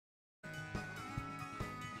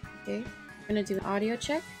Okay, we're gonna do an audio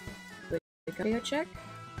check. Quick audio check.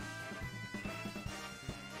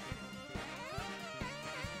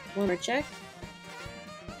 One more check.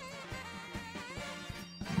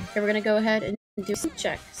 Okay, we're gonna go ahead and do a sync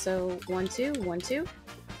check. So 1 2 1 2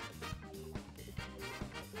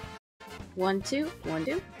 1 2 1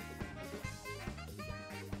 2.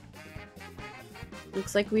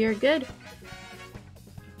 Looks like we are good.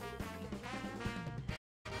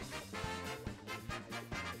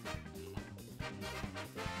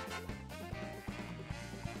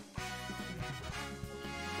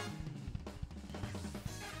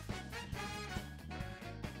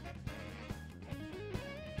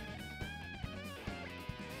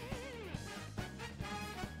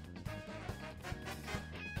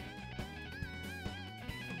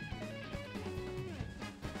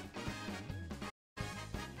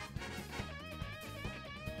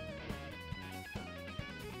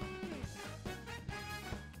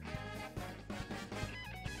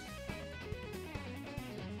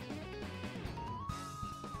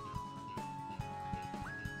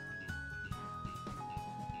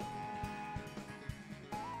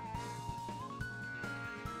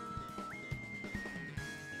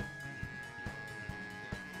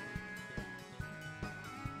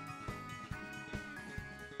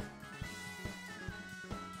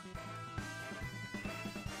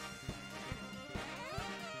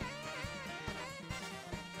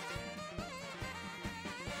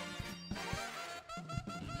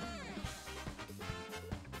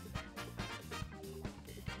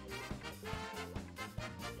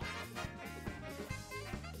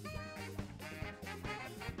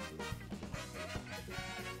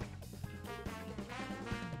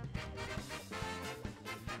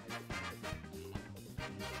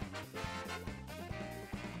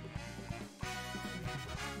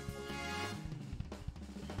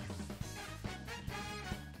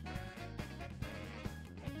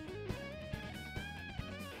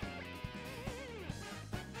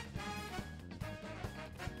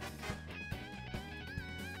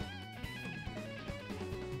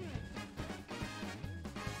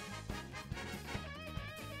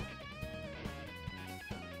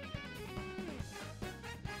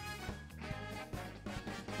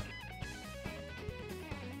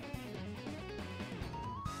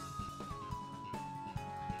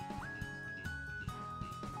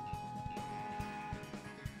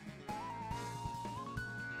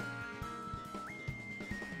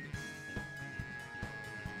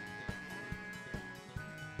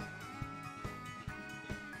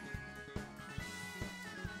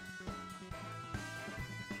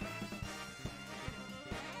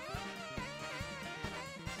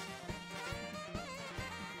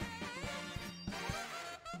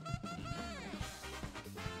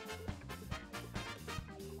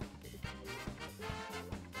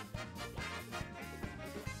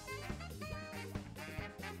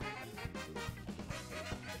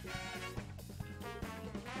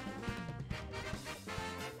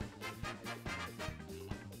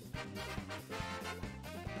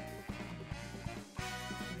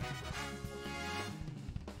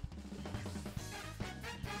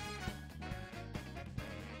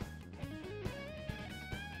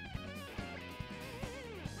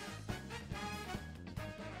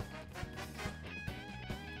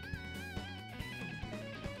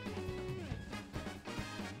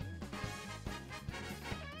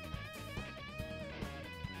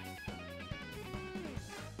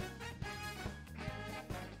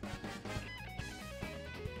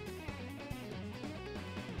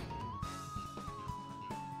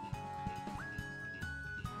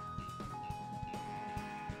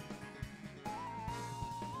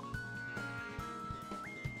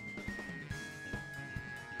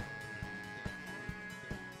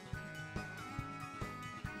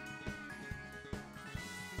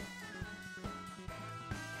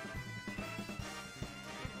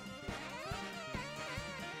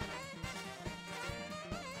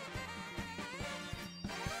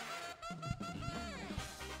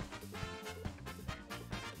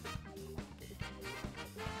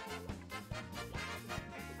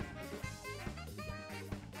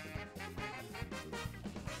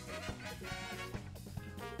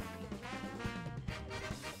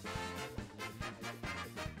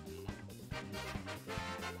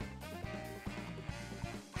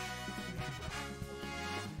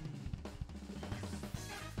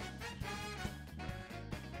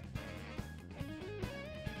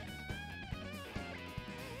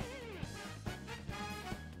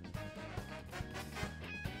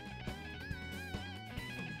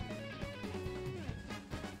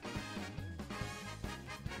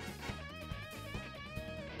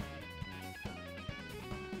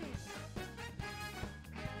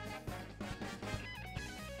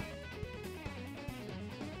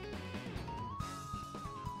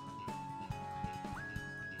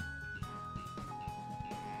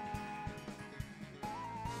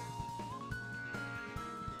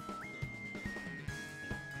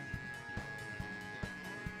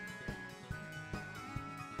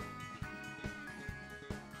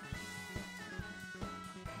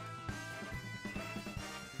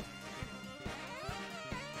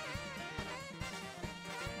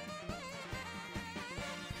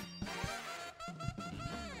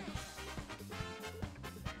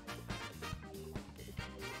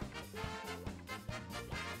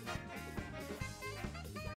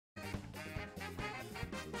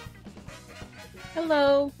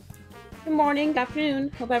 Hello. Good morning, good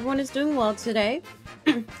afternoon. Hope everyone is doing well today.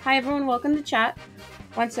 Hi everyone, welcome to chat.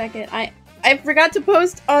 1 second. I forgot to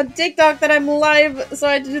post on TikTok that I'm live, so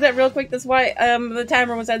I had to do that real quick. That's why the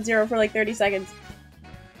timer was at 0 for like 30 seconds.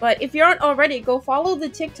 But if you aren't already, go follow the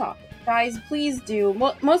TikTok. Guys, please do.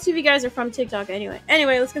 Most of you guys are from TikTok anyway.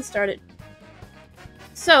 Anyway, let's get started.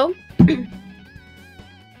 So,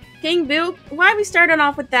 King Boo, why are we starting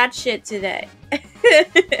off with that shit today?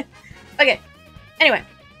 Okay, anyway.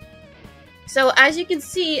 So, as you can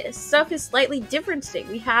see, stuff is slightly different today.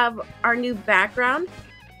 We have our new background.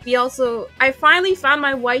 I finally found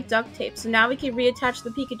my white duct tape, so now we can reattach the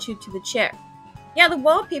Pikachu to the chair. Yeah, the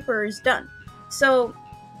wallpaper is done. So,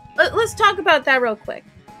 let's talk about that real quick.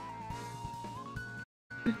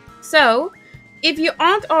 So, if you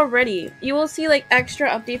aren't already, you will see like extra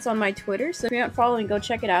updates on my Twitter, so if you're not following, go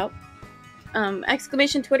check it out.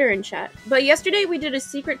 Exclamation Twitter in chat. But yesterday we did a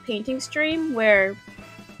secret painting stream where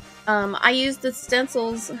I used the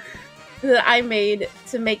stencils that I made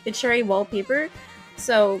to make the cherry wallpaper.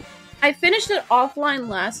 So I finished it offline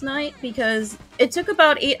last night because it took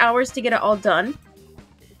about 8 hours to get it all done.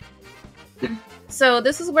 So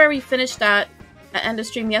this is where we finished at end of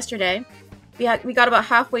stream yesterday. We got about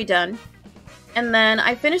halfway done. And then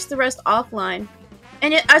I finished the rest offline.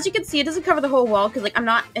 And as you can see, it doesn't cover the whole wall because like I'm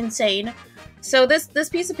not insane. So this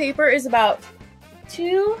piece of paper is about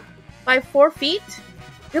 2 by 4 feet.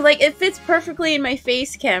 Like it fits perfectly in my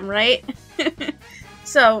face cam, right?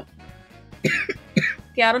 So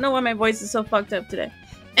yeah, I don't know why my voice is so fucked up today.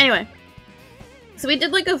 Anyway, so we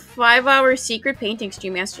did like a 5-hour secret painting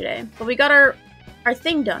stream yesterday, but we got our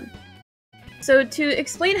thing done. So to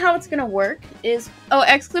explain how it's gonna work is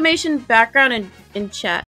exclamation background in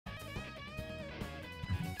chat.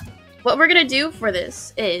 What we're gonna do for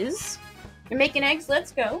this is we're making eggs.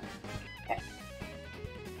 Let's go. Okay.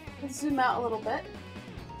 Let's zoom out a little bit.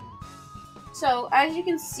 So as you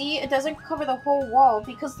can see, it doesn't cover the whole wall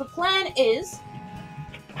because the plan is.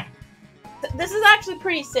 This is actually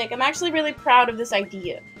pretty sick. I'm actually really proud of this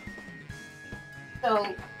idea.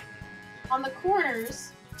 So on the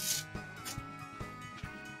corners,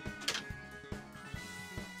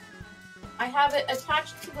 I have it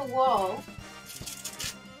attached to the wall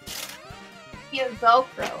via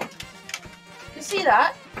Velcro. You see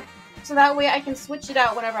that? So that way I can switch it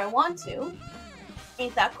out whenever I want to.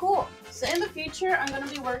 Ain't that cool? So in the future, I'm going to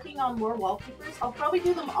be working on more wallpapers. I'll probably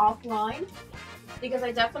do them offline because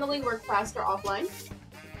I definitely work faster offline.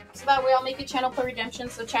 So that way I'll make a channel for redemption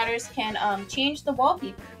so chatters can change the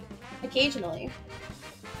wallpaper occasionally.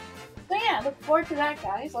 So yeah, look forward to that,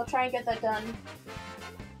 guys. I'll try and get that done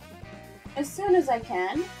as soon as I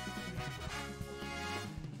can.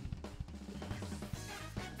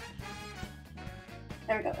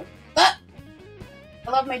 There we go. Ah!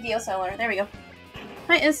 I love my DSLR. There we go.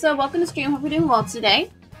 Hi Issa, welcome to stream. Hope you're doing well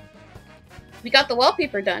today. We got the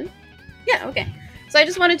wallpaper done. Yeah, okay. So I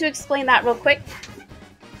just wanted to explain that real quick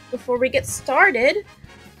before we get started.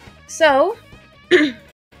 So,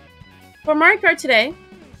 for Mario Kart today,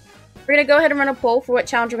 we're going to go ahead and run a poll for what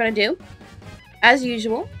challenge we're going to do. As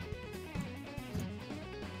usual.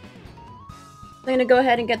 I'm going to go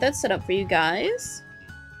ahead and get that set up for you guys.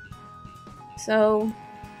 So,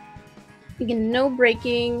 again, no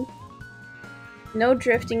braking, no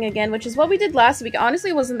drifting again, which is what we did last week.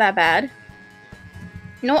 Honestly, it wasn't that bad.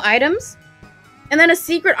 No items. And then a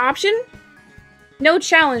secret option. No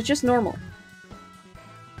challenge, just normal.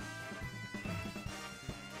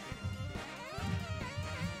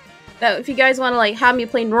 So if you guys want to like have me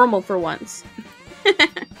play normal for once.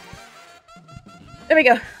 There we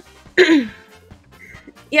go.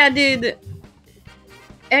 Yeah, dude.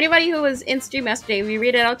 Anybody who was in stream yesterday, we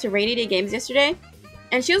read it out to Rainy Day Games yesterday.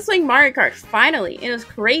 And she was playing Mario Kart, finally. It was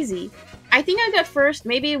crazy. I think I got first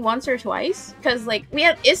maybe once or twice. Because, like, we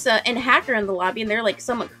had Issa and Hacker in the lobby, and they're, like,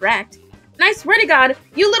 somewhat correct. And I swear to God,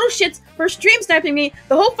 you little shits were stream sniping me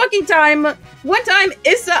the whole fucking time. One time,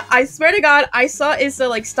 Issa, I swear to God, I saw Issa,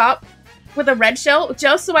 like, stop with a red shell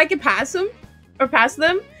just so I could pass him. Or pass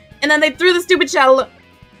them. And then they threw the stupid shell.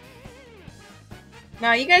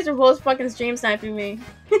 No, you guys are both fucking stream sniping me.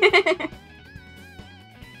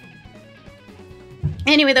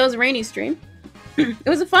 Anyway, that was a rainy stream. It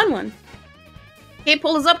was a fun one. Okay,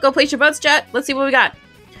 pull us up. Go place your butts, chat. Let's see what we got.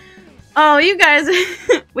 Oh, you guys.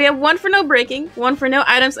 We have 1 for no breaking, 1 for no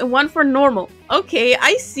items, and 1 for normal. Okay,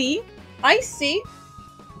 I see. I see.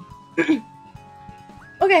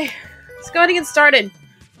 Okay, let's go ahead and get started.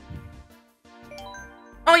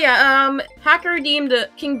 Oh yeah, Hacker redeemed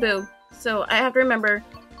King Boo. So I have to remember.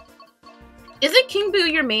 Is it King Boo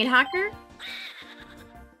your main hacker?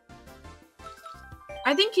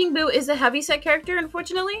 I think King Boo is a heavyset character,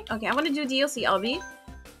 unfortunately. Okay, I want to do DLC LB.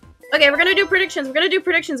 Okay, we're gonna do predictions. We're gonna do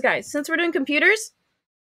predictions, guys. Since we're doing computers,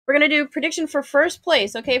 we're gonna do prediction for first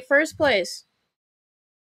place. Okay, first place.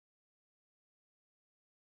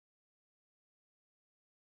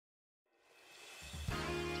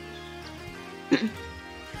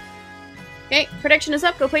 Okay, prediction is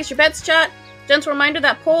up. Go place your bets, chat. Gentle reminder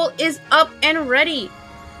that poll is up and ready.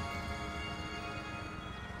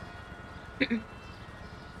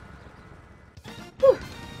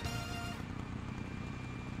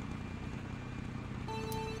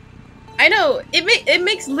 I know, it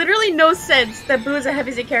makes literally no sense that Boo is a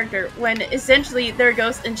heavyset character when essentially they're a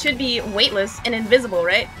ghost and should be weightless and invisible,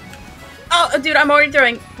 right? Oh, dude, I'm already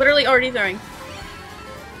throwing. Literally already throwing.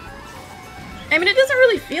 I mean, it doesn't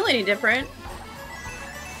really feel any different.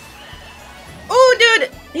 Oh,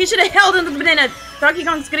 dude! He should have held in the banana. Donkey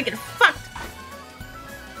Kong's gonna get fucked.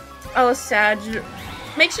 Oh, Sag.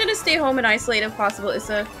 Make sure to stay home and isolate if possible,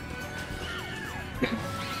 Issa.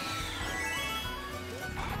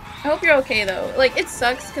 I hope you're okay, though. Like, it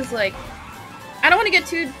sucks, because, like, I don't want to get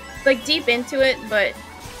too, like, deep into it, but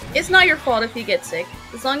it's not your fault if you get sick.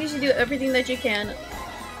 As long as you do everything that you can,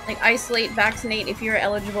 like, isolate, vaccinate if you're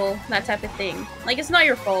eligible, that type of thing. Like, it's not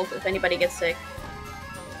your fault if anybody gets sick.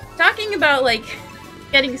 Talking about, like,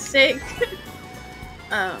 getting sick,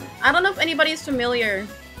 I don't know if anybody's familiar,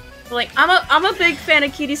 but, like, I'm a big fan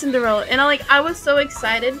of Cutie Cinderella, and I was so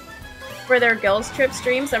excited for their girls trip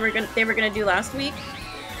streams that they were gonna do last week.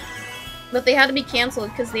 But they had to be canceled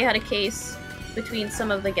because they had a case between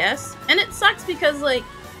some of the guests. And it sucks because, like,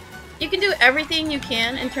 you can do everything you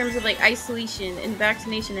can in terms of, like, isolation and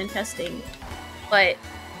vaccination and testing. But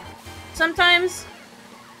sometimes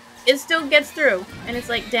it still gets through. And it's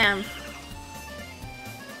like, damn.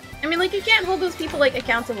 I mean, like, you can't hold those people, like,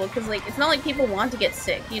 accountable because, like, it's not like people want to get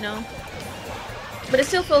sick, you know? But it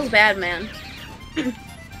still feels bad, man.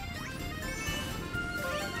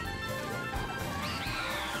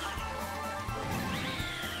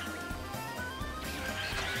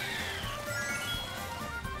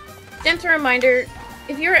 Gentle reminder,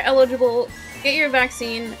 if you're eligible, get your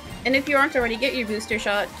vaccine, and if you aren't already, get your booster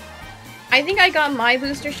shot. I think I got my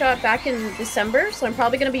booster shot back in December, so I'm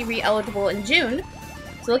probably going to be re-eligible in June.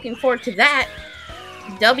 So looking forward to that.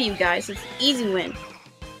 W, guys. It's an easy win.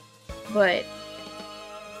 But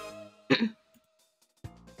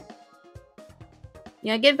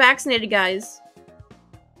yeah, get vaccinated, guys.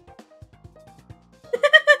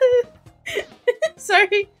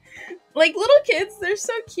 Sorry. Like, little kids, they're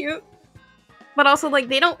so cute. But also, like,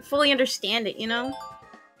 they don't fully understand it, you know?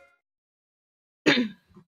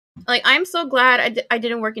 Like, I'm so glad I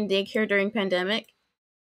didn't work in daycare during pandemic.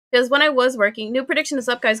 Because when I was working... New prediction is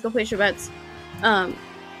up, guys. Go place your bets.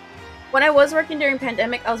 When I was working during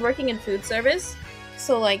pandemic, I was working in food service.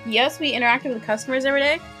 So, like, yes, we interacted with customers every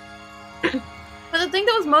day. But the thing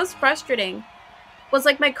that was most frustrating was,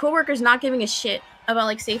 like, my coworkers not giving a shit about,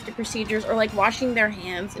 like, safety procedures or, like, washing their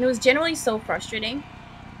hands. And it was generally so frustrating.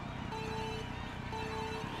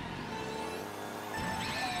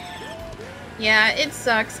 Yeah, it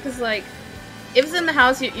sucks, because, like, if it's in the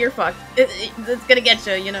house, you're fucked. It's gonna get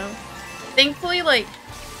you, you know? Thankfully, like,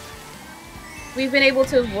 we've been able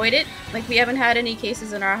to avoid it. Like, we haven't had any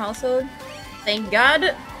cases in our household. Thank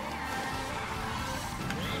God.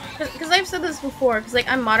 Because I've said this before, because, like,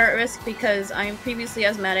 I'm moderate risk because I'm previously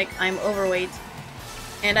asthmatic, I'm overweight,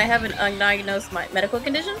 and I have an undiagnosed medical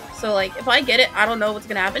condition. So, like, if I get it, I don't know what's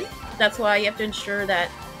gonna happen. That's why you have to ensure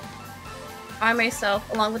that I myself,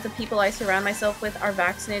 along with the people I surround myself with, are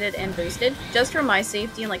vaccinated and boosted, just for my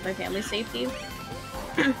safety and, like, my family's safety.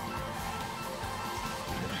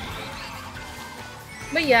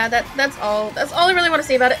 But yeah, that's all I really want to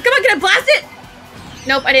say about it. Come on, can I blast it?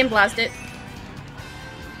 Nope, I didn't blast it.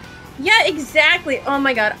 Yeah, exactly. Oh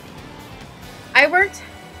my god. I worked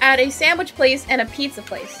at a sandwich place and a pizza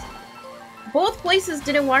place. Both places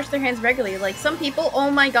didn't wash their hands regularly. Like, some people,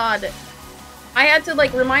 oh my god. I had to,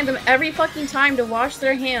 like, remind them every fucking time to wash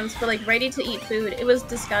their hands for, like, ready-to-eat food. It was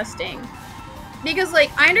disgusting. Because, like,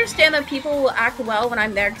 I understand that people will act well when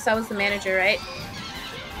I'm there because I was the manager, right?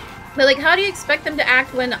 But, like, how do you expect them to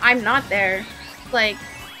act when I'm not there? Like,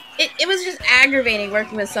 it was just aggravating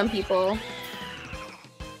working with some people.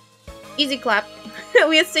 Easy clap.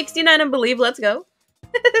 We had 69 and believe. Let's go.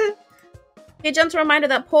 Okay, gentle reminder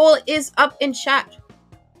that poll is up in chat.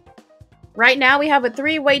 Right now, we have a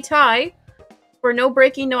 3-way tie for no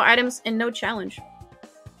breaking, no items, and no challenge.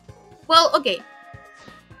 Well, okay.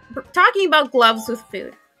 Talking about gloves with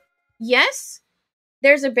food. Yes,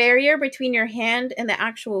 there's a barrier between your hand and the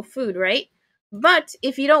actual food, right? But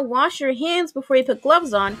if you don't wash your hands before you put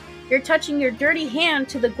gloves on, you're touching your dirty hand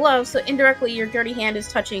to the glove, so indirectly your dirty hand is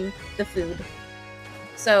touching the food.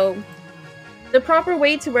 So, the proper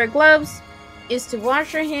way to wear gloves is to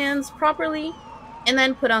wash your hands properly and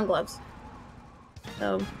then put on gloves.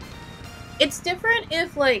 So, it's different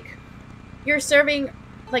if, like, you're serving,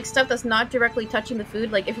 like, stuff that's not directly touching the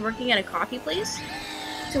food. Like, if you're working at a coffee place,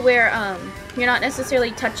 to where, you're not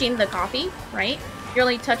necessarily touching the coffee, right? You're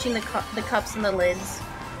only touching the cups and the lids.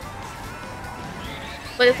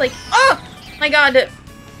 But it's like, oh my god!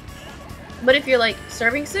 But if you're, like,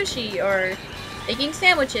 serving sushi or making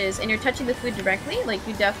sandwiches and you're touching the food directly, like,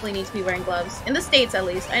 you definitely need to be wearing gloves. In the States, at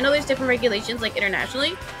least. I know there's different regulations, like,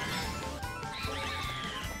 internationally.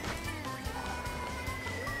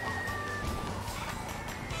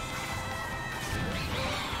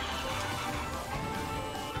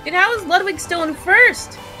 Dude, how is Ludwig still in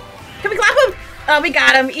first? Can we clap him? Oh, we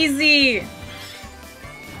got him. Easy.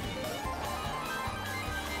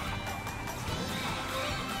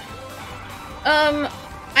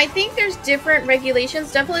 I think there's different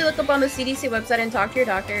regulations. Definitely look up on the CDC website and talk to your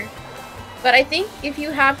doctor. But I think if you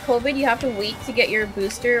have COVID, you have to wait to get your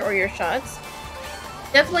booster or your shots.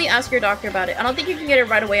 Definitely ask your doctor about it. I don't think you can get it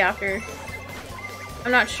right away after.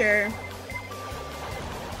 I'm not sure.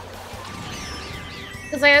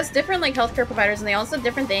 Because I asked different, like, healthcare providers, and they all said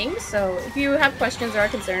different things, so if you have questions or are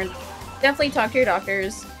concerned, definitely talk to your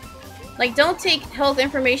doctors. Like, don't take health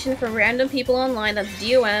information from random people online, that's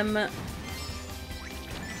DOM.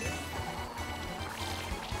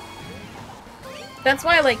 That's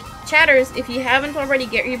why, like, chatters, if you haven't already,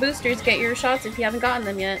 get your boosters, get your shots if you haven't gotten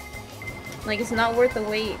them yet. Like, it's not worth the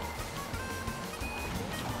wait.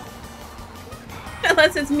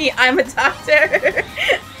 Unless it's me, I'm a doctor.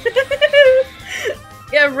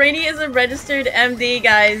 Yeah, Rainy is a registered MD,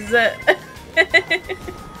 guys. Sorry,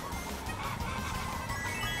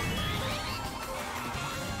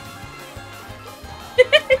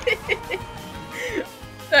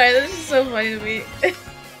 this is so funny to me.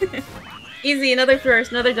 Easy, another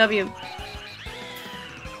first, another W.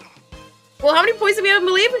 Well, how many points do we have,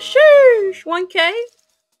 believe? Sheesh, 1K?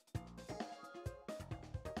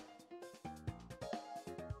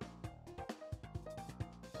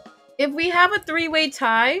 If we have a three-way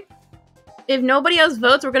tie, if nobody else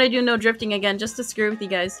votes, we're gonna do no drifting again, just to screw with you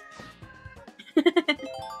guys.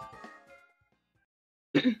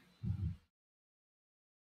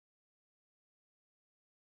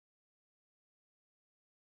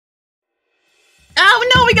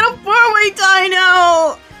 Oh no, we got a four-way tie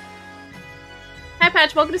now! Hi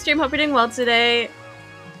Patch, welcome to stream, hope you're doing well today.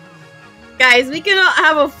 Guys, we cannot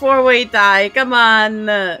have a four-way tie, come on.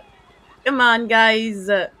 Come on, guys.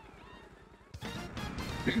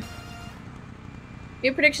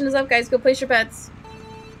 Your prediction is up, guys. Go place your bets.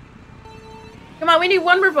 Come on, we need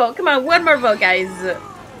one more vote. Come on, one more vote, guys.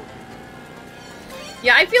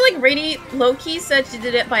 Yeah, I feel like Rainy low-key said she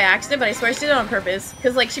did it by accident, but I swear she did it on purpose.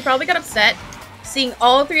 Because, like, she probably got upset seeing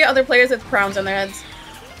all three other players with crowns on their heads.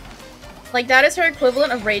 Like, that is her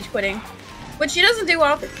equivalent of rage quitting. Which she doesn't do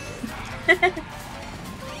often.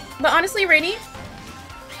 But honestly, Rainy,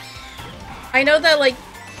 I know that, like,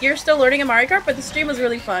 you're still learning a Mario Kart, but the stream was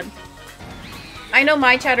really fun. I know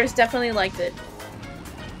my chatters definitely liked it.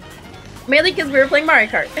 Mainly because we were playing Mario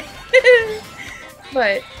Kart.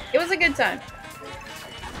 But it was a good time.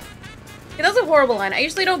 That was a horrible line. I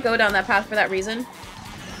usually don't go down that path for that reason.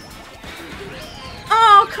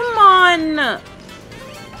 Oh, come on!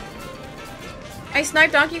 I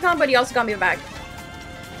sniped Donkey Kong, but he also got me back.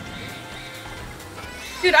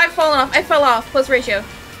 Dude, I've fallen off. I fell off. Close ratio.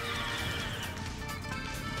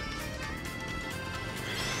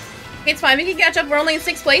 Okay, it's fine. We can catch up. We're only in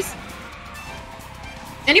 6th place.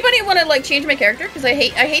 Anybody want to, like, change my character? Because I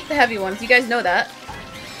hate the heavy ones. You guys know that.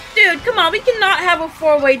 Dude, come on. We cannot have a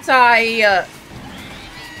four-way tie.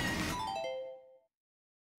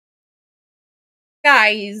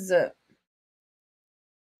 Guys.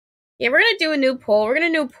 Yeah, we're gonna do a new poll. We're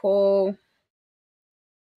gonna do a poll.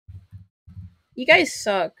 You guys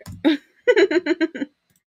suck. Okay,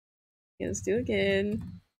 let's do it again.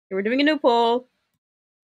 Okay, we're doing a new poll.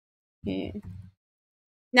 Okay.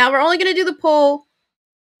 Now we're only gonna do the poll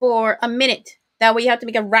for a minute. That way you have to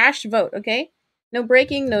make a rash vote, okay? No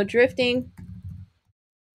breaking, no drifting,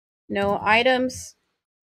 no items,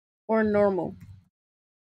 or normal.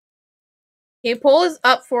 Okay, poll is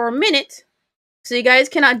up for a minute, so you guys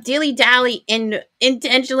cannot dilly-dally and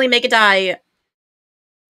intentionally make a tie.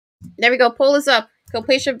 There we go, poll is up. Go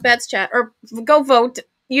place your bets, chat. Or go vote.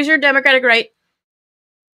 Use your democratic right.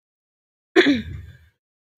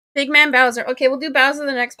 Big Man Bowser. Okay, we'll do Bowser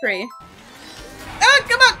the next pre. Ah,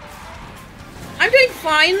 come on! I'm doing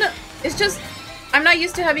fine. It's just I'm not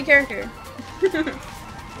used to heavy character.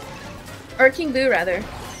 Or King Boo, rather.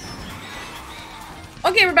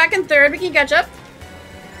 Okay, we're back in third. We can catch up.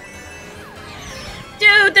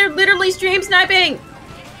 Dude, they're literally stream sniping!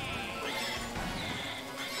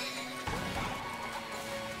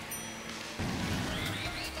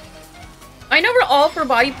 I know we're all for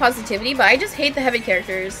body positivity, but I just hate the heavy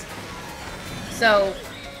characters. So,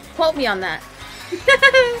 quote me on that.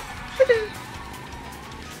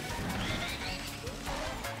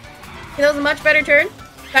 That was a much better turn.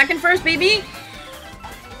 Back in first, baby!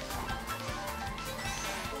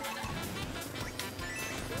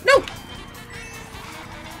 No!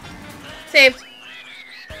 Saved.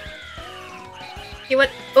 Okay, what?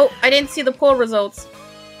 Oh, I didn't see the poll results.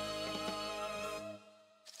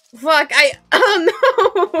 Fuck,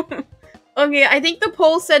 oh no! Okay, I think the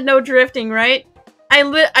poll said no drifting, right? I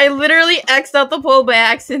literally X'd out the poll by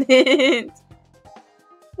accident.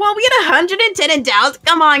 Well, we had 110 in doubts.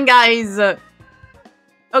 Come on, guys.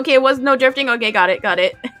 Okay, it was no drifting. Okay, got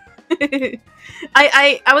it.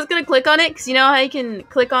 I was gonna click on it because you know how you can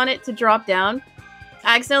click on it to drop down.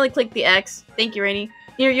 I accidentally clicked the X. Thank you, Rainy.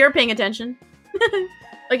 You're paying attention.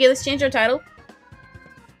 Okay, let's change our title.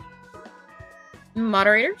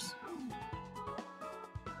 Moderators.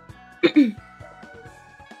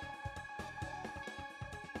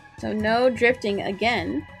 So no drifting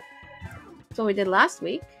again. That's what we did last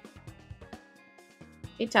week.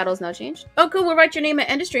 Okay, title's now changed. Oh, cool. We'll write your name at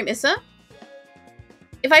end of stream, Issa.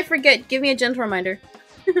 If I forget, give me a gentle reminder.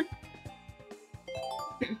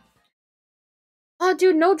 Oh,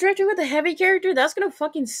 dude, no drifting with a heavy character? That's gonna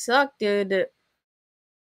fucking suck, dude.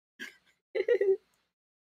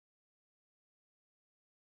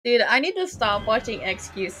 Dude, I need to stop watching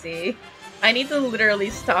XQC. I need to literally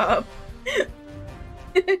stop.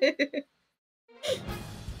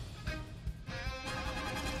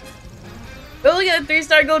 Oh, look at a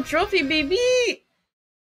 3-star gold trophy, baby!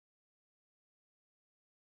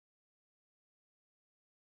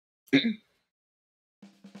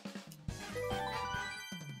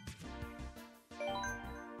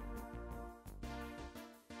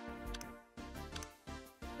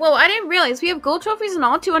 Whoa, I didn't realize we have gold trophies in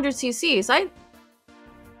all 200 CCs. I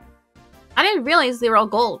didn't realize they were all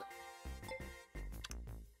gold.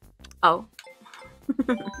 Oh.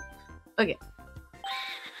 Okay.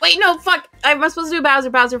 Wait, no, fuck! I'm supposed to do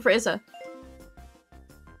Bowser for Issa.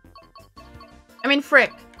 I mean,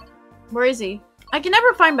 frick. Where is he? I can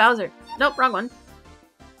never find Bowser. Nope, wrong one.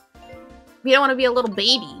 We don't want to be a little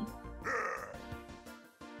baby.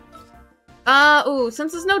 Ooh,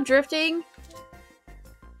 since there's no drifting...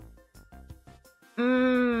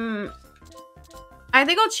 I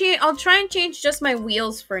think I'll try and change just my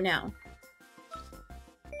wheels for now.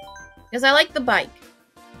 Because I like the bike.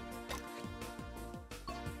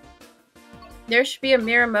 There should be a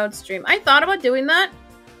mirror mode stream. I thought about doing that,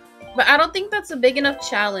 but I don't think that's a big enough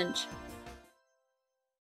challenge.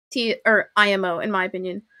 IMO, in my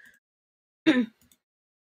opinion. Okay,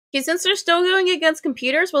 since they're still going against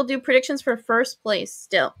computers, we'll do predictions for first place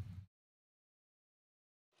still.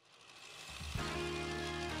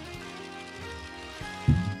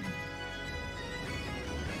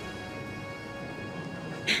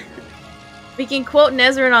 We can quote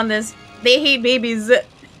Nezrin on this. They hate babies.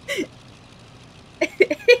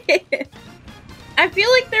 I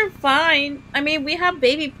feel like they're fine. I mean, we have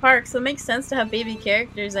baby parks, so it makes sense to have baby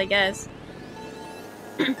characters, I guess.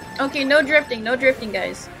 Okay, no drifting,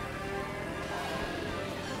 guys.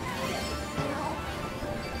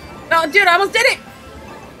 Oh, dude, I almost did it!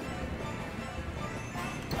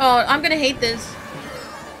 Oh, I'm gonna hate this.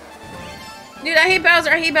 Dude, I hate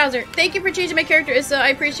Bowser, Thank you for changing my character, Issa. I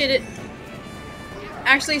appreciate it.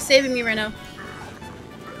 Actually saving me right now.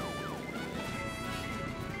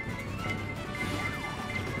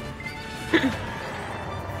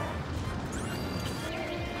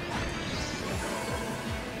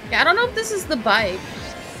 Yeah, I don't know if this is the bike.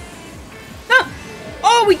 Ah!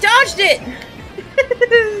 Oh, we dodged it!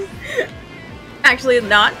 Actually,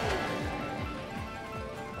 not.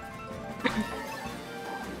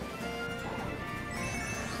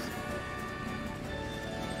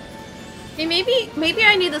 Hey, maybe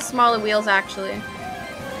I need the smaller wheels, actually.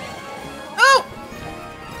 Oh!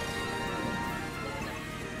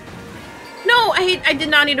 No, I did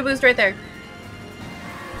not need a boost right there.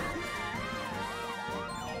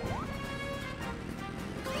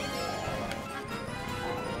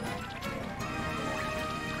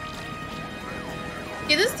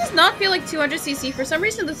 Okay, this does not feel like 200cc. For some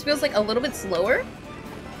reason, this feels like a little bit slower.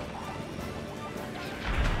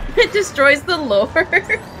 It destroys the lore.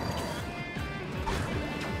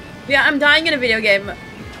 Yeah, I'm dying in a video game.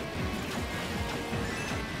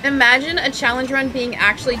 Imagine a challenge run being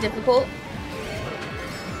actually difficult.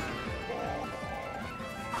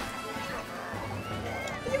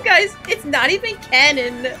 You guys, it's not even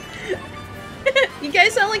canon. You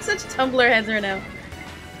guys sound like such Tumblr heads right now.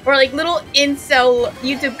 Or like little incel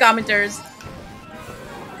YouTube commenters.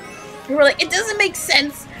 Who are like, it doesn't make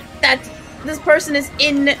sense that this person is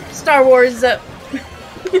in Star Wars. Oh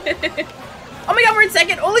my god, we're in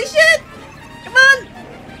second. Holy shit! Come on!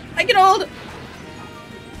 I can hold.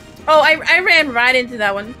 Oh, I ran right into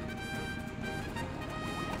that one.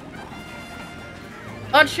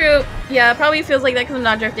 Oh, true. Yeah, probably feels like that because I'm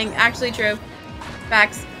not drifting. Actually true.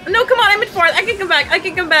 Facts. No, come on, I'm in fourth. I can come back. I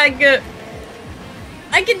can come back.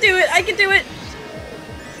 I can do it. I can do it.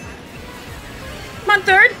 Come on,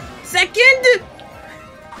 third. Second.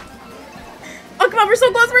 Oh, come on. We're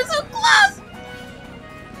so close. We're so close.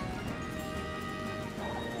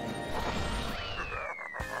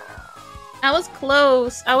 I was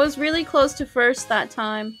close. I was really close to first that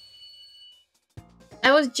time.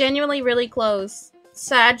 I was genuinely really close.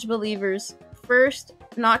 Sag believers. First,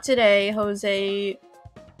 not today, Jose.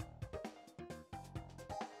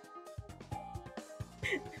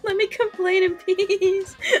 Let me complain in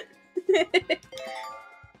peace.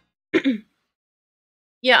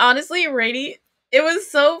 Yeah, honestly, Rady, it was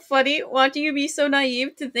so funny watching you be so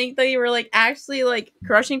naive to think that you were like actually like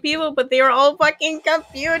crushing people, but they were all fucking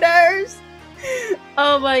computers.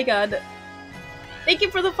 Oh my god. Thank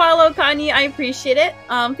you for the follow, Kanye. I appreciate it.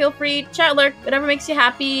 Feel free, chat, lurk, whatever makes you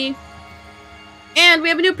happy. And we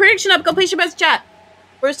have a new prediction up. Go place your best chat.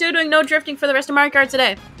 We're still doing no drifting for the rest of Mario Kart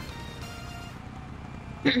today.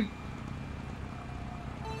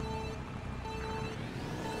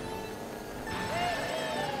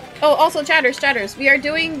 Oh, also chatters. We are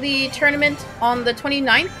doing the tournament on the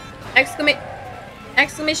 29th.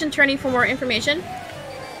 Exclamation tourney for more information.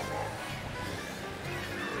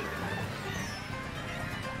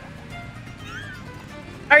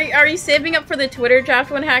 Are you saving up for the Twitter draft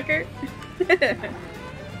one, hacker?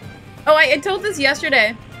 Oh, I told this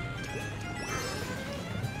yesterday.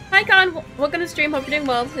 Hi, Con. Welcome to stream. Hope you're doing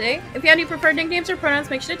well today. If you have any preferred nicknames or pronouns,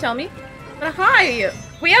 make sure to tell me. But hi!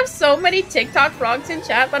 We have so many TikTok frogs in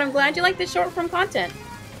chat, but I'm glad you like the short form content.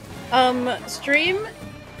 Stream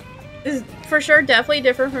is for sure definitely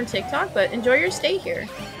different from TikTok, but enjoy your stay here.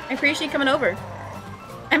 I appreciate you coming over.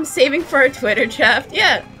 I'm saving for a Twitter draft.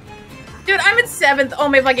 Yeah. Dude, I'm in 7th. Oh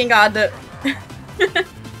my fucking god.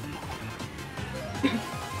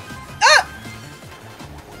 Ah!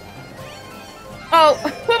 Oh,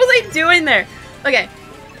 what was I doing there? Okay.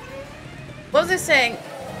 What was I saying?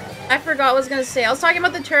 I forgot what I was gonna say. I was talking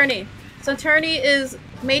about the tourney. So tourney is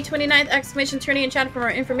May 29th, exclamation tourney in chat for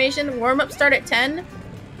more information. Warm-up start at 10.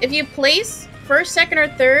 If you place first, second, or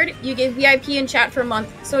third, you get VIP in chat for a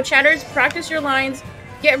month. So chatters, practice your lines.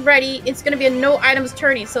 Get ready. It's gonna be a no items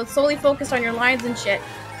tourney, so it's solely focused on your lines and shit.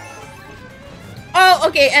 Oh,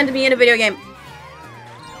 okay, and me in a video game.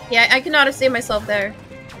 Yeah, I could not have saved myself there.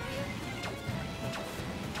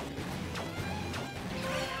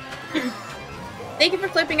 Thank you for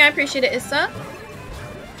clipping, I appreciate it, Issa.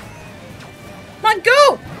 Come on,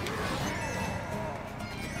 go!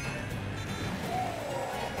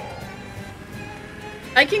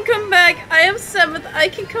 I can come back. I am 7th. I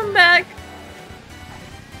can come back.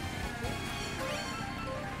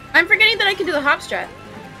 I'm forgetting that I can do the hop strat.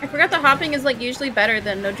 I forgot the hopping is like usually better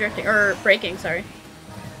than no drifting or braking, sorry.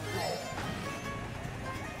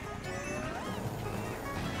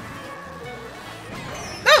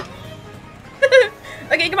 Oh!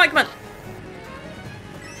 Okay, come on.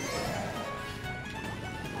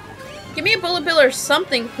 Give me a bullet bill or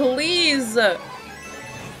something, please. Okay,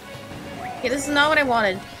 this is not what I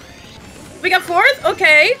wanted. We got 4th?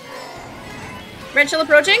 Okay. Red shell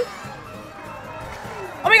approaching.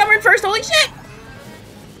 Oh my god, we're in first! Holy shit!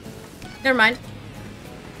 Never mind.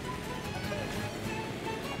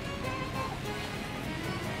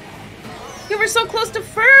 Yo, we're so close to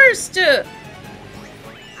first!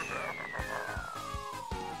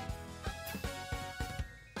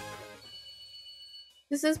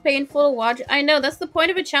 This is painful to watch. I know, that's the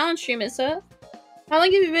point of a challenge stream, Issa. How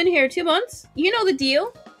long have you been here? 2 months? You know the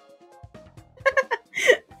deal.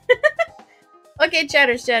 Okay,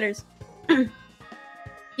 chatters.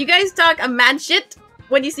 You guys talk a mad shit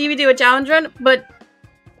when you see me do a challenge run, but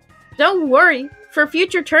don't worry. For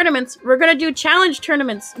future tournaments, we're gonna do challenge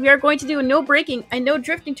tournaments. We are going to do a no braking and no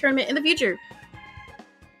drifting tournament in the future.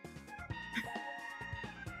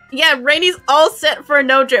 Yeah, Rainy's all set for a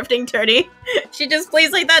no drifting tourney. She just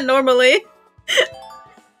plays like that normally.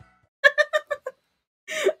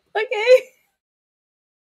 Okay.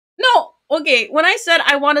 Okay, when I said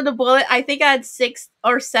I wanted a bullet, I think I had 6th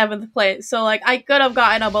or 7th place. So, like, I could have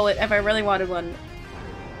gotten a bullet if I really wanted one.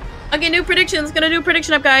 Okay, new predictions. Gonna do a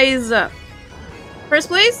prediction up, guys. First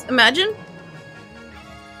place? Imagine.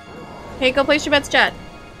 Okay, go place your bets, chat.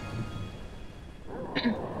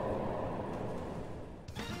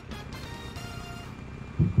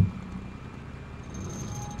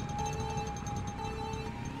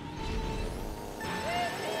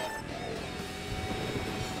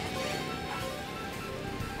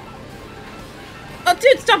 Oh,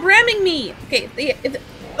 dude, stop ramming me! Okay, if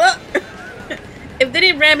they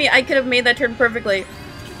didn't ram me, I could have made that turn perfectly.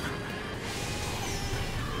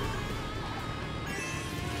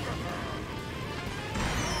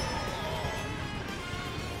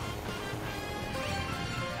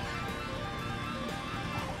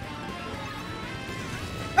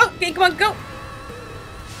 Oh, okay, come on, go!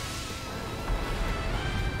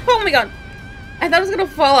 Oh my god! I thought I was gonna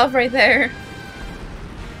fall off right there.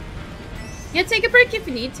 Yeah, take a break if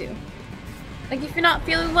you need to. Like, if you're not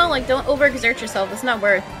feeling well, like, don't overexert yourself. It's not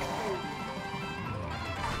worth.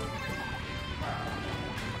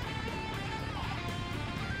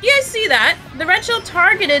 You guys see that? The red shell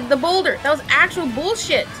targeted the boulder. That was actual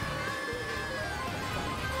bullshit.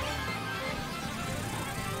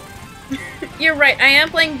 You're right. I am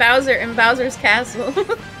playing Bowser in Bowser's Castle.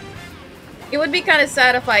 It would be kind of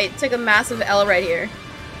sad if I took a massive L right here.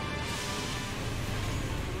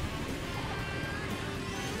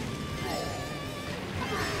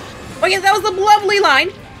 Oh yes, that was a lovely line.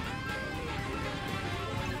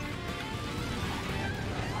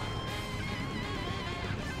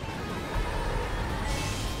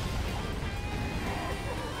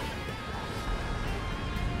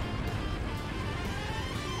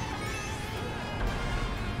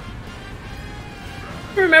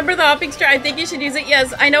 Remember the hopping strat? I think you should use it.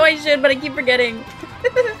 Yes, I know I should, but I keep forgetting.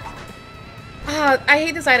 Ah, I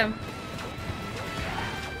hate this item.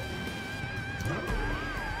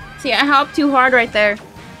 See, I hopped too hard right there.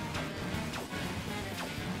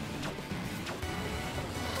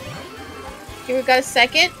 Okay, we got a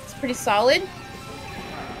second. It's pretty solid.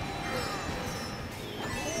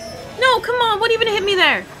 No, come on. What even hit me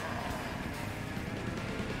there?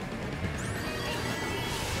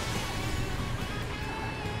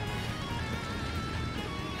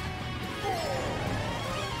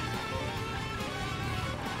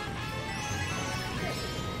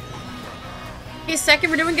 Okay, second.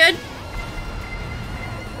 We're doing good.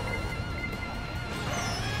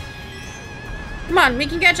 Come on, we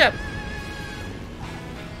can catch up.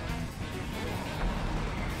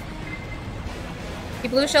 The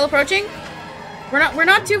blue shell approaching. We're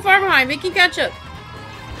not too far behind. We can catch up.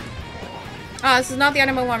 Ah, this is not the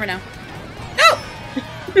item I want right now. No!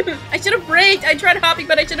 I should have braked. I tried hopping,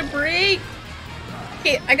 but I should have braked.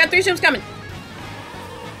 Okay, I got 3 streams coming.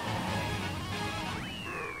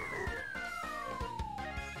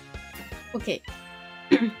 Okay.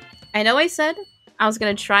 I know I said I was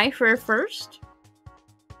gonna try for a first.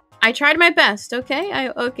 I tried my best, okay?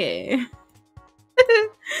 Okay.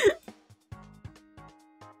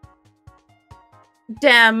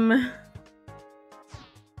 Damn.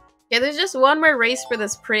 Yeah, there's just one more race for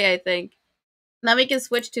this pre, I think. Now we can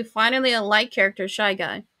switch to finally a light character, Shy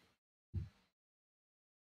Guy.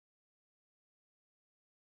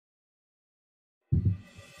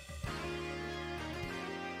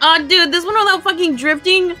 Oh, dude, this one without fucking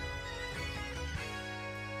drifting?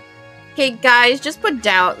 Okay, guys, just put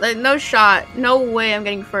doubt. Like, no shot. No way I'm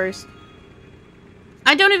getting first.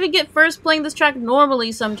 I don't even get first playing this track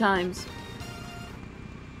normally sometimes.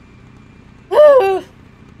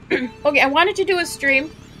 Okay, I wanted to do a stream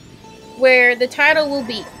where the title will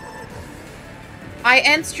be I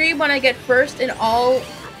end stream when I get first in all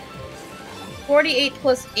 48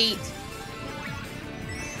 plus 8.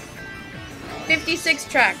 56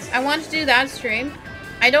 tracks. I want to do that stream.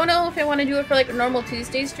 I don't know if I want to do it for like a normal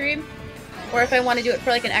Tuesday stream or if I want to do it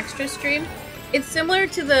for like an extra stream. It's similar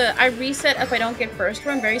to the I reset if I don't get first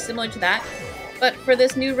run, very similar to that. But for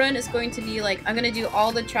this new run, it's going to be like I'm going to do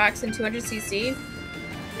all the tracks in 200cc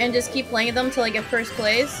and just keep playing them till I get first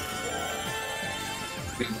place.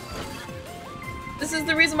 This is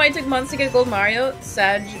the reason why it took months to get Gold Mario.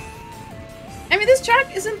 Sag. I mean, this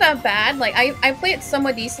track isn't that bad. Like, I play it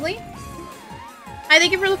somewhat decently. Hi,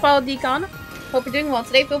 thank you for the follow, Decon. Hope you're doing well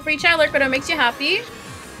today. Feel free to chat, lurk, whatever makes you happy.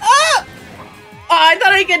 Ah! Oh, I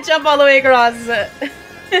thought I could jump all the way across.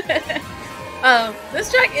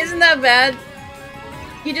 This track isn't that bad.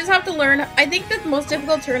 You just have to learn. I think the most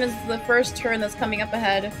difficult turn is the first turn that's coming up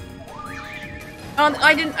ahead. Oh,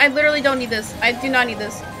 I literally don't need this. I do not need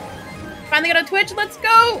this. Finally got a Twitch. Let's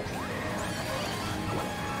go!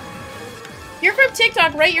 You're from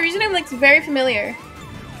TikTok, right? Your username looks very familiar.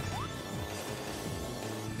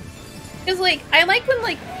 Cause like, I like when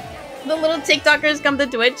like, the little TikTokers come to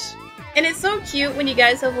Twitch. And it's so cute when you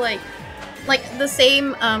guys have like the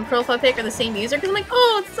same profile pic or the same user. Cause I'm like,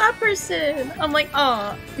 oh, it's that person. I'm like,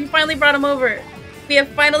 oh, we finally brought them over. We have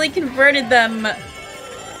finally converted them.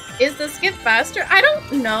 Is the skip faster? I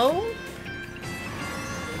don't know.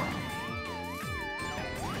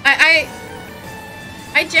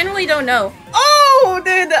 I generally don't know. Oh,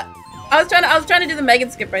 dude! I was trying to do the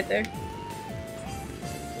Megan skip right there.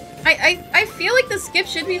 I feel like the skip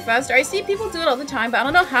should be faster. I see people do it all the time, but I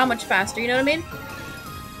don't know how much faster, you know what I mean?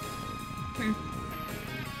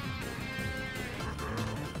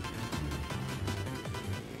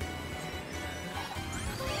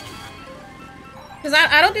 Because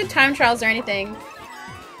I don't do time trials or anything.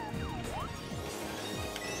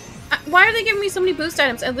 Why are they giving me so many boost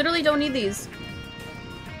items? I literally don't need these.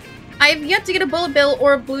 I have yet to get a bullet bill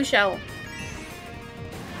or a blue shell.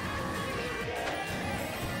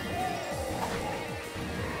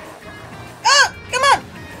 Oh, come on!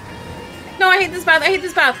 No, I hate this path. I hate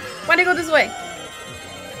this path. Why'd I go this way?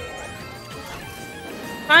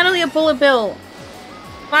 Finally a bullet bill.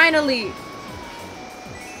 Finally.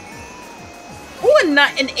 Ooh,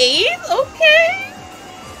 not an 8? Okay.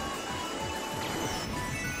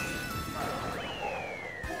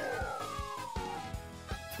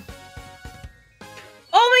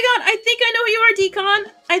 Oh my god, I think I know who you are, Decon.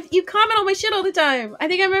 You comment on my shit all the time. I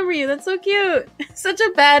think I remember you. That's so cute. Such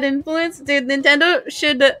a bad influence. Dude, Nintendo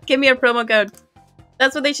should give me a promo code.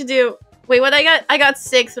 That's what they should do. Wait, what I got? I got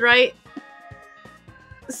 6, right?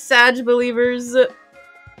 Sag believers. But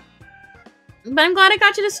I'm glad I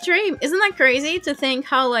got you to stream. Isn't that crazy to think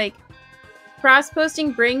how, like,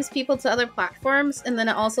 cross-posting brings people to other platforms and then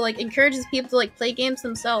it also, like, encourages people to, like, play games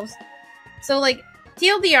themselves. So, like,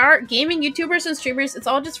 TLDR, gaming YouTubers and streamers, it's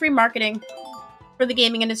all just free marketing for the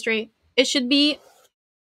gaming industry. It should be...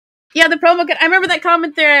 Yeah, the promo code. I remember that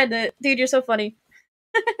comment thread. Dude, you're so funny.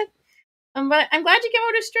 But I'm glad you came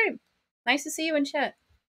over to stream. Nice to see you in chat.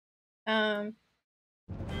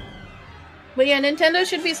 But yeah, Nintendo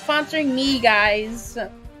should be sponsoring me, guys.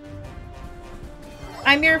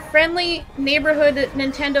 I'm your friendly neighborhood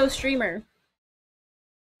Nintendo streamer.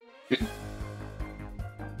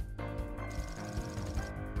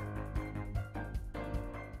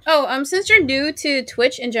 Oh, since you're new to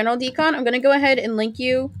Twitch in general, Decon, I'm gonna go ahead and link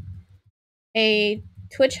you a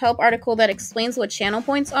Twitch help article that explains what channel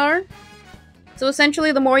points are. So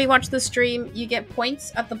essentially, the more you watch the stream, you get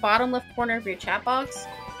points at the bottom left corner of your chat box.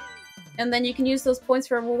 And then you can use those points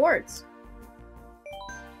for rewards.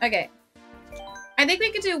 Okay. I think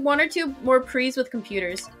we could do 1 or 2 more pre's with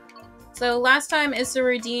computers. So last time Issa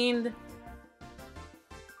redeemed...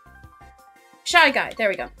 Shy Guy. There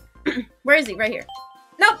we go. Where is he? Right here.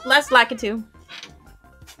 Nope, last Lakitu.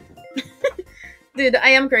 Dude, I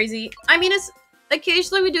am crazy. I mean, it's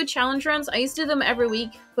occasionally we do challenge runs. I used to do them every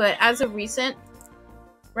week, but as of recent,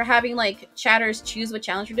 we're having, like, chatters choose what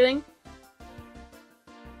challenge we're doing.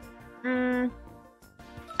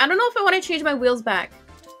 I don't know if I want to change my wheels back.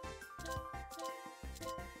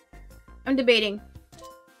 I'm debating.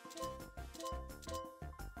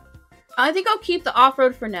 I think I'll keep the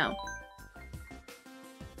off-road for now.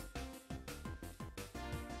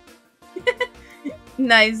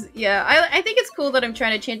 Nice. Yeah, I think it's cool that I'm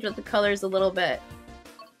trying to change up the colors a little bit.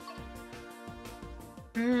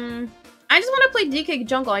 I just want to play DK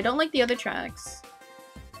Jungle. I don't like the other tracks.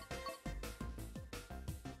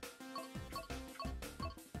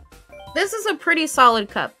 This is a pretty solid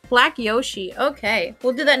cup. Black Yoshi. Okay,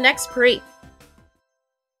 we'll do that next pre.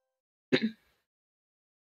 I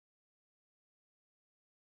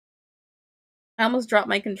almost dropped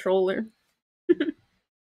my controller.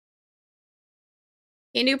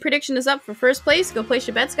 A new prediction is up for first place. Go place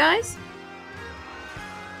your bets, guys.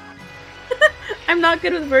 I'm not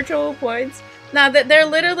good with virtual points. Nah, they're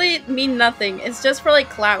literally mean nothing. It's just for, like,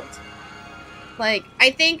 clout. Like,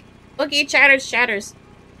 I think... Okay, chatters.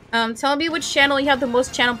 Tell me which channel you have the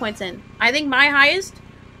most channel points in. I think my highest...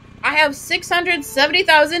 I have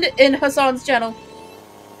 670,000 in Hassan's channel.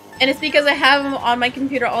 And it's because I have him on my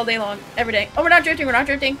computer all day long. Every day. Oh, we're not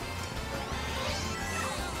drifting.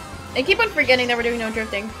 I keep on forgetting that we're doing no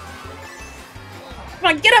drifting. Come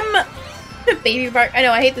on, get him! Baby Park. I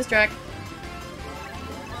know, I hate this track.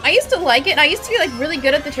 I used to like it, and I used to be, like, really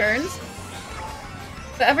good at the turns.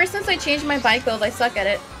 But ever since I changed my bike build, I suck at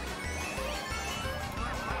it.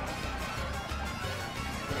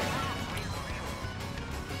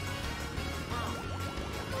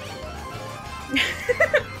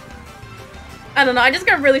 I don't know, I just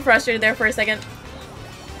got really frustrated there for a second.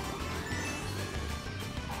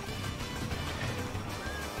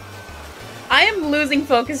 I am losing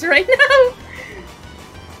focus right now.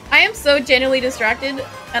 I am so genuinely distracted,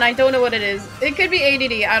 and I don't know what it is. It could be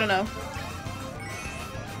ADD, I don't know.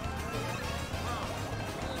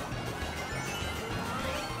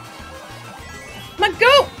 Come on,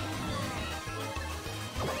 go!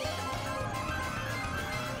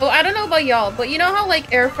 Oh, I don't know about y'all, but you know how,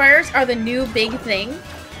 like, air fryers are the new big thing?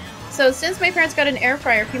 So, since my parents got an air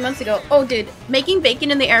fryer a few months ago, oh, dude, making bacon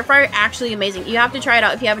in the air fryer, actually amazing. You have to try it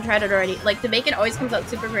out if you haven't tried it already. Like, the bacon always comes out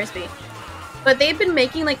super crispy. But they've been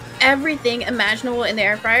making, like, everything imaginable in the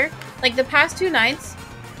air fryer. Like, the past 2 nights,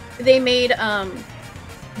 they made,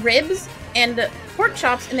 ribs and pork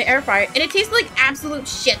chops in the air fryer, and it tasted like absolute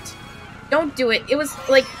shit. Don't do it. It was,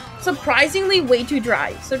 like, surprisingly way too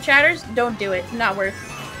dry. So, chatters, don't do it. Not worth.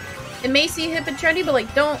 It may seem hip and trendy, but,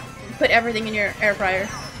 like, don't put everything in your air fryer.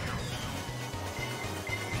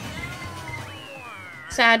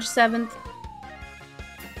 Sag 7th.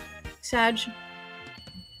 Sag.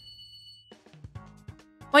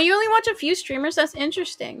 Well, you only watch a few streamers? That's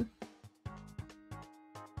interesting.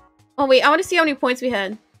 Oh, wait. I want to see how many points we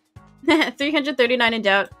had. 339 in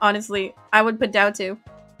doubt. Honestly, I would put doubt too.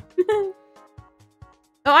 Oh,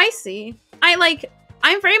 I see. I'm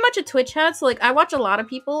very much a Twitch head, so, like, I watch a lot of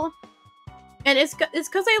people. And it's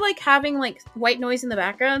because I like having, like, white noise in the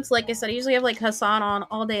background. So, like I said, I usually have, like, Hassan on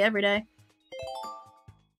all day, every day.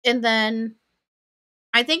 And then,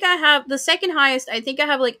 I think I have, the second highest, I think I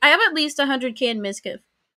have at least 100k in Miskiff.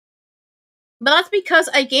 But that's because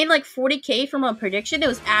I gained, like, 40k from a prediction. It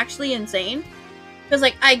was actually insane. Because,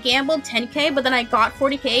 like, I gambled 10k, but then I got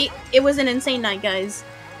 40k. It was an insane night, guys.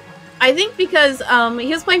 I think because,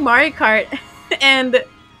 he was playing Mario Kart, and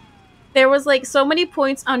there was, like, so many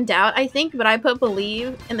points on doubt, I think, but I put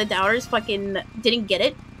believe, and the doubters fucking didn't get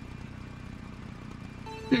it.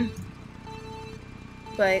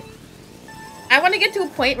 But I want to get to a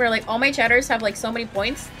point where, like, all my chatters have, like, so many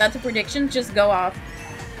points that the predictions just go off.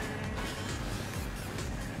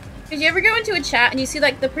 Because you ever go into a chat and you see,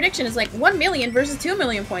 like, the prediction is, like, 1 million versus 2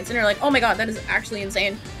 million points, and you're like, oh my god, that is actually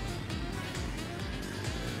insane.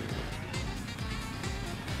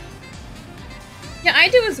 Yeah, I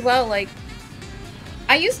do as well. Like,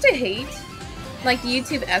 I used to hate, like, the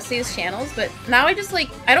YouTube essays channels, but now I just, like,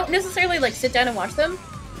 I don't necessarily, like, sit down and watch them.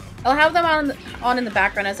 I'll have them on in the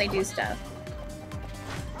background as I do stuff.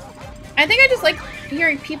 I think I just like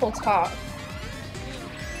hearing people talk.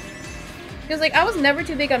 Because, like, I was never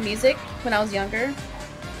too big on music when I was younger.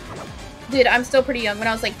 Dude, I'm still pretty young. When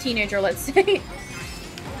I was, like, teenager, let's say.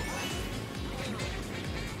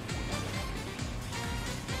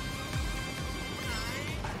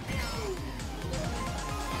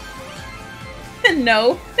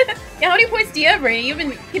 No. Yeah, how many points do you have, Rainy? You've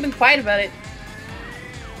been quiet about it.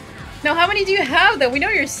 No, how many do you have, though? We know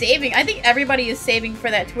you're saving. I think everybody is saving for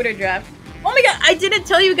that Twitter draft. Oh my god, I didn't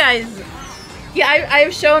tell you guys. Yeah,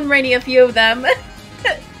 I've shown Rainy a few of them.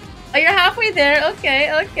 Oh, you're halfway there.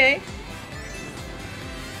 Okay, okay.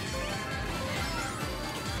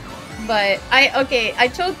 But I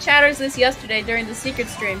told chatters this yesterday during the secret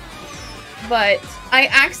stream. But I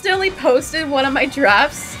accidentally posted one of my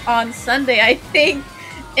drafts on Sunday, I think.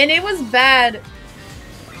 And it was bad.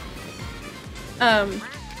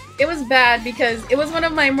 It was bad because it was one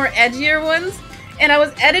of my more edgier ones. And I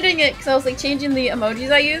was editing it because I was, like, changing the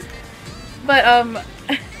emojis I used. But, I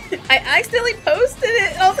accidentally posted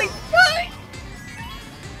it. And I was like,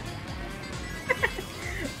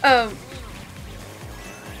 what?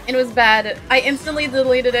 And it was bad. I instantly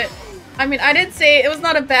deleted it. I mean, I didn't say it was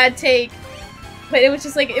not a bad take. But it was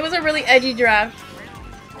just, like, it was a really edgy draft.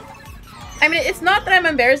 I mean, it's not that I'm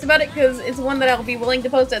embarrassed about it, because it's one that I'll be willing to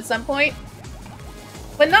post at some point.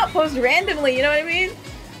 But not post randomly, you know what I mean?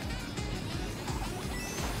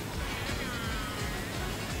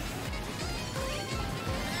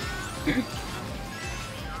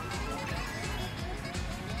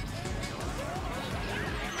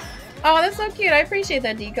 Oh, that's so cute. I appreciate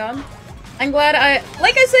that, Decom. I'm glad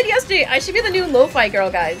like I said yesterday, I should be the new lo-fi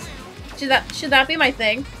girl, guys. Should that be my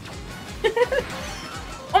thing?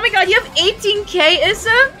 Oh my god, you have 18k,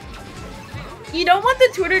 Issa? You don't want the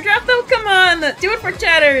Twitter draft though? Come on! Do it for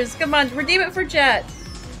chatters! Come on, redeem it for chat.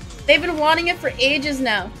 They've been wanting it for ages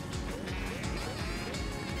now.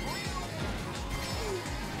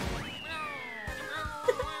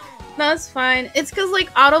 No, that's fine. It's because, like,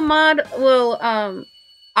 automod will,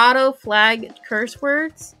 auto-flag curse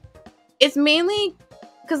words. It's mainly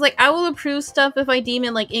because, like, I will approve stuff if I deem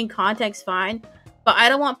it, like, in context fine. But I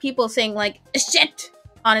don't want people saying, like, shit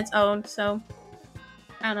on its own, so...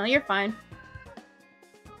 I don't know, you're fine.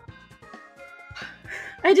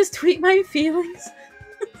 I just tweet my feelings.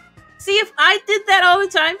 See, if I did that all the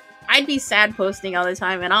time, I'd be sad posting all the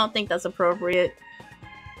time, and I don't think that's appropriate.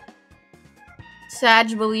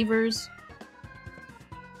 Sag believers.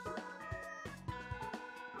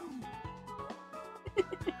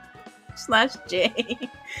 /J.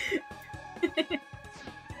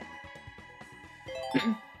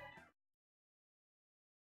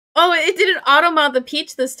 Oh, it didn't auto-mount the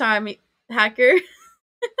peach this time, hacker.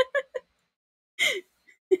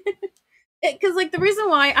 Because, like, the reason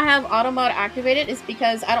why I have auto-mod activated is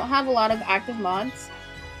because I don't have a lot of active mods.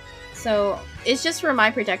 So, it's just for my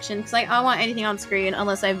protection, because like, I don't want anything on screen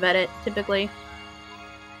unless I vet it, typically.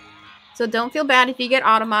 So don't feel bad if you get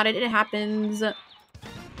auto-modded, it happens.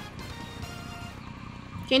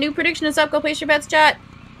 Okay, new prediction is up, go place your bets, chat!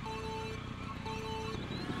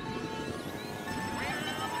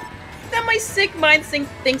 That my sick mind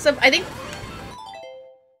thinks of, I think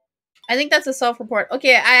that's a self-report.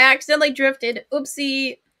 Okay, I accidentally drifted.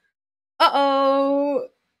 Oopsie. Uh-oh.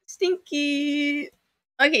 Stinky.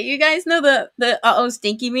 Okay, you guys know the uh-oh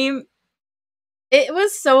stinky meme? It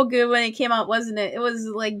was so good when it came out, wasn't it? It was,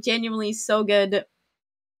 like, genuinely so good.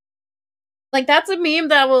 Like, that's a meme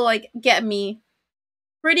that will, like, get me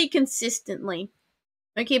pretty consistently.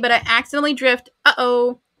 Okay, but I accidentally drift.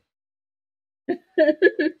 Uh-oh.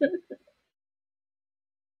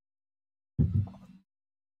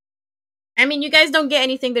 I mean, you guys don't get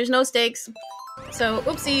anything. There's no stakes. So,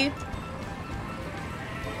 oopsie.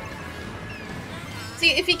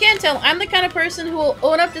 See, if you can't tell, I'm the kind of person who will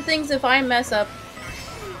own up to things if I mess up.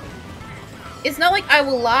 It's not like I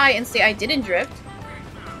will lie and say I didn't drift.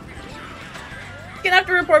 You're gonna have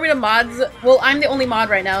to report me to mods. Well, I'm the only mod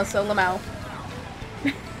right now, so Lamau.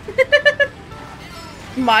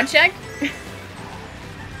 Mod check?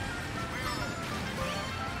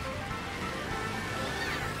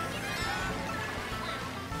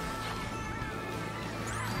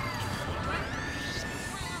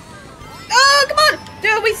 Oh, come on!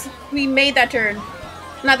 Dude, we made that turn.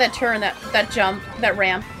 Not that turn, that jump, that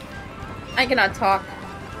ramp. I cannot talk.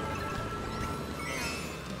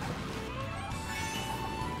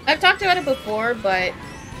 I've talked about it before, but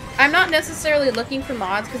I'm not necessarily looking for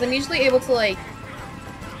mods because I'm usually able to, like,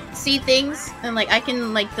 see things and, like, I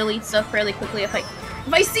can, like, delete stuff fairly quickly if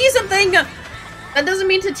I see something. That doesn't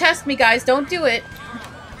mean to test me, guys. Don't do it.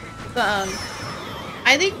 But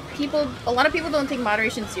I think a lot of people don't take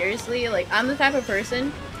moderation seriously. Like, I'm the type of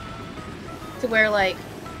person to where, like,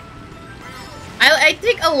 I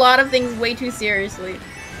take a lot of things way too seriously.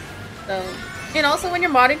 So, and also when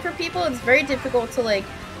you're modding for people, it's very difficult to, like,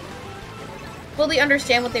 fully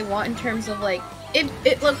understand what they want in terms of, like,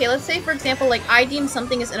 okay, let's say, for example, like, I deem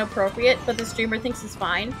something is inappropriate, but the streamer thinks it's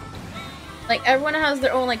fine. Like, everyone has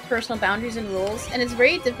their own, like, personal boundaries and rules, and it's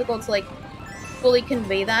very difficult to, like, fully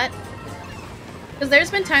convey that. Because there's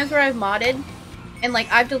been times where I've modded, and, like,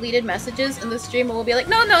 I've deleted messages, and the streamer will be like,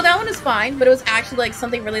 no, that one is fine, but it was actually, like,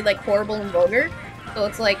 something really, like, horrible and vulgar. So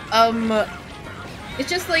it's like, it's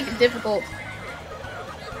just, like, difficult.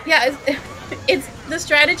 Yeah, it's the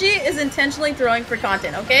strategy is intentionally throwing for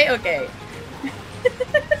content, okay? Okay.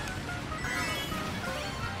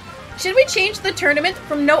 Should we change the tournament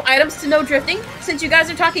from no items to no drifting, since you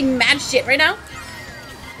guys are talking mad shit right now?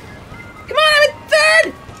 Come on, I'm in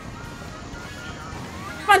third!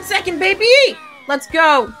 Come on, second, baby! Let's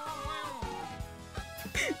go!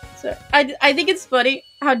 So, I think it's funny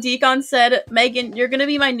how Deacon said, Megan, you're gonna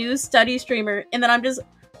be my new study streamer, and then I'm just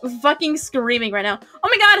fucking screaming right now. Oh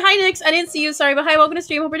my god, hi Nix, I didn't see you, sorry, but hi, welcome to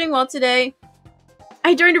stream, hope you're doing well today.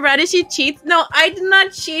 I joined Reddit, she cheats? No, I did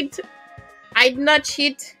not cheat. I did not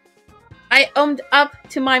cheat. I owned up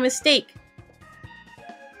to my mistake.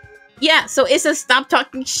 Yeah, so it says stop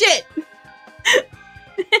talking shit.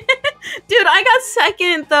 Dude, I got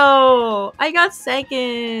second, though. I got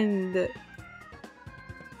second.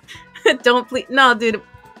 Don't please. No, dude.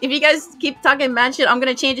 If you guys keep talking mad shit, I'm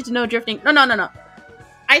gonna change it to no drifting. No.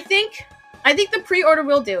 I think the pre-order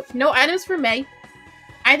will do. No items for May.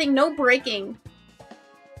 I think no breaking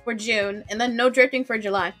for June, and then no drifting for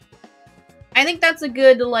July. I think that's a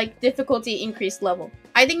good, like, difficulty increase level.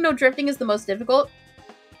 I think no drifting is the most difficult.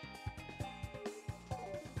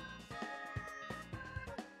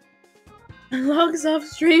 Logs off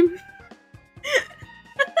stream.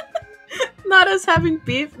 Not us having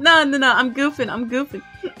beef. No, I'm goofing.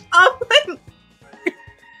 Oh my.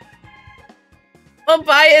 Oh,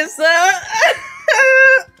 bias.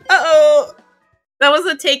 Uh-oh. That was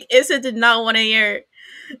a take Issa did not want to hear.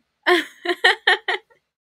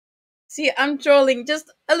 See, I'm trolling.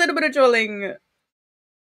 Just a little bit of trolling.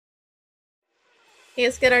 Okay,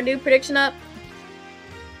 let's get our new prediction up.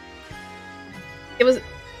 It was...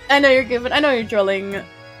 I know you're goofing. I know you're trolling.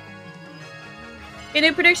 Your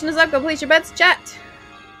new prediction is up. Go place your bets. Chat.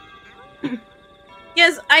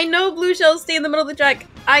 Yes, I know blue shells stay in the middle of the track.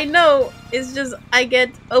 I know. It's just I get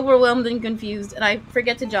overwhelmed and confused, and I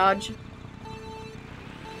forget to dodge.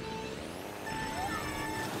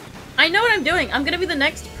 I know what I'm doing. I'm gonna be the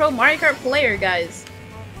next pro Mario Kart player, guys.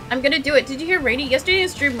 I'm gonna do it. Did you hear Rainy? Yesterday in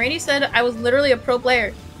stream, Rainy said I was literally a pro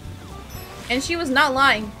player. And she was not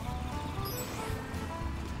lying.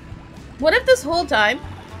 What if this whole time,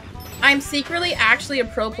 I'm secretly actually a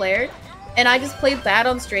pro player, and I just played bad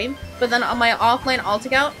on stream, but then on my offline alt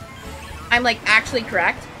account, I'm like actually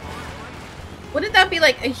correct? Wouldn't that be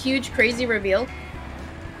like a huge crazy reveal?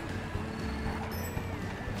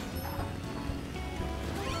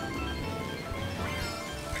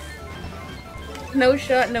 No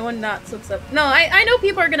shot, no one not slips up. No, I know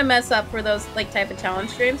people are gonna mess up for those like type of challenge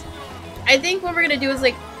streams. I think what we're gonna do is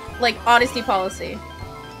like honesty policy.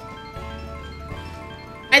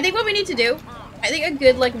 I think what we need to do, I think a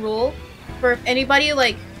good like rule for if anybody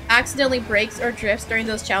like accidentally breaks or drifts during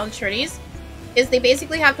those challenge journeys is they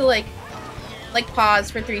basically have to like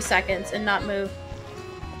pause for 3 seconds and not move.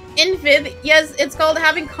 In Viv, yes, it's called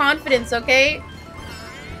having confidence, okay?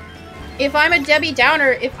 If I'm a Debbie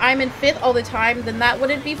Downer, if I'm in 5th all the time, then that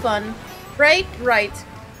wouldn't be fun. Right? Right.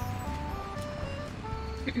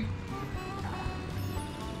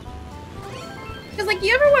 Because, like,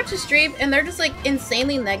 you ever watch a stream and they're just, like,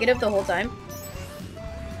 insanely negative the whole time?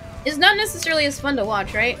 It's not necessarily as fun to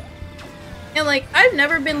watch, right? And, like, I've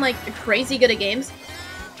never been, like, crazy good at games.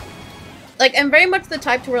 Like, I'm very much the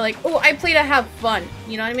type to where, like, oh, I play to have fun.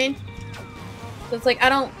 You know what I mean? So it's like, I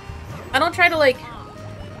don't try to, like,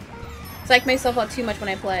 psych myself out too much when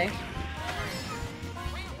I play.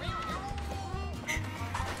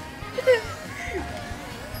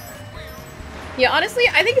 Yeah, honestly,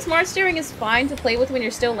 I think smart steering is fine to play with when you're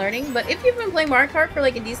still learning, but if you've been playing Mario Kart for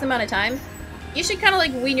like a decent amount of time, you should kind of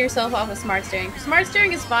like wean yourself off of smart steering. Smart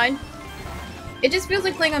steering is fine. It just feels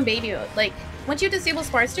like playing on baby mode. Like, once you disable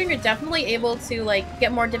smart steering, you're definitely able to like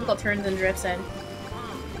get more difficult turns and drifts in.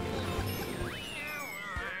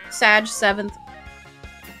 Sag, 7th.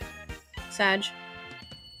 Sag.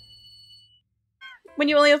 When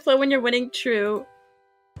you only have flow when you're winning, true.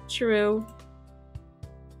 True.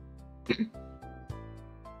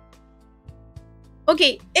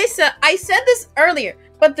 Okay, Issa, I said this earlier,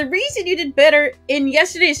 but the reason you did better in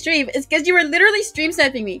yesterday's stream is because you were literally stream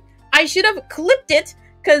sniping me. I should have clipped it,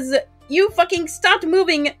 because you fucking stopped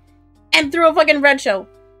moving and threw a fucking red shell.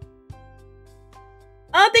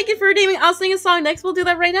 Oh, thank you for redeeming. I'll sing a song next. We'll do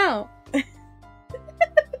that right now.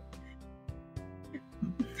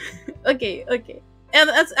 Okay, okay. And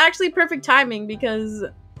that's actually perfect timing, because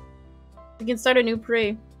we can start a new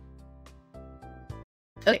pre.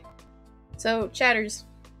 Okay. So, chatters,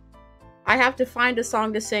 I have to find a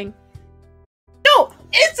song to sing. No!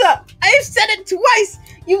 Issa! I've said it twice!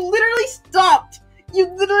 You literally stopped! You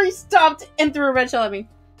literally stopped and threw a red shell at me.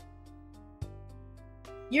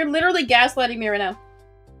 You're literally gaslighting me right now.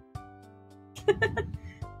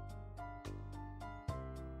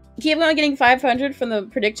 Keep on getting 500 from the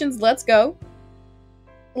predictions. Let's go.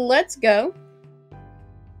 Let's go.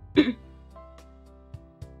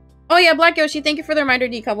 Oh yeah, Black Yoshi, thank you for the reminder,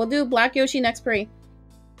 Decom. We'll do Black Yoshi next pre.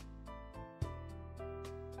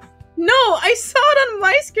 No, I saw it on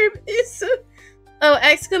my screen. It's oh,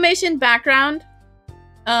 exclamation background.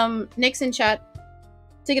 Nick's in chat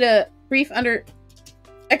to get a brief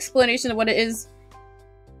explanation of what it is.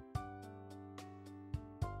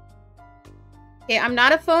 Okay, I'm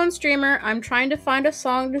not a phone streamer. I'm trying to find a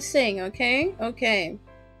song to sing, okay? Okay.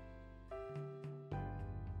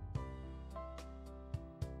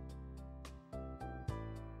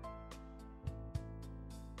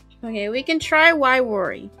 Okay, we can try Why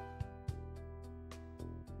Worry.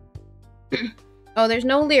 Oh, there's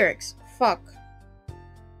no lyrics. Fuck.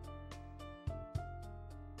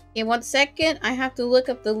 Okay, 1 second. I have to look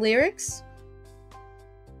up the lyrics.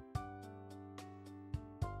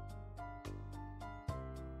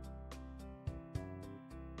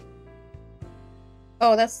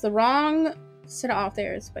 Oh, that's the wrong... Set it off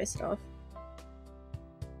there. Spice it off.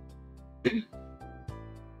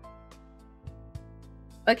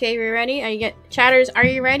 Okay, we ready? Chatters, are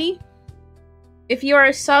you ready? If you are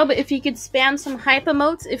a sub, if you could spam some hype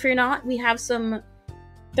emotes. If you're not, we have some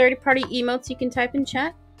third-party emotes you can type in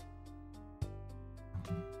chat.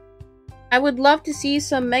 I would love to see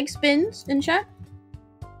some Meg spins in chat.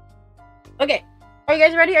 Okay, are you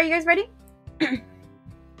guys ready? Are you guys ready?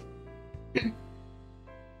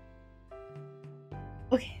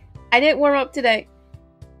 Okay, I didn't warm up today.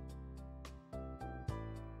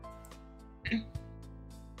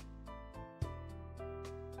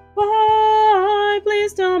 Bye,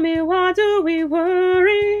 just tell me, why do we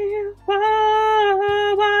worry?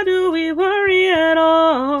 Why do we worry at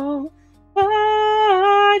all?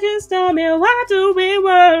 Why, just tell me, why do we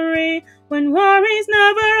worry? When worries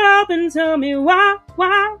never help, and tell me why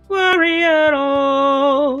worry at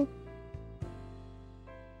all?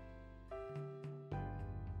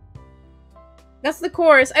 That's the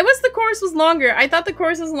chorus. I wish the chorus was longer. I thought the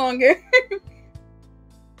chorus was longer.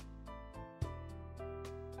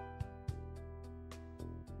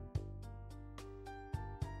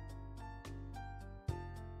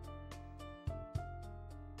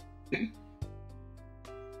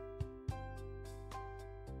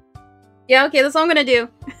 Yeah, okay, that's all I'm gonna do.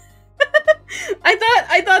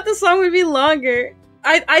 I thought the song would be longer.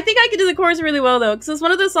 I think I could do the chorus really well though, because it's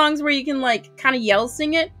one of those songs where you can like kind of yell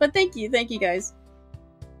sing it. But thank you guys.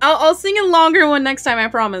 I'll sing a longer one next time, I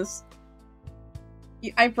promise.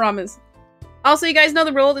 I promise. Also, you guys know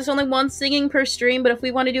the rule. There's only one singing per stream, but if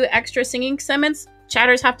we want to do extra singing segments,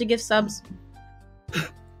 chatters have to give subs.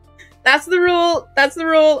 That's the rule. That's the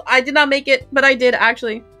rule. I did not make it, but I did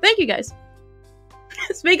actually. Thank you guys.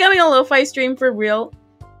 It's becoming a lo-fi stream for real.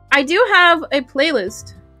 I do have a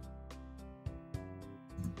playlist.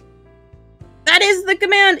 That is the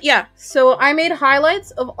command! Yeah, so I made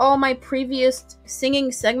highlights of all my previous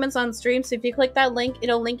singing segments on stream, so if you click that link,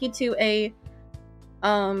 it'll link you to a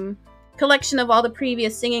collection of all the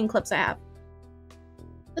previous singing clips I have.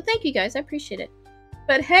 So thank you guys, I appreciate it.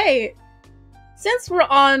 But hey, since we're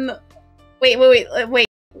on... Wait.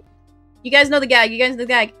 You guys know the gag,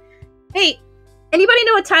 Hey, anybody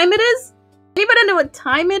know what time it is? Anybody know what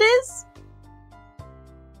time it is?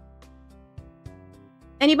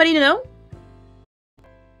 Anybody know?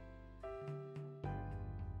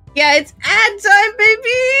 Yeah, it's ad time,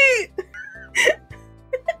 baby!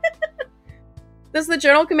 Does the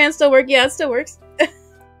journal command still work? Yeah, it still works.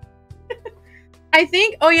 I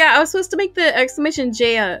think... Oh yeah, I was supposed to make the exclamation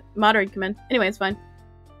J moderate command. Anyway, it's fine.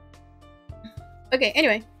 Okay,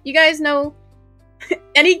 anyway. You guys know...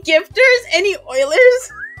 Any gifters? Any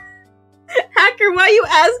Oilers? Hacker, why are you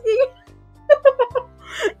asking?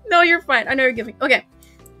 No, you're fine. I know you're giving. Okay.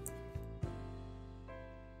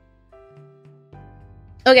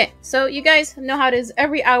 Okay, so you guys know how it is.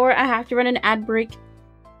 Every hour I have to run an ad break.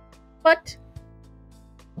 But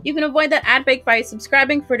you can avoid that ad break by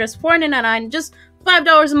subscribing for just $4.99, just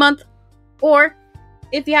 $5 a month. Or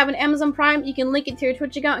if you have an Amazon Prime, you can link it to your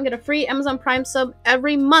Twitch account and get a free Amazon Prime sub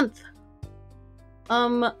every month.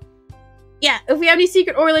 Yeah, if we have any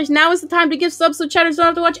secret Oilers, now is the time to give subs so chatters don't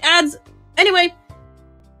have to watch ads. Anyway,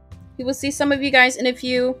 we will see some of you guys in a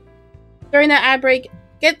few. During that ad break,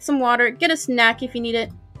 get some water, get a snack if you need it.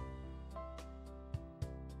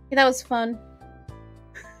 Yeah, that was fun.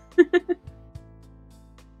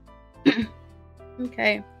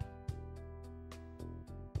 Okay.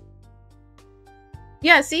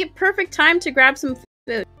 Yeah, see, perfect time to grab some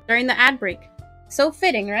food during the ad break. So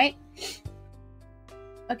fitting, right?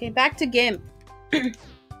 Okay, back to game.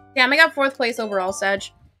 Damn, I got 4th place overall, Sag.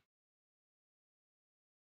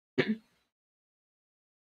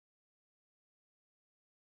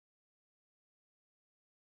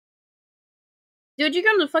 Dude, you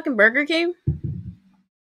come to fucking Burger King?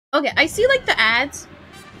 Okay, I see, like, the ads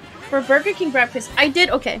for Burger King breakfast. I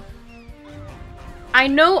did, okay. I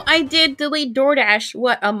know I did delete DoorDash,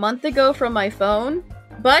 what, a month ago from my phone?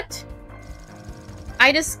 But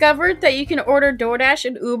I discovered that you can order DoorDash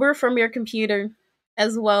and Uber from your computer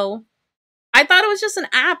as well. I thought it was just an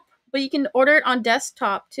app, but you can order it on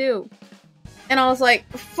desktop too. And I was like,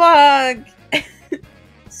 fuck!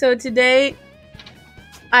 So today,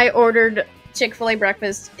 I ordered Chick-fil-A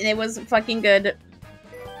breakfast, and it was fucking good.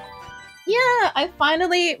 Yeah, I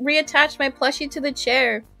finally reattached my plushie to the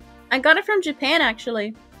chair. I got it from Japan,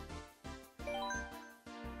 actually.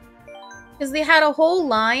 Because they had a whole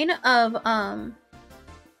line of,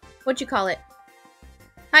 what you call it?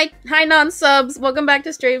 Hi non-subs, welcome back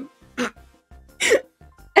to stream.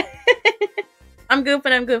 I'm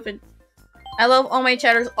goofing. I love all my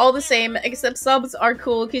chatters all the same, except subs are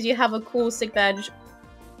cool because you have a cool sick badge.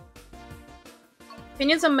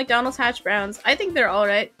 Opinions on McDonald's hash browns. I think they're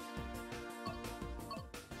alright.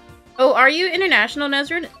 Oh, are you international,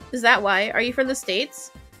 Nezrin? Is that why? Are you from the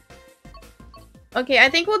States? Okay, I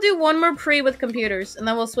think we'll do one more pre with computers, and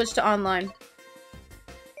then we'll switch to online.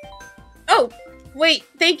 Oh! Wait,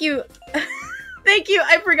 thank you! Thank you,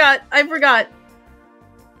 I forgot.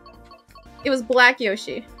 It was Black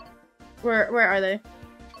Yoshi. Where are they?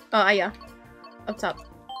 Oh, yeah. Up top.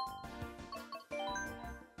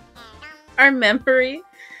 Our memory.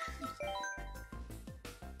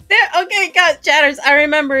 There, okay, got chatters. I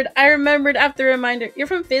remembered after a reminder. You're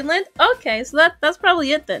from Finland? Okay, so that's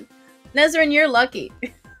probably it then. Nezrin, you're lucky.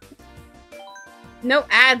 No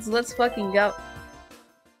ads, let's fucking go.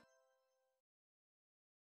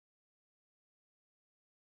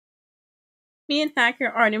 Me and Hacker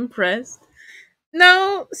aren't impressed.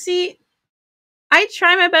 No, see, I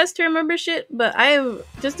try my best to remember shit, but I have,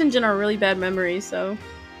 just in general, really bad memory, so...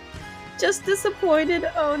 Just disappointed.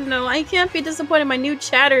 Oh no, I can't be disappointed in my new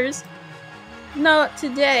chatters. Not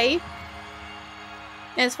today.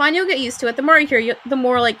 And it's fine, you'll get used to it. The more you hear, the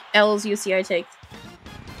more, like, L's you see I take.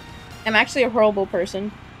 I'm actually a horrible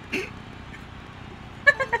person.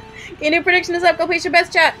 Okay, new prediction is up. Go place your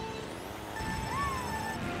best chat.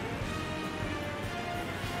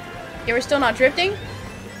 Yeah, we're still not drifting?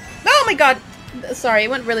 Oh my god! Sorry,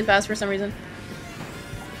 it went really fast for some reason.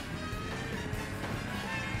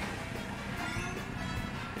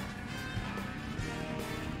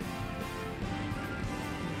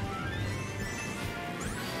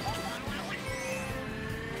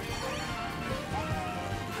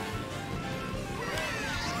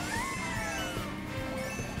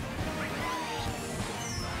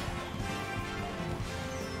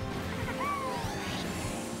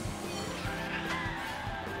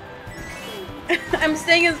 I'm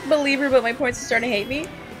staying as believer, but my points are starting to hate me.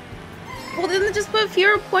 Well, then just put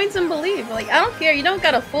fewer points in believe. Like, I don't care. You don't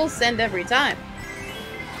got a full send every time.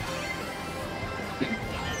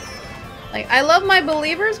 Like, I love my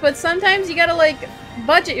believers, but sometimes you gotta, like,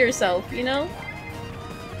 budget yourself, you know?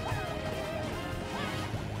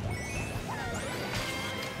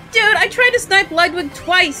 Dude, I tried to snipe Ludwig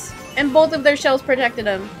twice, and both of their shells protected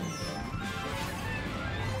him.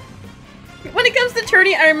 When it comes to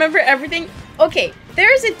tourney, I remember everything. Okay,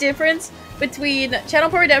 there's a difference between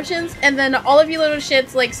Channel Point Redemptions and then all of you little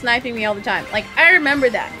shits, like, sniping me all the time. Like, I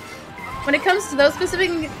remember that. When it comes to those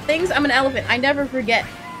specific things, I'm an elephant. I never forget.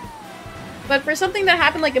 But for something that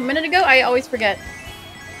happened, like, a minute ago, I always forget.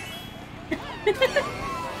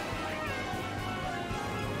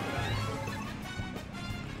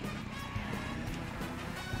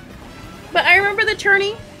 But I remember the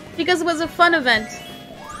tourney because it was a fun event.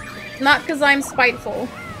 Not because I'm spiteful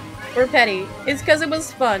or petty. It's because it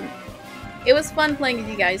was fun. It was fun playing with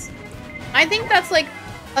you guys. I think that's like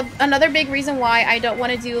another big reason why I don't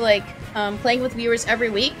want to do like playing with viewers every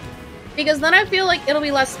week. Because then I feel like it'll be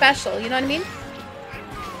less special, you know what I mean?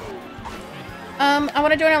 I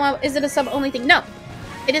want to join online. Is it a sub-only thing? No,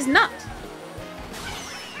 it is not.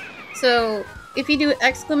 So if you do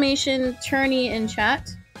exclamation tourney in chat,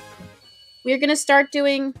 we're gonna start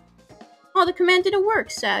doing... Oh, the command didn't work,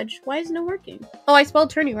 Sag. Why isn't it working? Oh, I spelled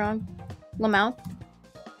tourney wrong. Lamau.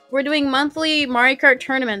 We're doing monthly Mario Kart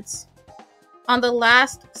tournaments on the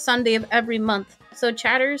last Sunday of every month. So,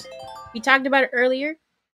 chatters, we talked about it earlier,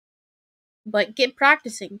 but get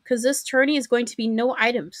practicing, because this tourney is going to be no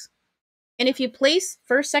items. And if you place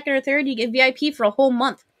first, second, or third, you get VIP for a whole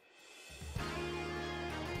month.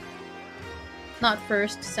 Not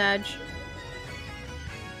first, Sag.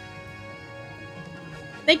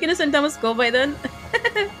 Thank goodness I'm done with school by then.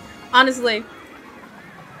 Honestly.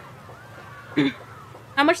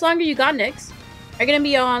 How much longer you got, Nyx? Are you gonna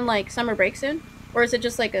be on, like, summer break soon? Or is it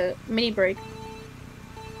just, like, a mini break?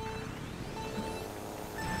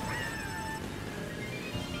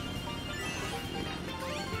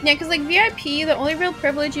 Yeah, because, like, VIP, the only real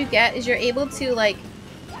privilege you get is you're able to, like,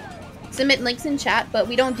 submit links in chat, but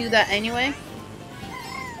we don't do that anyway.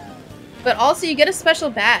 But also, you get a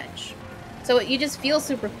special badge. So you just feel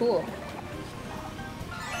super cool.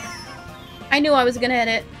 I knew I was gonna hit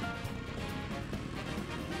it.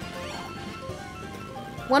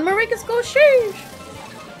 One more week of school, sheesh!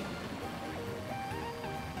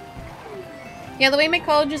 Yeah, the way my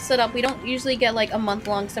college is set up, we don't usually get like a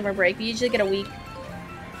month-long summer break. We usually get a week.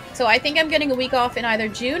 So I think I'm getting a week off in either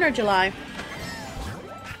June or July.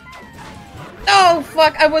 Oh,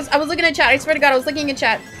 fuck! I was looking at chat. I swear to God, I was looking at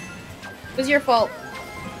chat. It was your fault.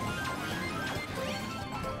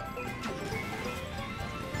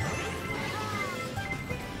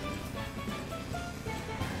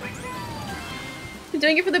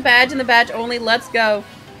 Doing it for the badge and the badge only. Let's go.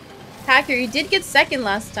 Hacker, you did get second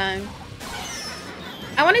last time.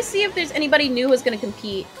 I want to see if there's anybody new who's going to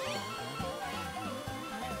compete.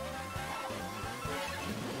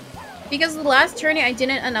 Because the last tourney I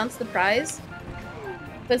didn't announce the prize.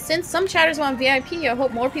 But since some chatters want VIP, I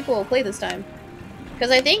hope more people will play this time. Because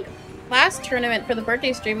I think last tournament for the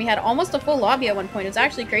birthday stream we had almost a full lobby at one point. It's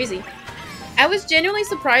actually crazy. I was genuinely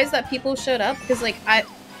surprised that people showed up because like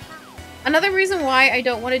another reason why I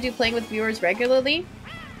don't want to do playing with viewers regularly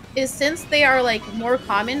is since they are like more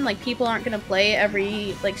common, like people aren't gonna play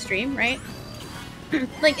every like stream, right?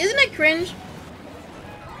 Like, isn't it cringe?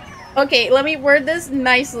 Okay, let me word this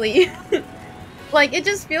nicely. Like, it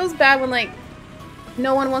just feels bad when like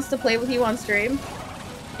no one wants to play with you on stream.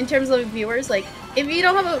 In terms of viewers, like if you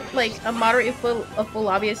don't have a moderate full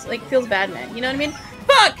lobby, it's like feels bad, man. You know what I mean?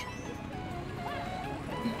 Fuck.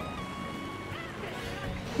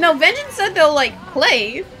 No, Vengeance said they'll like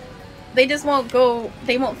play. They just won't go.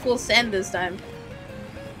 They won't full send this time.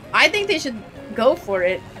 I think they should go for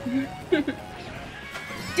it.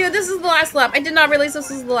 Dude, this is the last lap. I did not realize this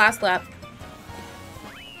was the last lap.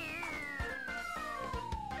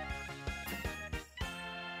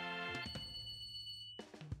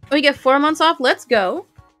 We get 4 months off. Let's go.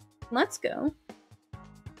 Let's go.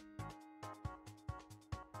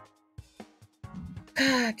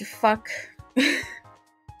 God, fuck.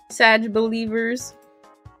 Sag believers.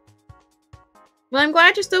 Well, I'm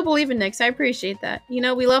glad you're still believing, Nix. I appreciate that. You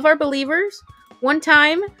know, we love our believers. One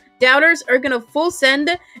time, doubters are gonna full send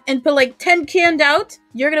and put like 10k in doubt.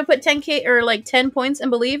 You're gonna put 10k or like 10 points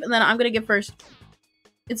and believe, and then I'm gonna get first.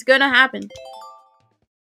 It's gonna happen.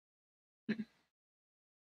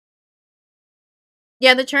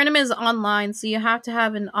 Yeah, the tournament is online, so you have to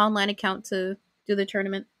have an online account to do the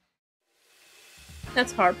tournament.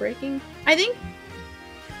 That's heartbreaking. I think,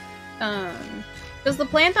 because the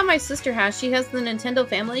plan that my sister has, she has the Nintendo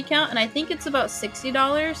Family account, and I think it's about $60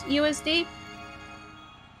 USD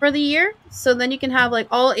for the year. So then you can have like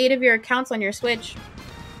all 8 of your accounts on your Switch.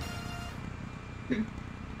 And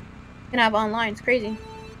have online. It's crazy.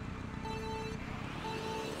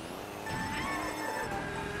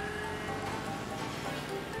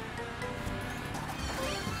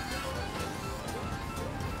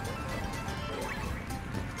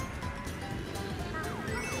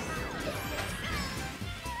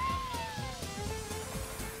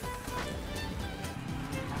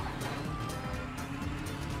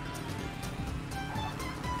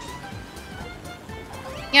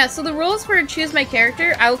 Yeah, so the rules for choose my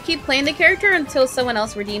character, I will keep playing the character until someone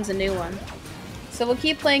else redeems a new one. So we'll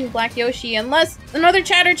keep playing Black Yoshi unless another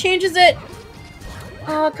chatter changes it!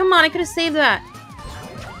 Oh, come on, I could have saved that.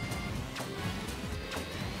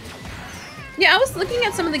 Yeah, I was looking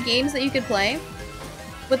at some of the games that you could play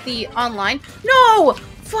with the online. No!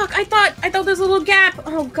 Fuck, I thought there was a little gap!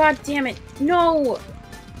 Oh, god damn it. No!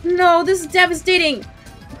 No, this is devastating!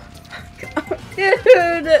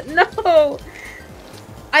 Dude, no!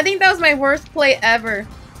 I think that was my worst play ever.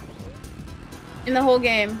 In the whole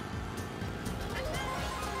game.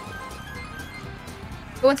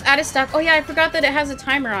 Oh, it's out of stock. Oh yeah, I forgot that it has a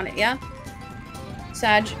timer on it, yeah?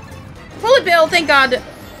 Sag. Pull it, Bill, thank god!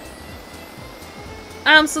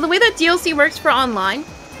 So the way that DLC works for online,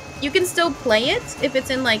 you can still play it if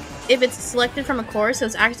it's in like, if it's selected from a course, so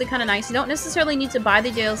it's actually kind of nice. You don't necessarily need to buy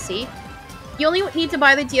the DLC. You only need to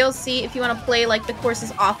buy the DLC if you want to play like the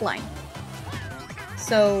courses offline.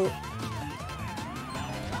 So,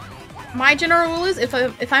 my general rule is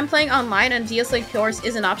if I'm playing online and DLC course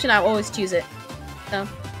is an option, I always choose it. So.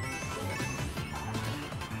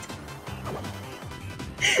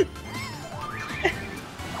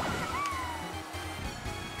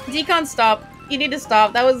 Decon, stop. You need to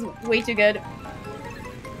stop. That was way too good.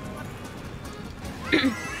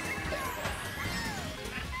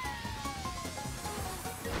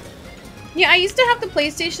 Yeah, I used to have the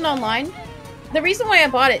PlayStation Online. The reason why I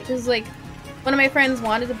bought it is like one of my friends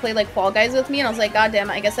wanted to play like Fall Guys with me, and I was like, god damn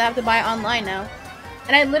it, I guess I have to buy it online now.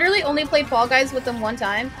 And I literally only played Fall Guys with them one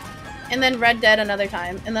time, and then Red Dead another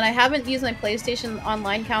time, and then I haven't used my PlayStation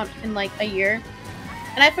Online account in like a year.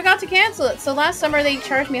 And I forgot to cancel it, so last summer they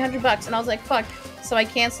charged me $100 and I was like, fuck. So I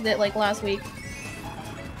canceled it like last week.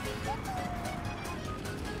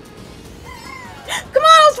 Come on,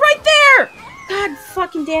 I was right there! God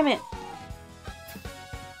fucking damn it.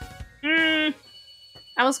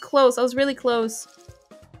 I was close. I was really close.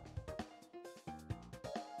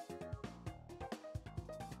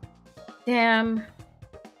 Damn.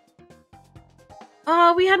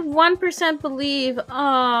 Oh, we had 1% believe.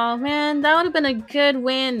 Oh, man. That would have been a good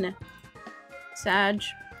win. Sag.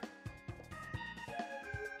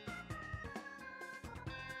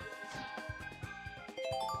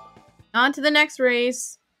 On to the next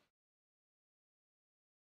race.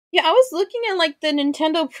 Yeah, I was looking at, like, the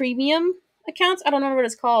Nintendo Premium accounts. I don't know what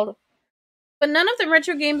it's called. But none of the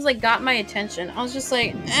retro games, like, got my attention. I was just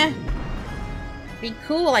like, eh. Be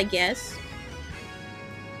cool, I guess.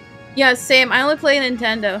 Yeah, same. I only play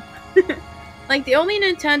Nintendo. Like, the only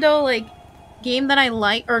Nintendo, like, game that I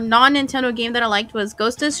liked, or non-Nintendo game that I liked was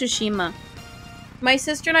Ghost of Tsushima. My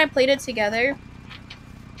sister and I played it together.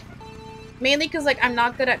 Mainly because, like, I'm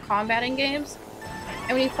not good at combating games.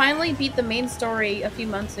 And we finally beat the main story a few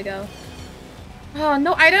months ago. Oh,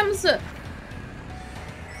 no items!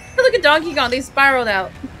 Look at Donkey Kong, they spiraled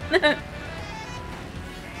out.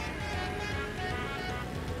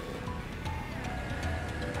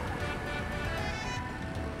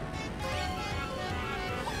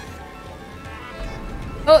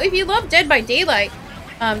 Oh, if you love Dead by Daylight,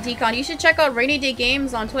 Decon, you should check out Rainy Day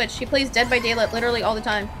Games on Twitch. She plays Dead by Daylight literally all the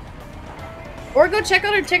time. Or go check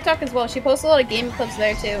out her TikTok as well. She posts a lot of game clips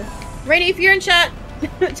there too. Rainy, if you're in chat,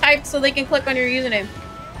 type so they can click on your username.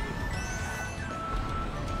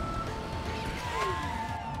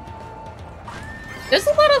 There's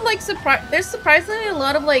a lot of like there's surprisingly a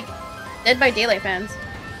lot of like Dead by Daylight fans.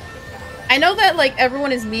 I know that like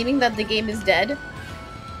everyone is memeing that the game is dead.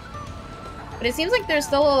 But it seems like there's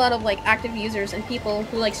still a lot of like active users and people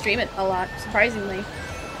who like stream it a lot, surprisingly.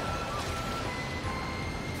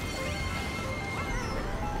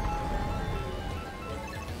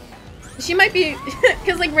 She might be,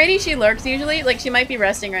 because like Rainy, she lurks usually, like she might be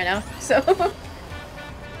resting right now, so.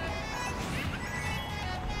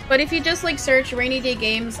 But if you just like search Rainy Day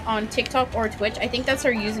Games on TikTok or Twitch, I think that's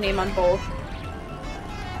her username on both.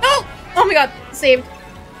 Oh! Oh my god, saved.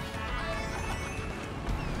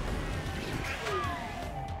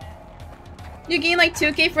 You gain like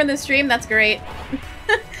 2k from the stream, that's great.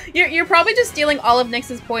 You're probably just stealing all of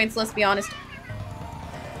Nyx's points, let's be honest.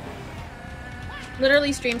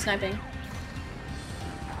 Literally stream sniping.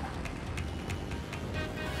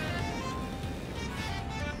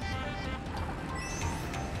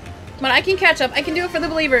 Come on, I can catch up. I can do it for the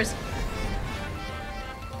believers.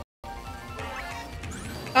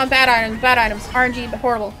 Oh, bad items, bad items. RNG,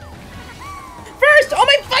 horrible. First! Oh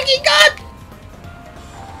my fucking god!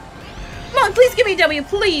 Come on, please give me a W,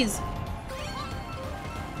 please!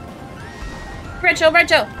 Recho,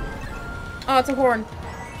 Recho! Oh, it's a horn.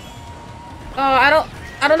 Oh, I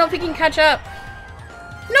don't know if we can catch up.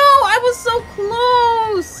 No, I was so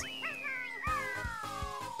close!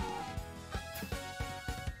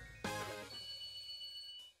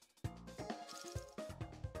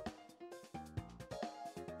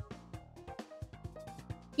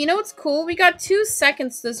 You know what's cool? We got 2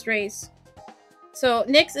 seconds this race. So,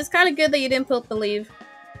 Nyx, it's kind of good that you didn't put believe.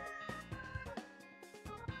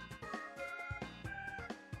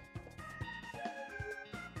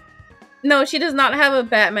 No, she does not have a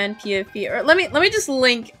Batman PFP. Or let me just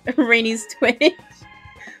link Rainy's Twitch.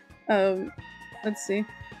 Let's see.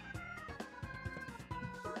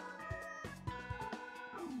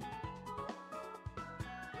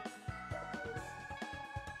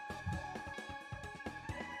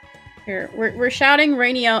 Here, we're shouting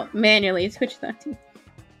Rainy out manually. Twitch.tv.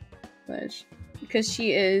 Because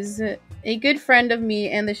she is a good friend of me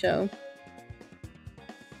and the show.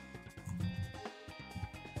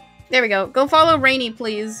 There we go. Go follow Rainy,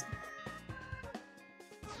 please.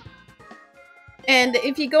 And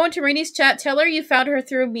if you go into Rainy's chat, tell her you found her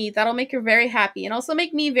through me. That'll make her very happy. And also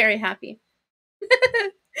make me very happy.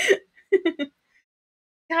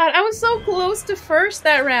 God, I was so close to first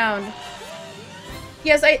that round.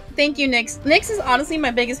 Yes, thank you, Nyx. Nyx is honestly my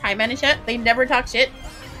biggest hype man in chat. They never talk shit.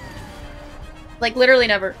 Like, literally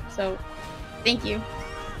never. So, thank you.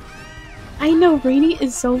 I know, Rainy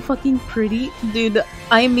is so fucking pretty. Dude,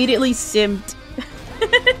 I immediately simped.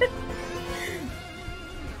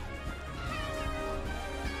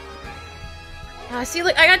 See,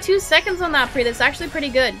 like, I got 2 seconds on that pre. That's actually pretty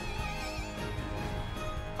good.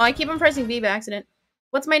 Oh, I keep on pressing B by accident.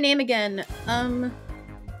 What's my name again?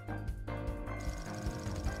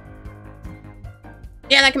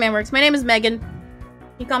 Yeah, that command works. My name is Megan.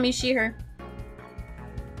 You call me she, her.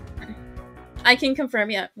 I can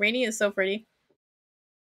confirm, yeah. Rainy is so pretty.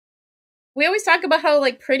 We always talk about how,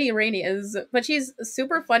 like, pretty Rainy is, but she's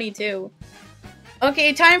super funny, too.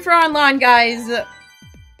 Okay, time for online, guys.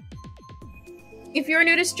 If you're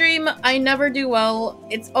new to stream, I never do well.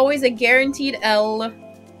 It's always a guaranteed L.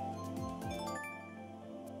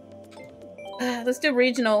 Let's do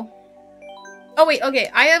regional. Oh, wait, okay.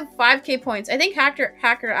 I have 5k points. I think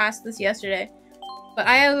Hacker asked this yesterday. But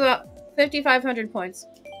I have about 5,500 points.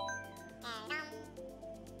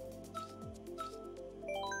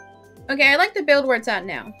 Okay, I like the build where it's at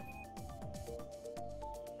now.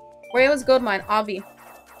 Where it was gold mine, Obby.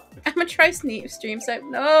 I'm gonna try stream set.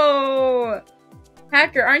 No!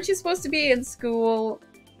 Hacker, aren't you supposed to be in school?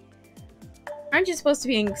 Aren't you supposed to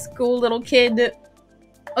be in school, little kid?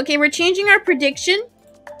 Okay, we're changing our prediction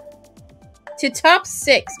to top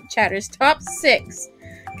 6, chatters. Top 6.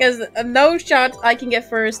 Because no shot I can get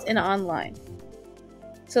first in online.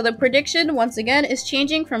 So the prediction, once again, is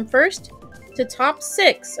changing from first to top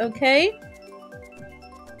 6, okay?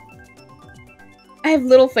 I have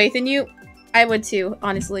little faith in you. I would too,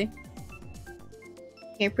 honestly.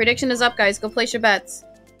 Okay, prediction is up, guys. Go place your bets.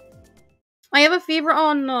 I have a fever.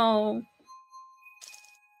 Oh no.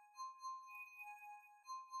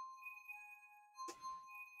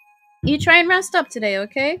 You try and rest up today,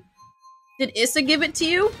 okay? Did Issa give it to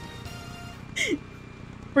you?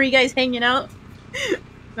 Were you guys hanging out?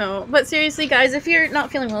 No, but seriously, guys, if you're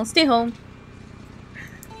not feeling well, stay home.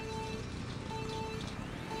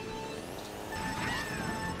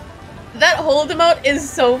 That hold emote is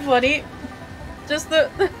so funny. Just the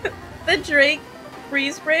Drake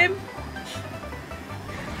freeze frame.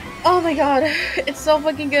 Oh my god, it's so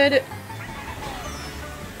fucking good.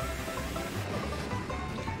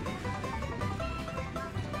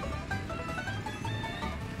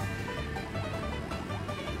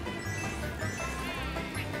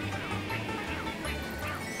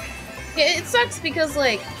 It sucks because,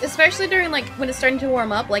 like, especially during, like, when it's starting to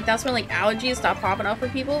warm up, like, that's when, like, allergies stop popping up for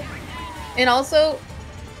people. And also,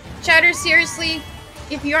 chatter, seriously,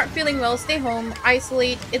 if you aren't feeling well, stay home,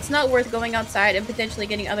 isolate. It's not worth going outside and potentially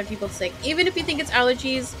getting other people sick. Even if you think it's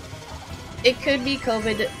allergies, it could be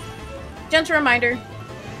COVID. Gentle reminder,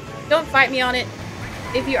 don't fight me on it.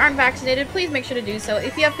 If you aren't vaccinated, please make sure to do so.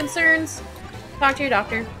 If you have concerns, talk to your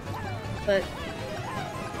doctor. But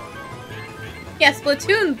yeah,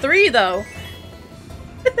 Splatoon 3 though.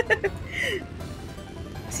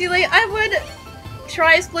 See, like, I would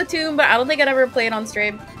try Splatoon, but I don't think I'd ever play it on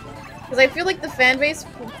stream. Because I feel like the fan base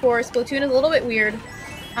for Splatoon is a little bit weird.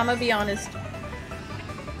 I'm gonna be honest.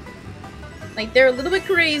 Like, they're a little bit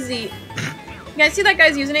crazy. You guys see that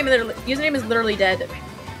guy's username? Their username is literally dead.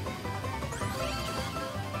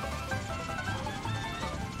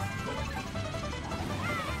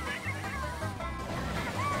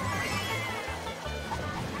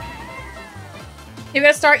 You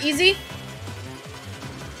gotta start easy.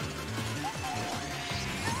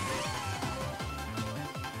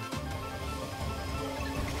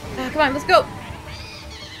 Come on, let's go.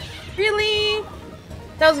 Really?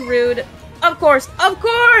 That was rude. Of course, of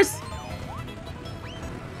course!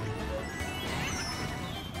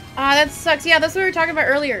 Ah, that sucks. Yeah, that's what we were talking about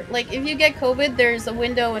earlier. Like, if you get COVID, there's a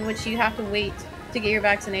window in which you have to wait to get your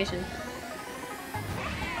vaccination.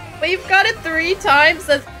 But you've got it 3 times?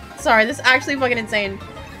 That's... Sorry, this is actually fucking insane.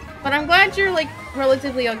 But I'm glad you're, like,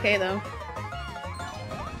 relatively okay, though.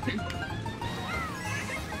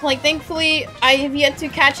 Like, thankfully, I have yet to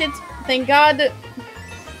catch it. Thank God.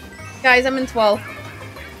 Guys, I'm in 12th.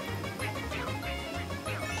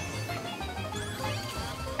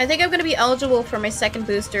 I think I'm gonna be eligible for my second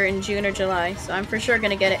booster in June or July, so I'm for sure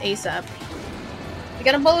gonna get it ASAP. We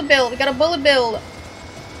got a bullet build. We got a bullet build.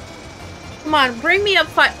 Come on, bring me up,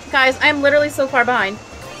 guys. I'm literally so far behind.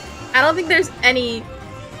 I don't think there's any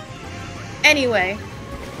way.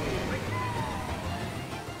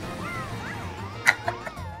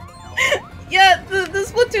 Yeah, the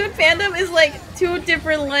Splatoon fandom is like 2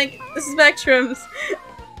 different, like, spectrums.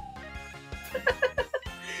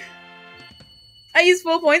 I use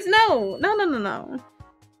full points? No. No, no, no, no.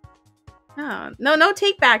 No, no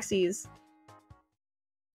take backsies.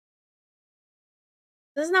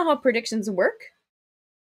 This is not how predictions work.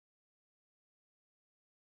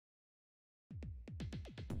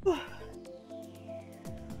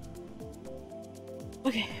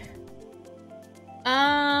 Okay.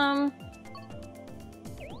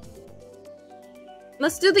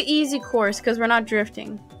 Let's do the easy course, because we're not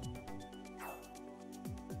drifting.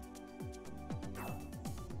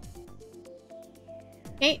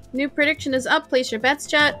 Okay, new prediction is up. Place your bets,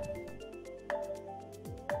 chat.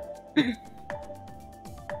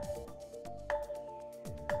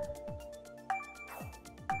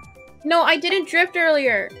 No, I didn't drift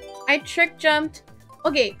earlier. I trick jumped.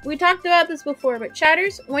 Okay, we talked about this before, but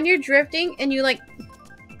chatters, when you're drifting and you, like...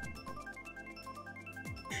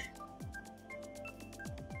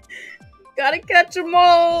 Gotta catch them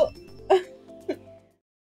all!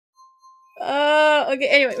 Okay,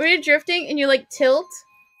 anyway, when you're drifting and you, like, tilt,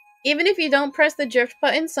 even if you don't press the drift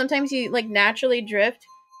button, sometimes you, like, naturally drift.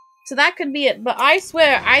 So that could be it. But I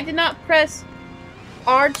swear, I did not press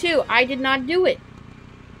R2. I did not do it.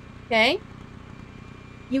 Okay?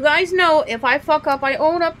 You guys know, if I fuck up, I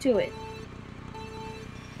own up to it.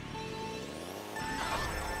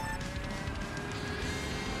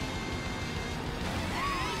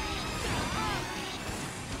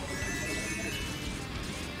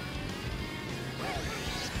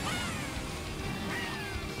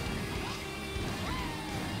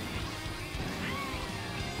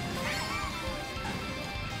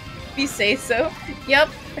 If you say so. Yep.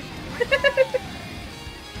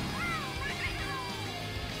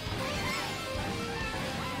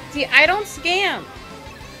 See, I don't scam.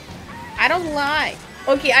 I don't lie.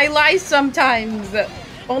 Okay, I lie sometimes.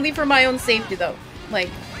 Only for my own safety, though. Like,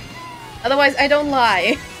 otherwise, I don't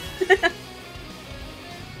lie.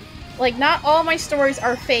 Like, not all my stories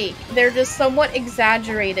are fake. They're just somewhat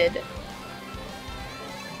exaggerated.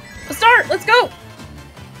 Let's start! Let's go!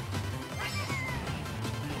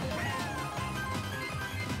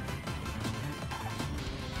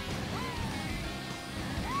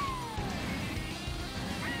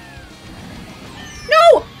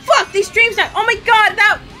 No! Fuck! They stream snap! Oh my god,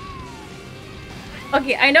 that...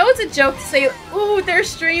 Okay, I know it's a joke to say, ooh, they're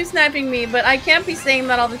stream snapping me, but I can't be saying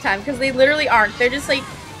that all the time, because they literally aren't. They're just, like,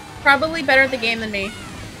 probably better at the game than me.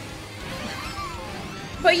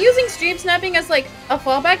 But using stream snapping as, like, a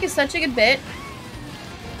fallback is such a good bit.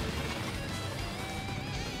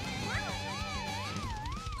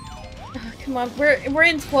 Oh, come on, we're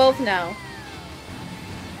in 12 now.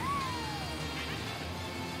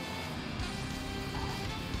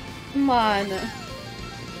 Come on.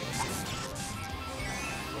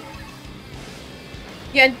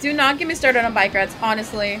 Yeah, do not get me started on bike rides,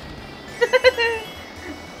 honestly.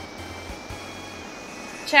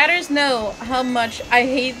 Chatters know how much I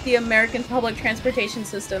hate the American public transportation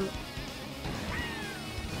system.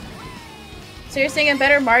 So you're saying I'm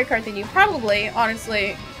better at Mario Kart than you? Probably,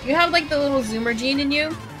 honestly. You have like the little zoomer gene in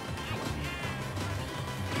you.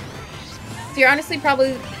 So you're honestly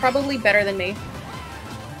probably better than me.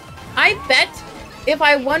 I bet if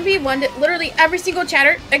I 1v1'd literally every single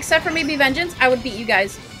chatter, except for maybe Vengeance, I would beat you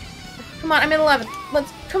guys. Come on, I'm in 11th.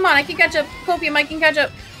 Come on, I can catch up. Copium, I can catch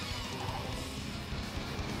up.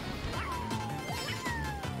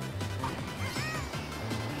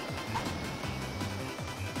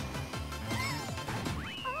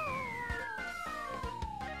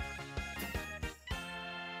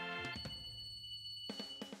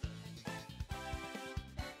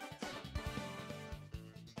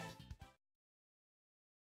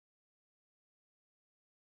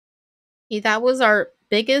 That was our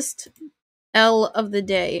biggest L of the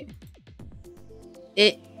day.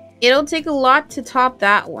 It'll take a lot to top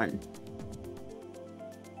that one.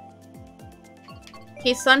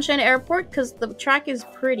 Okay, Sunshine Airport, because the track is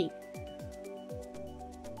pretty.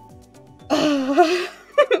 I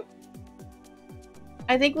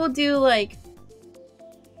think we'll do like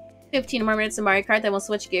 15 more minutes of Mario Kart, then we'll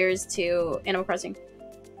switch gears to Animal Crossing.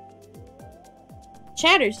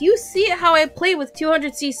 Chatters, you see how I play with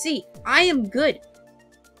 200cc. I am good.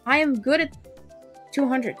 I am good at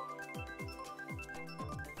 200.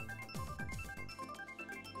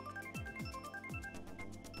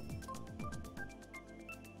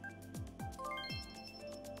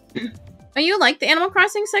 Are you like the Animal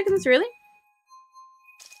Crossing seconds, really?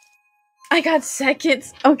 I got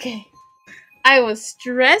seconds. Okay. I was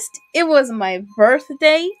stressed. It was my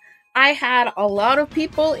birthday. I had a lot of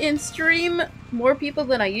people in stream. More people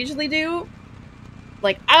than I usually do.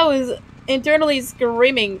 Like, I was internally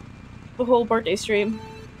screaming the whole birthday stream.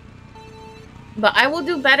 But I will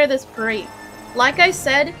do better this parade. Like I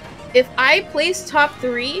said, if I place top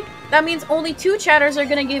 3, that means only 2 chatters are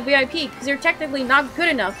gonna get VIP, because you're technically not good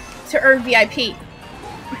enough to earn VIP.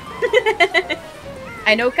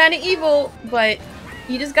 I know, kinda evil, but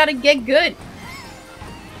you just gotta get good.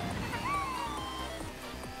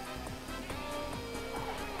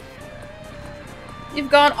 You've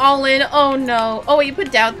gone all in. Oh no. Oh wait, you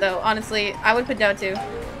put doubt though. Honestly, I would put doubt too.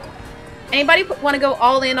 Anybody want to go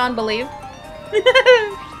all in on believe?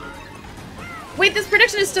 Wait, this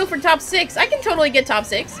prediction is still for top 6. I can totally get top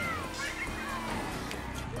 6.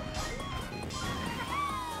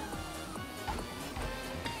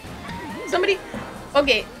 Somebody...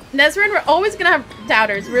 Okay, Nezrin, we're always gonna have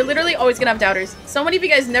doubters. We're literally always gonna have doubters. So many of you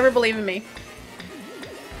guys never believe in me.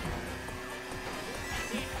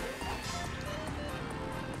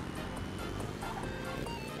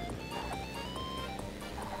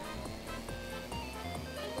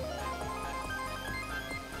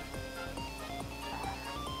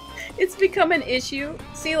 It's become an issue.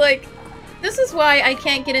 See, like, this is why I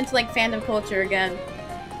can't get into, like, fandom culture again.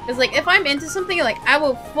 Because, like, if I'm into something, like, I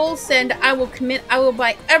will full send, I will commit, I will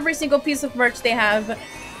buy every single piece of merch they have.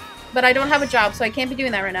 But I don't have a job, so I can't be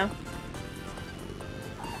doing that right now.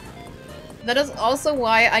 That is also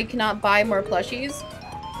why I cannot buy more plushies.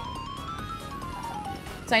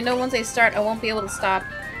 Because I know once I start, I won't be able to stop.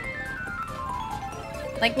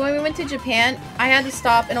 Like, when we went to Japan, I had to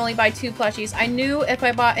stop and only buy 2 plushies. I knew if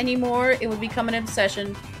I bought any more, it would become an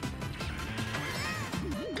obsession.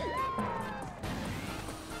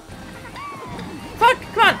 Fuck!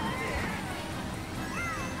 Come on!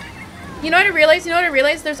 You know what I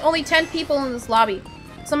realized? There's only 10 people in this lobby.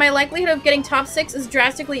 So my likelihood of getting top 6 is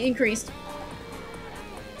drastically increased.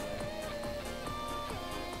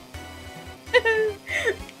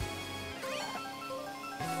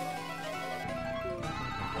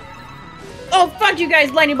 Oh, fuck you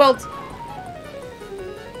guys, lightning bolts!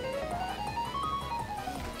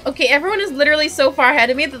 Okay, everyone is literally so far ahead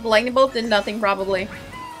of me that the lightning bolt did nothing, probably.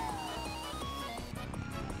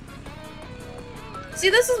 See,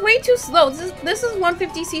 this is way too slow. This is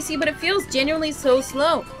 150cc, but it feels genuinely so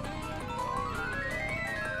slow.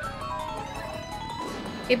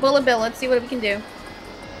 Okay, Bullet Bill, let's see what we can do.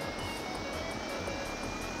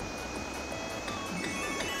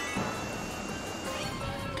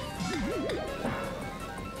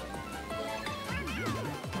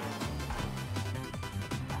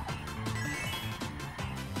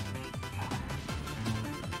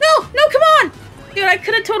 No, come on! Dude, I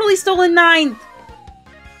could have totally stolen 9th.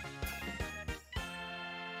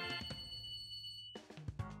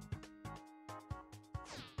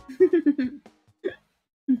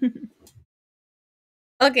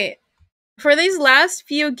 Okay, for these last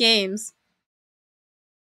few games,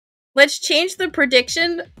 let's change the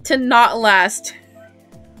prediction to not last.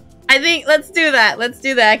 I think, let's do that. Let's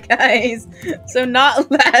do that, guys. So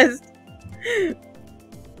not last.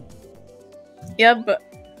 Yep.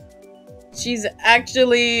 She's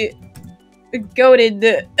actually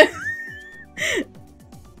goated.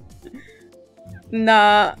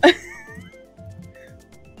 Nah.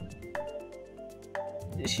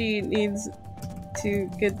 She needs to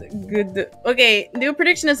get good. Okay, new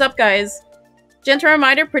prediction is up, guys. Gentle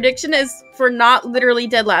reminder, prediction is for not literally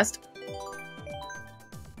dead last.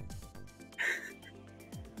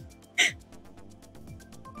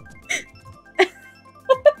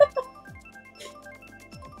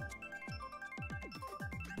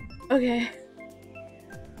 Okay.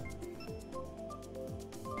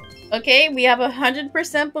 Okay, we have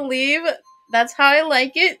 100% believe. That's how I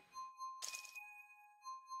like it.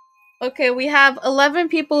 Okay, we have 11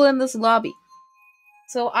 people in this lobby.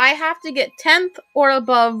 So I have to get 10th or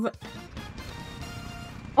above.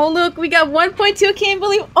 Oh look, we got 1.2, can't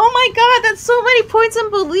believe. Oh my god, that's so many points in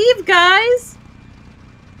believe, guys!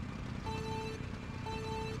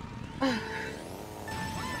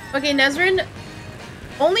 Okay, Nezrin,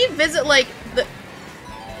 only visit like the...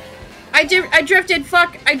 I drifted,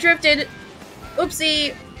 fuck, I drifted.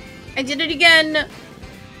 Oopsie. I did it again.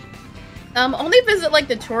 Only visit like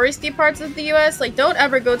the touristy parts of the US. Like, don't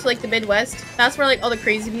ever go to like the Midwest. That's where like all the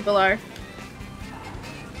crazy people are.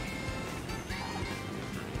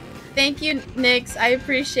 Thank you, Nyx. I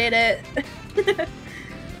appreciate it.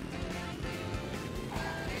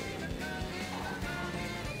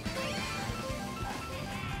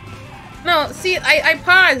 No, see, I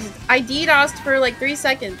paused. I DDoSed for like 3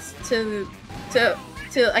 seconds to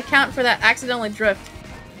account for that accidental drift.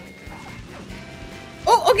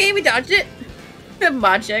 Oh, okay, we dodged it.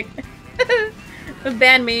 Mod check.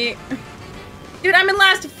 Ban me. Dude, I'm in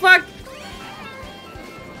last. Fuck.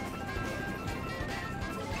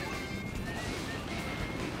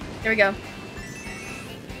 There we go.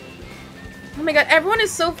 Oh my god, everyone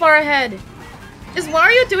is so far ahead. Is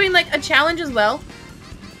Wario doing like a challenge as well?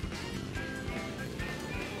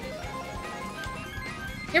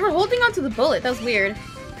 Yeah, we're holding onto the bullet. That was weird.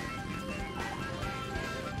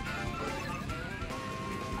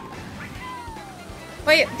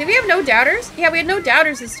 Wait, did we have no doubters? Yeah, we had no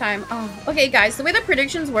doubters this time. Oh, okay, guys. The way the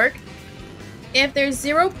predictions work, if there's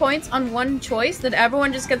 0 points on one choice, then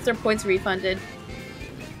everyone just gets their points refunded.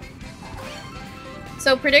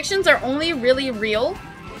 So predictions are only really real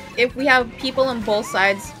if we have people on both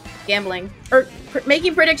sides gambling. Or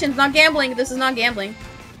making predictions, not gambling. This is not gambling.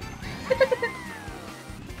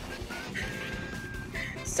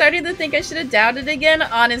 Starting to think I should have doubted again,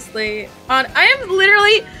 honestly. I am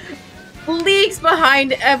literally leagues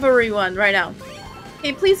behind everyone right now.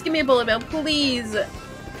 Okay, please give me a bullet bill, please. Okay,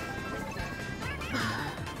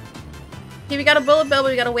 we got a bullet bill,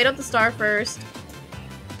 but we gotta wait up the star first.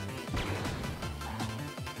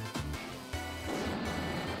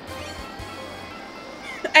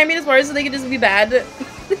 I mean, as far as they could just be bad.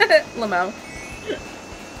 Limo.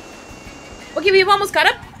 Okay, we've almost caught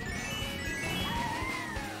up.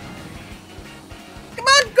 Come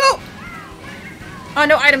on, go! Oh,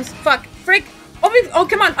 no items. Fuck. Frick. Oh,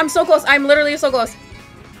 come on. I'm so close. I'm literally so close.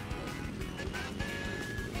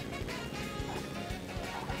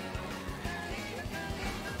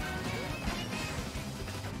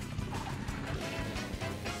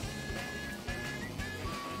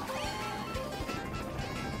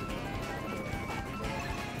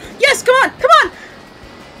 Yes, come on. Come on.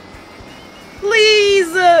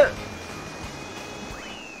 Please.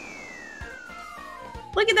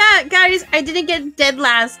 Look at that, guys! I didn't get dead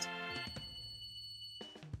last.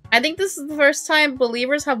 I think this is the first time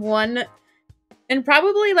believers have won in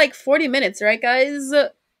probably like 40 minutes, right, guys?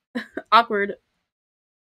 Awkward.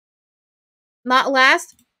 Not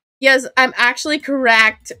last? Yes, I'm actually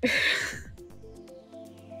correct.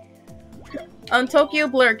 On Tokyo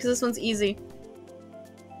Blur, because this one's easy.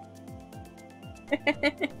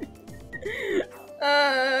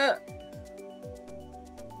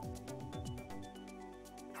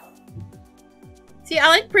 See, I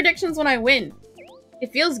like predictions when I win.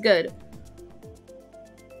 It feels good.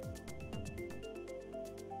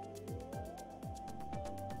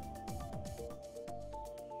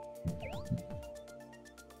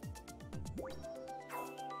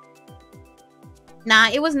 Nah,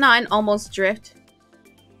 it was not an almost drift.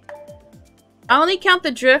 I only count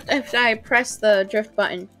the drift if I press the drift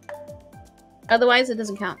button. Otherwise, it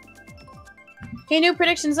doesn't count. Okay, new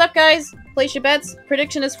predictions up, guys. Place your bets.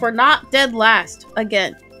 Prediction is for not dead last.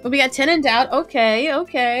 Again. But we got 10 in doubt. Okay,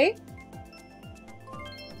 okay.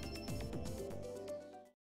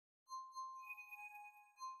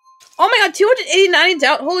 Oh my god, 289 in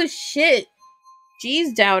doubt? Holy shit.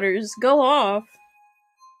 Jeez, doubters. Go off.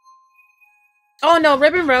 Oh no,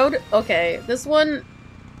 Ribbon Road. Okay, this one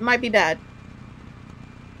might be bad.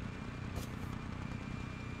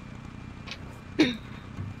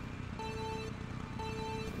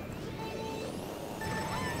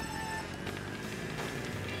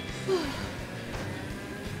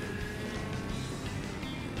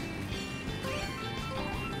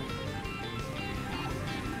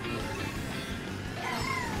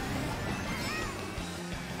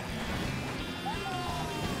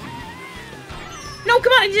 No,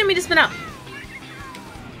 come on, I didn't mean to spin out.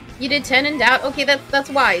 You did 10 in doubt? Okay, that's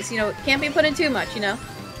wise. You know, can't be put in too much, you know?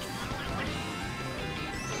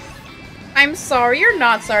 I'm sorry, you're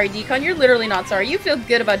not sorry, Decon. You're literally not sorry. You feel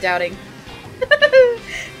good about doubting.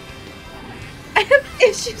 I have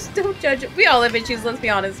issues, don't judge it. We all have issues, let's be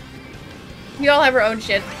honest. We all have our own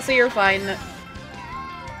shit, so you're fine.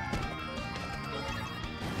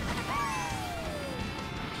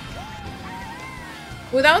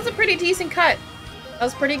 Well, that was a pretty decent cut. That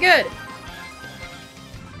was pretty good.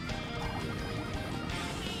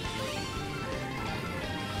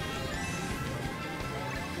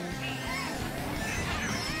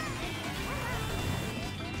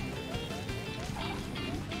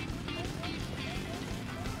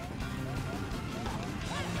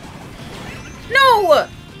 No!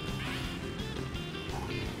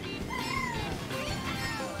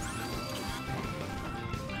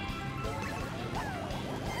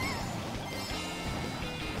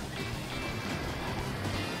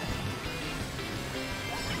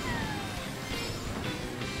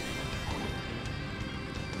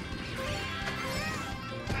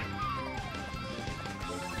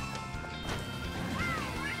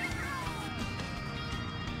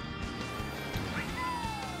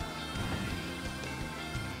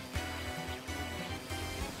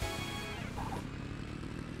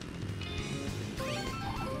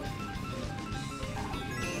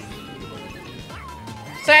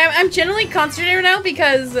 So I'm generally concentrating right now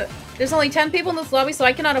because there's only 10 people in this lobby, so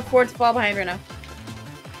I cannot afford to fall behind right now.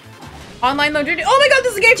 Online low journey. Oh my god,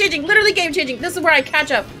 this is game changing! Literally game changing. This is where I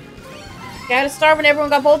catch up. Okay, I had to start when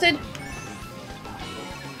everyone got bolted.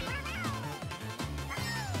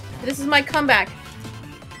 This is my comeback.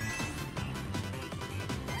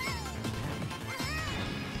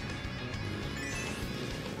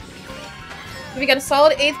 We got a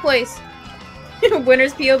solid 8th place.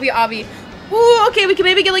 Winners POV obby. Ooh, okay, we can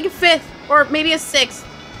maybe get like a 5th or maybe a 6th.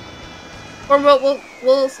 Or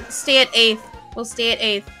we'll stay at 8th. We'll stay at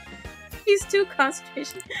 8th. He's too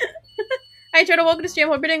concentration. Hi, Turtle. Welcome to stream.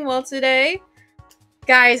 Hope you're doing well today.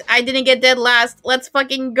 Guys, I didn't get dead last. Let's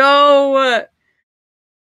fucking go.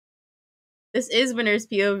 This is Winner's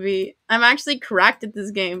POV. I'm actually correct at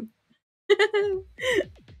this game.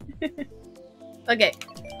 Okay.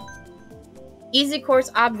 Easy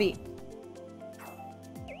course obvi.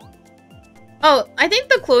 Oh, I think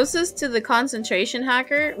the closest to the concentration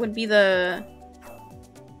hacker would be the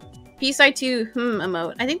Peace I 2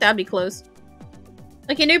 emote. I think that'd be close.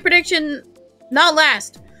 Okay, new prediction. Not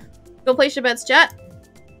last. Go place your bets, chat.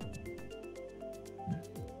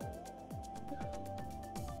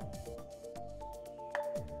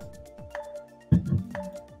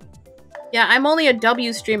 Yeah, I'm only a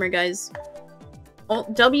W streamer, guys.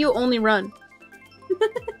 W only run.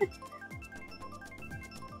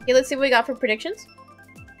 Okay, let's see what we got for predictions.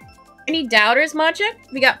 Any doubters, Macha?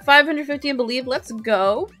 We got 550 in believe. Let's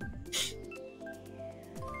go.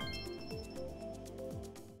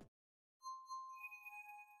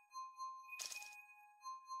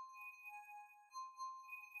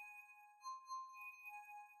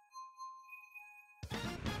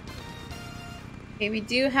 Okay, we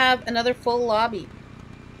do have another full lobby.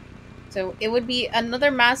 So it would be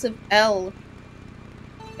another massive L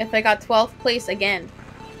if I got 12th place again.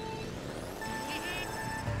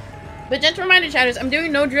 But gentle reminder, chatters, I'm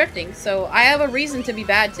doing no drifting, so I have a reason to be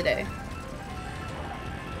bad today.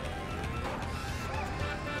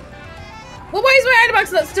 Well, why is my item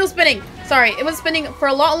box still spinning? Sorry, it was spinning for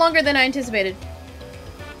a lot longer than I anticipated.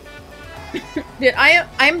 Dude,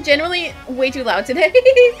 I'm generally way too loud today.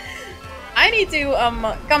 I need to,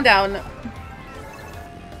 calm down.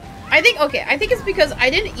 I think it's because I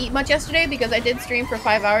didn't eat much yesterday because I did stream for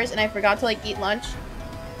 5 hours and I forgot to, like, eat lunch.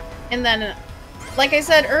 And then, like I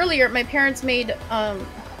said earlier, my parents made,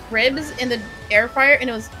 ribs in the air fryer and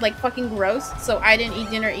it was, like, fucking gross, so I didn't eat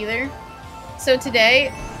dinner either. So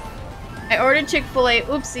today, I ordered Chick-fil-A.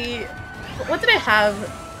 Oopsie. What did I have?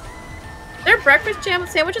 Their breakfast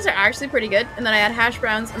sandwiches are actually pretty good. And then I had hash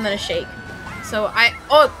browns and then a shake. So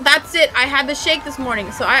oh, that's it. I had the shake this morning.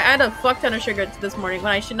 So I had a fuck ton of sugar this morning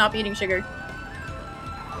when I should not be eating sugar.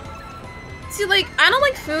 See, like, I don't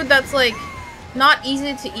like food that's, like, not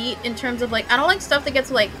easy to eat in terms of, like, I don't like stuff that gets,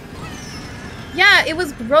 like, yeah, it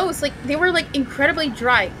was gross. Like, they were, like, incredibly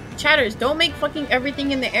dry. Chatters, don't make fucking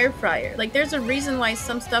everything in the air fryer. Like, there's a reason why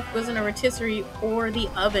some stuff goes in a rotisserie or the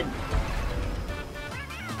oven.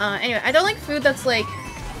 Anyway, I don't like food that's, like,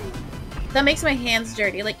 that makes my hands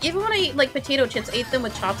dirty. Like, even when I eat, like, potato chips, I eat them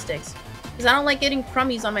with chopsticks. Because I don't like getting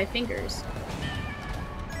crummies on my fingers.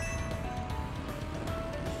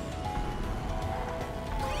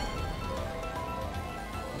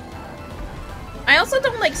 I also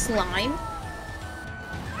don't like slime.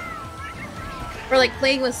 Or, like,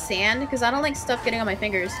 playing with sand, because I don't like stuff getting on my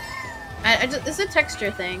fingers. It's a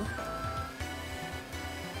texture thing.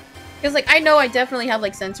 Because, like, I know I definitely have,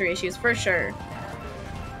 like, sensory issues, for sure.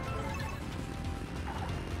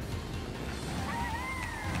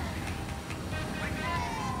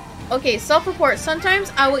 Okay, self-report.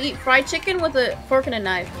 Sometimes I will eat fried chicken with a fork and a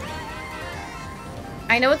knife.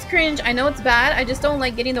 I know it's cringe, I know it's bad, I just don't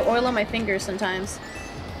like getting the oil on my fingers sometimes.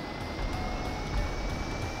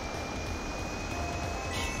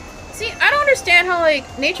 See, I don't understand how,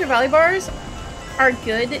 like, Nature Valley bars are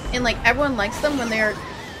good and, like, everyone likes them when they're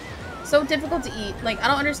so difficult to eat. Like, I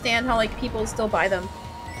don't understand how, like, people still buy them.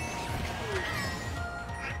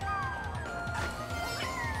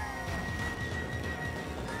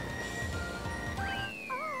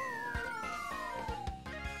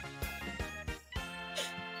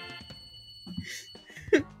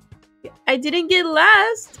 I didn't get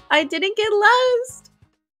last. I didn't get last.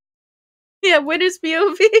 Yeah, winner's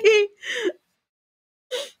POV.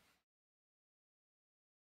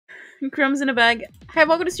 Crumbs in a bag. Hi,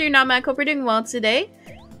 welcome to stream now, Mac. Hope you're doing well today.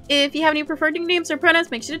 If you have any preferred nicknames or pronouns,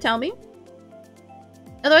 make sure to tell me.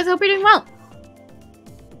 Otherwise, I hope you're doing well.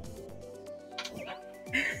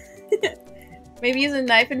 Maybe use a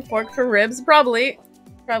knife and fork for ribs. Probably.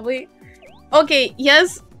 Probably. Okay,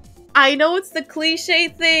 yes. I know it's the cliche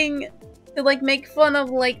thing to, like, make fun of,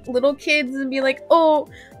 like, little kids and be like, oh,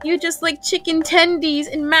 you just like chicken tendies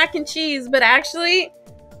and mac and cheese. But actually,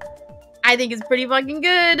 I think it's pretty fucking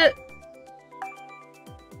good.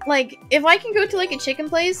 Like, if I can go to, like, a chicken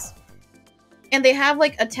place and they have,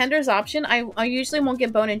 like, a tenders option, I usually won't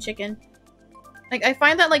get bone-in chicken. Like, I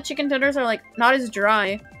find that, like, chicken tenders are, like, not as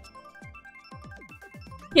dry.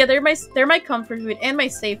 Yeah, they're my comfort food and my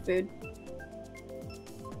safe food.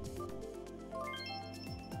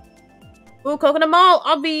 Ooh, Coconut Mall!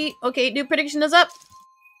 I'll be... Okay, new prediction is up.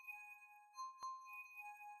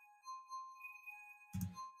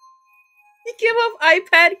 You give off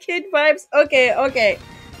iPad kid vibes. Okay, okay.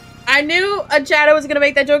 I knew a chatter was gonna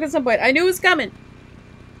make that joke at some point. I knew it was coming.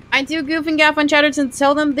 I do goof and gaff on chatters and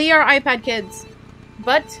tell them they are iPad kids.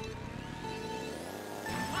 But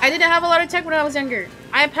I didn't have a lot of tech when I was younger.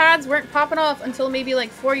 iPads weren't popping off until maybe like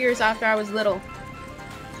 4 years after I was little.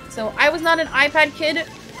 So I was not an iPad kid.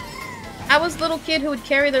 I was a little kid who would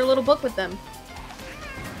carry their little book with them.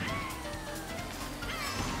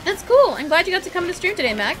 That's cool. I'm glad you got to come to stream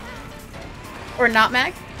today, Mac. Or not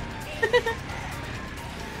Mac.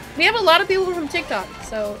 We have a lot of people from TikTok,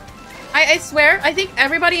 so I swear, I think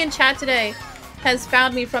everybody in chat today has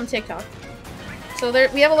found me from TikTok. So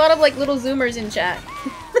we have a lot of like little Zoomers in chat.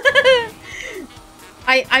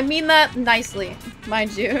 I mean that nicely,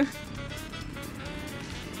 mind you.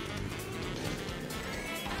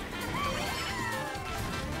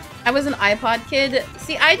 I was an iPod kid.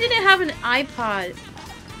 See, I didn't have an iPod.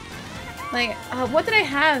 Like, what did I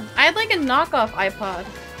have? I had like a knockoff iPod.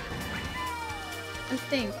 I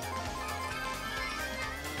think.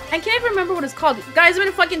 I can't even remember what it's called. Guys, I'm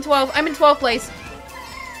in fucking 12. I'm in 12th place.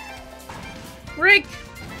 Rick.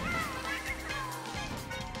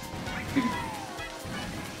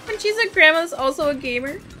 She said grandma's also a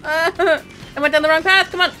gamer. I went down the wrong path.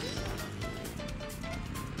 Come on.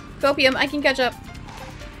 Copium, I can catch up.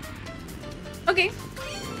 Okay.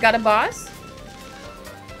 Got a boss.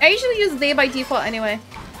 I usually use they by default anyway.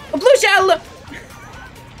 A blue shell!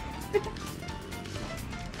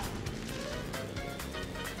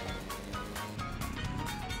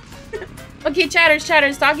 Okay,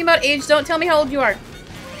 chatters, talking about age, don't tell me how old you are.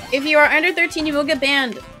 If you are under 13, you will get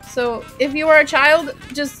banned. So, if you are a child,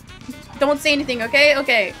 just don't say anything, okay?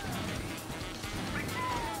 Okay.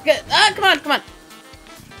 Good. Ah, come on, come on.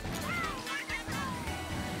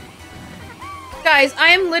 Guys, I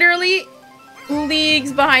am literally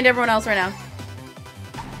leagues behind everyone else right now.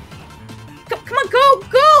 Come on, go!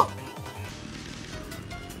 Go!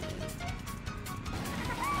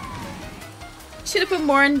 Should have put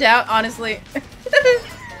more in doubt, honestly.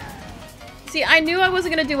 See, I knew I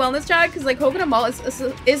wasn't gonna do well in this chat because, like, Hogan Mall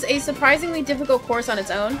is a surprisingly difficult course on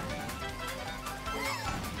its own.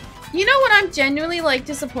 You know what I'm genuinely, like,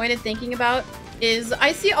 disappointed thinking about? Is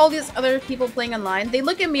I see all these other people playing online. They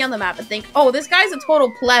look at me on the map and think, oh, this guy's a total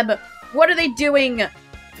pleb. What are they doing?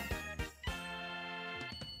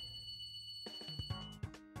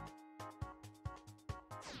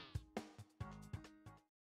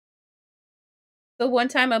 The one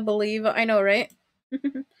time I believe, I know, right?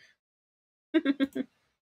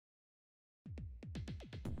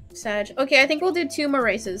 Sag. Okay, I think we'll do 2 more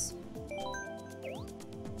races.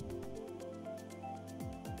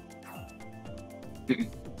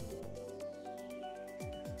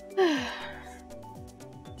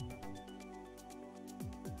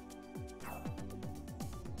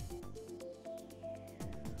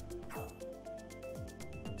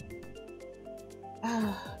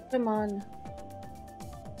 Come on.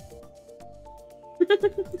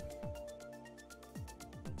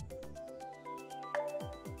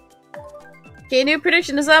 Okay, new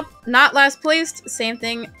prediction is up. Not last placed. Same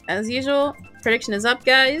thing as usual. Prediction is up,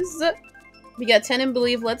 guys. We got 10 in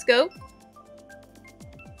believe. Let's go.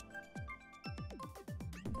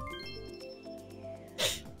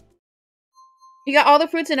 You got all the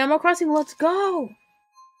fruits in Animal Crossing. Let's go.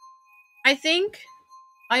 I think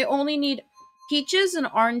I only need peaches and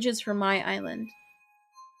oranges for my island.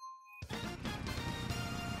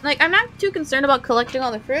 Like, I'm not too concerned about collecting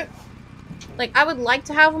all the fruit. Like, I would like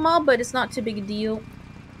to have them all, but it's not too big a deal.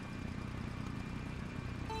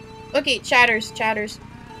 Okay, chatters.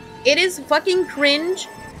 It is fucking cringe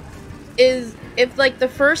is if, like, the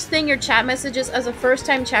first thing your chat messages as a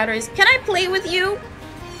first-time chatter is, can I play with you?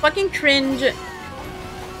 Fucking cringe.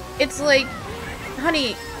 It's like,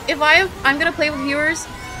 honey, if I'm gonna play with viewers,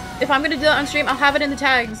 if I'm gonna do that on stream, I'll have it in the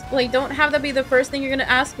tags. Like, don't have that be the first thing you're gonna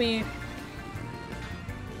ask me.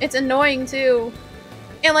 It's annoying, too.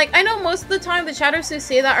 And, like, I know most of the time the chatters who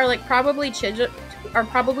say that are, like, probably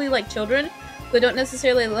like, children who don't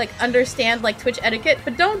necessarily, like, understand, like, Twitch etiquette,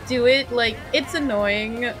 but don't do it. Like, it's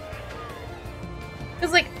annoying.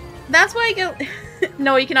 Because, like, that's why I get...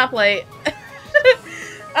 No, you cannot play.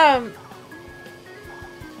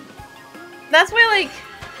 That's why, like,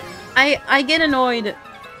 I get annoyed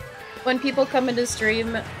when people come into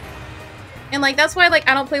stream. And, like, that's why, like,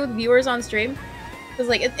 I don't play with viewers on stream. Because,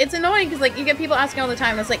 like, it's annoying because, like, you get people asking all the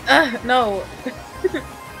time. It's like, ugh, no.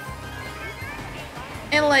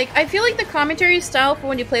 And, like, I feel like the commentary style for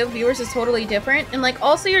when you play with viewers is totally different. And, like,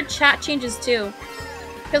 also your chat changes, too.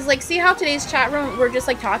 Because, like, see how today's chat room, we're just,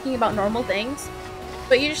 like, talking about normal things?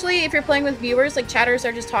 But usually, if you're playing with viewers, like, chatters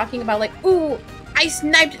are just talking about, like, ooh, I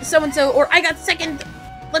sniped so-and-so, or I got second,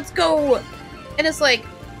 let's go! And it's like,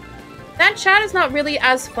 that chat is not really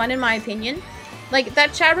as fun, in my opinion. Like,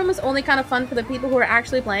 that chat room is only kind of fun for the people who are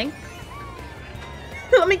actually playing.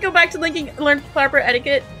 Let me go back to learn proper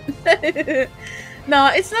etiquette.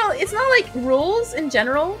 No, it's not like rules in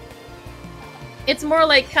general. It's more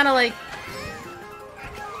like, kind of like,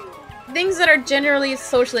 things that are generally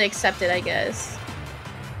socially accepted, I guess.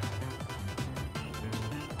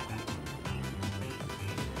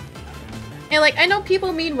 And, like, I know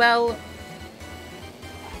people mean well.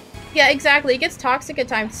 Yeah, exactly. It gets toxic at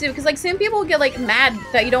times, too. Because, like, some people get, like, mad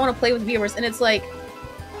that you don't want to play with viewers. And it's like,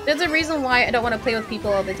 there's a reason why I don't want to play with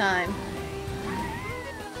people all the time.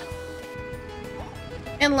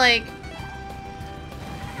 And, like,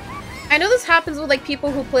 I know this happens with, like,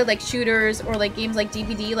 people who play, like, shooters or, like, games like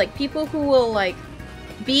DBD. Like, people who will, like,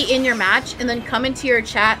 be in your match and then come into your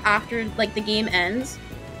chat after, like, the game ends.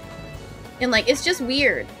 And, like, it's just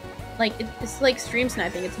weird. Like, it's like stream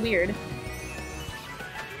sniping. It's weird.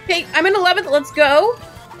 Okay, I'm in 11th. Let's go.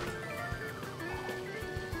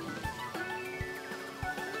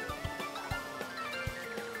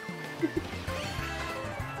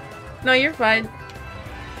 No, you're fine.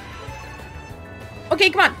 Okay,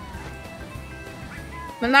 come on.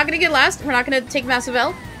 I'm not gonna get last. We're not gonna take massive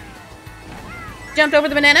L. Jumped over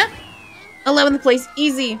the banana. 11th place,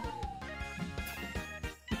 easy.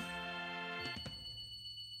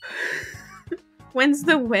 When's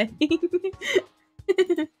the wedding?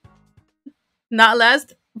 Not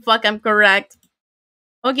last? Fuck, I'm correct.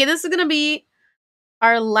 Okay, this is gonna be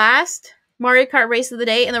our last Mario Kart race of the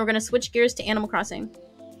day, and then we're gonna switch gears to Animal Crossing.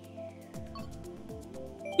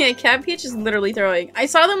 Yeah, Cat Peach is literally throwing. I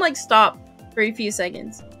saw them, like, stop for a few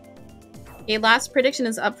seconds. Okay, last prediction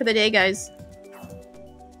is up for the day, guys.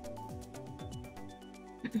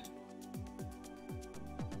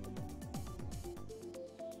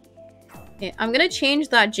 Okay, I'm gonna change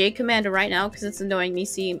that J command right now because it's annoying me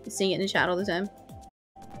seeing it in the chat all the time.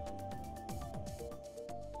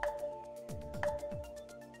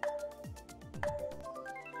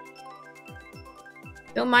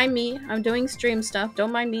 Don't mind me. I'm doing stream stuff.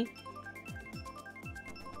 Don't mind me.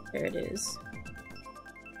 There it is.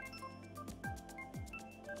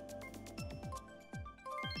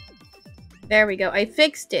 There we go. I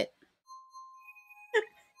fixed it.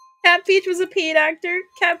 Cat Peach was a paid actor.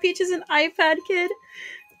 Cat Peach is an iPad kid.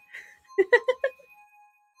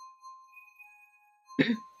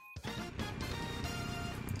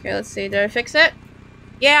 Okay, let's see. Did I fix it?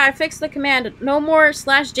 Yeah, I fixed the command. No more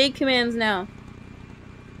 /J commands now.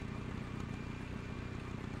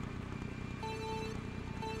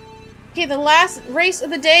 Okay, the last race of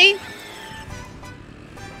the day.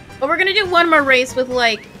 But we're gonna do one more race with,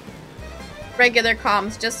 like, regular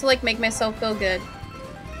comms, just to, like, make myself feel good.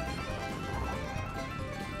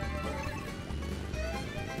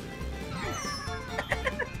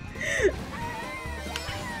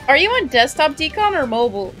 Are you on desktop decon or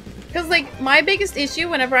mobile? Because, like, my biggest issue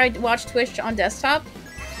whenever I watch Twitch on desktop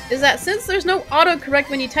is that since there's no autocorrect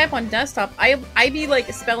when you type on desktop, I be,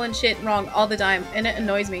 like, spelling shit wrong all the time, and it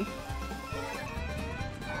annoys me.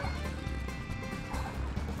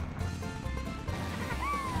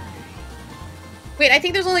 Wait, I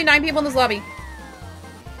think there's only 9 people in this lobby.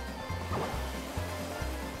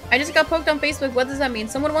 I just got poked on Facebook. What does that mean?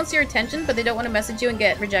 Someone wants your attention, but they don't want to message you and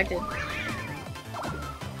get rejected.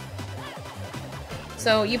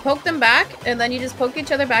 So you poke them back, and then you just poke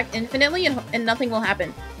each other back infinitely, and nothing will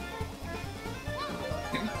happen.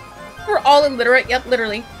 We're all illiterate. Yep,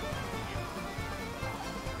 literally.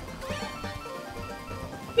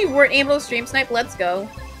 We weren't able to stream snipe. Let's go.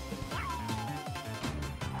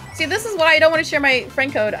 See, this is why I don't want to share my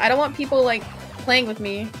friend code. I don't want people, like, playing with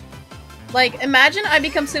me. Like, imagine I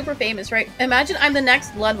become super famous, right? Imagine I'm the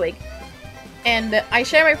next Ludwig. And I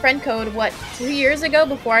share my friend code, what, 2 years ago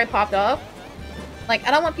before I popped off? Like,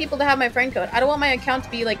 I don't want people to have my friend code. I don't want my account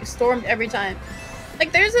to be, like, stormed every time.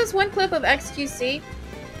 Like, there's this one clip of XQC,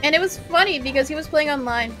 and it was funny because he was playing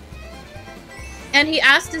online. And he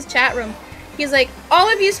asked his chat room, he's like, all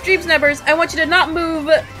of you stream snubbers, I want you to not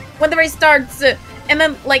move when the race starts. And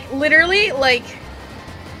then, like, literally, like,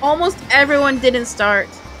 almost everyone didn't start.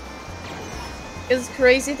 It was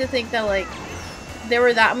crazy to think that, like, there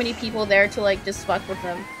were that many people there to, like, just fuck with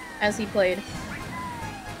him as he played.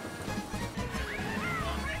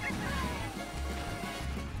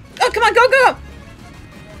 Oh, come on, go, go, go!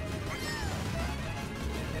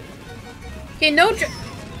 Okay,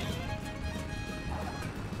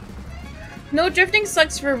 no drifting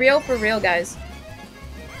sucks for real, guys.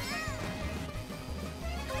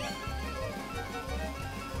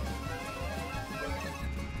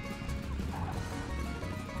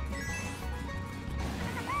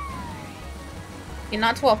 Okay,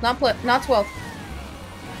 not 12, not 12.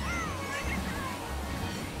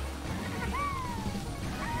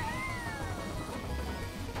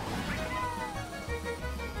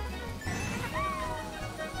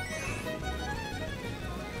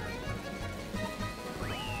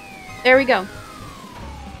 There we go.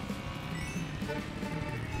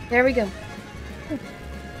 There we go.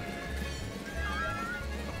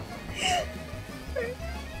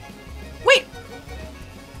 Wait!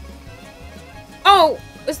 Oh,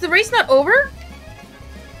 is the race not over?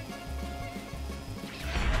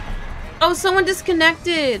 Oh, someone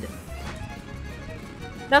disconnected.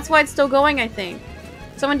 That's why it's still going, I think.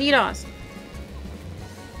 Someone DDoSed.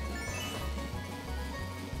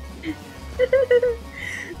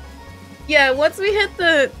 Yeah, once we hit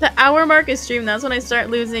the hour mark of stream, that's when I start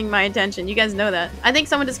losing my attention. You guys know that. I think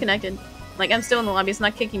someone disconnected. Like, I'm still in the lobby. It's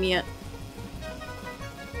not kicking me yet.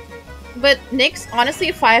 But Nyx, honestly,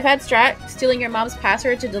 if I had strat stealing your mom's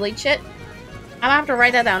password to delete shit, I'm gonna have to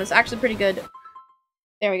write that down. It's actually pretty good.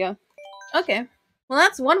 There we go. Okay. Well,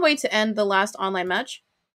 that's one way to end the last online match.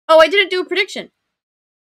 Oh, I didn't do a prediction.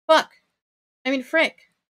 Fuck. I mean,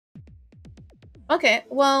 frick. Okay,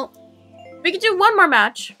 well, we could do one more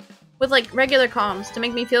match with, like, regular comms to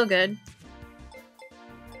make me feel good.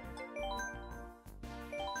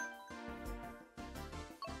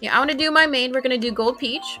 Yeah, I want to do my main. We're going to do Gold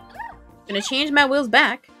Peach. Gonna change my wheels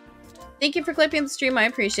back. Thank you for clipping the stream. I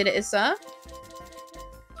appreciate it, Issa.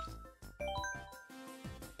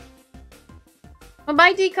 Well,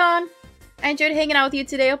 bye, Decon. I enjoyed hanging out with you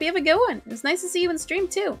today. Hope you have a good one. It was nice to see you in stream,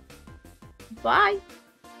 too. Bye.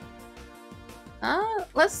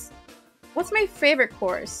 What's my favorite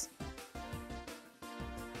course?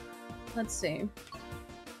 Let's see.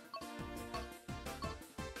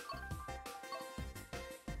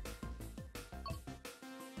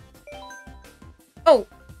 Oh.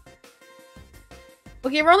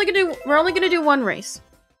 Okay, we're only gonna do one race.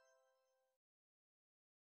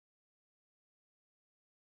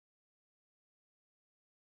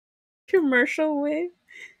 Commercial wave?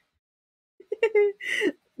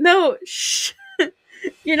 No, shh.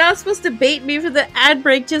 You're not supposed to bait me for the ad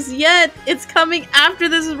break just yet. It's coming after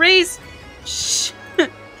this race. Shh.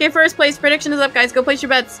 Okay, first place. Prediction is up, guys. Go place your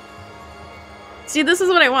bets. See, this is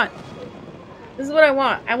what I want. This is what I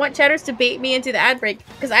want. I want chatters to bait me into the ad break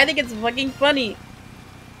because I think it's fucking funny.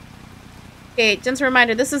 Okay, just a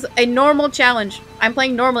reminder. This is a normal challenge. I'm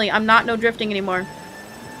playing normally. I'm not no drifting anymore.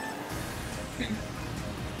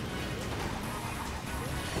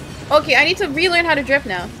 Okay, I need to relearn how to drift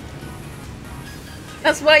now.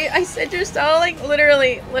 That's why I said you're stalling.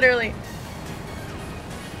 Literally.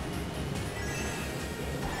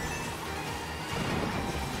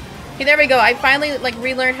 Okay, there we go. I finally, like,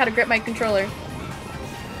 relearned how to grip my controller.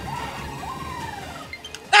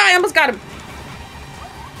 Ah, I almost got him.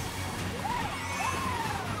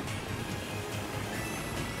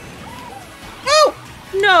 Oh!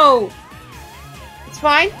 No! It's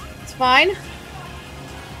fine. It's fine.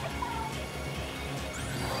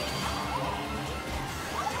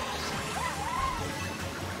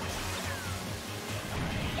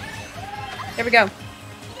 There we go.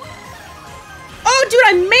 Oh, dude,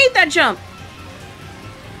 I made that jump!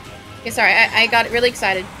 Okay, sorry, I got really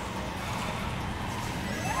excited.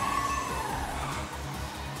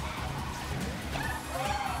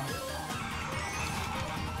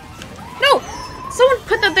 No! Someone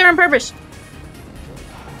put that there on purpose.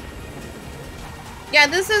 Yeah,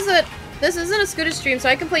 this isn't a scooter stream, so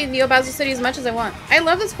I can play Neo Bowser City as much as I want. I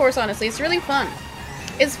love this course, honestly. It's really fun.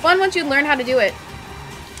 It's fun once you learn how to do it.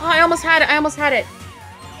 Oh, I almost had it.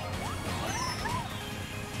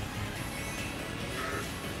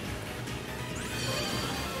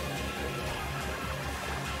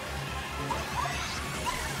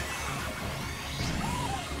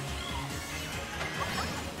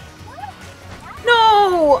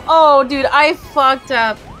 No! Oh, dude, I fucked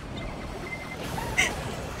up.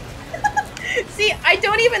 See, I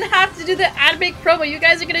don't even have to do the ad break promo. You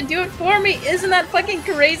guys are gonna do it for me. Isn't that fucking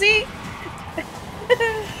crazy?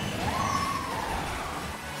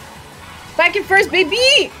 Back in first,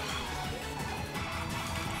 baby!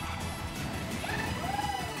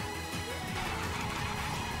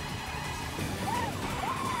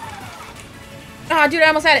 Ah, dude, I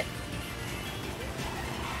almost had it.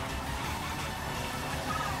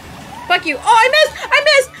 Fuck you. Oh, I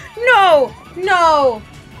missed! No! No!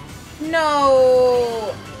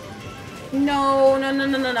 No! No, no, no,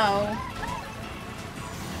 no, no, no.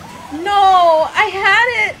 No! I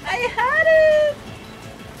had it! I had it!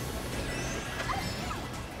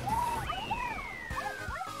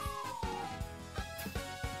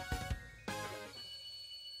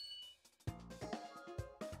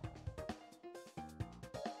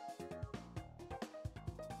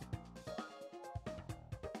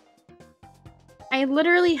 I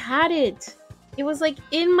literally had it. It was like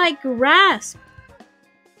in my grasp.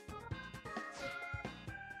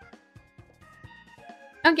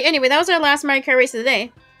 Okay, anyway, that was our last Mario Kart race of the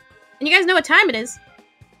day. And you guys know what time it is.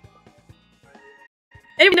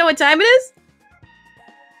 Anybody know what time it is?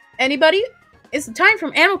 Anybody? It's the time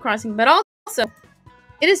from Animal Crossing, but also,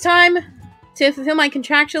 it is time to fulfill my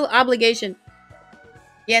contractual obligation.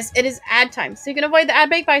 Yes, it is ad time. So you can avoid the ad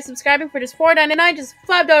break by subscribing for just $4.99, just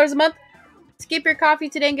 $5 a month. Skip your coffee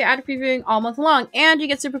today and get ad previewing all month long. And you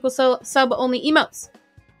get super cool sub-only emotes.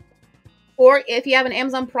 Or if you have an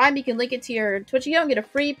Amazon Prime, you can link it to your Twitch account and get a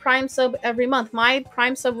free Prime sub every month. My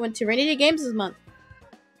Prime sub went to Rainy Day Games this month.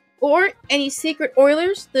 Or any secret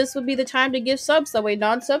Oilers, this would be the time to give subs. That way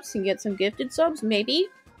non-subs can get some gifted subs. Maybe.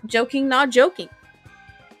 Joking, not joking.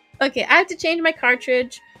 Okay, I have to change my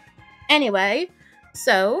cartridge. Anyway,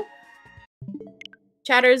 so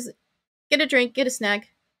chatters, get a drink, get a snack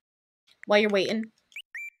while you're waiting.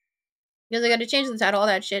 Because I gotta change the title, all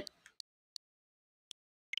that shit.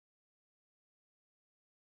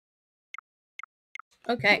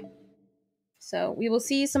 Okay. So we will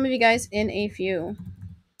see some of you guys in a few.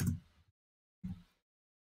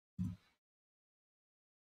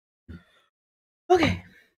 Okay.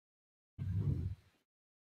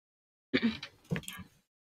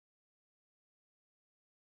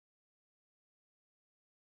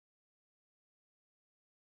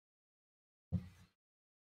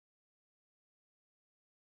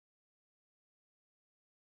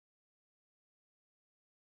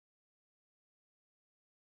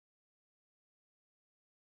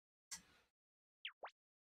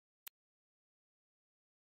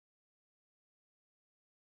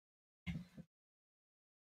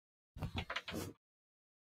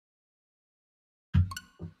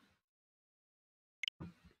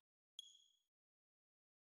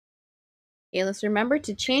 Okay, let's remember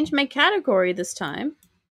to change my category this time.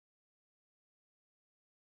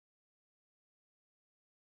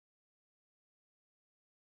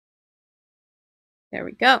 There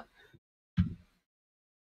we go.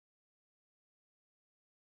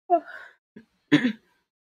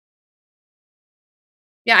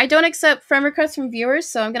 Yeah, I don't accept friend requests from viewers,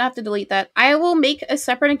 so I'm gonna have to delete that. I will make a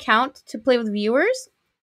separate account to play with viewers,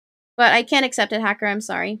 but I can't accept it, hacker. I'm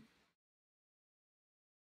sorry.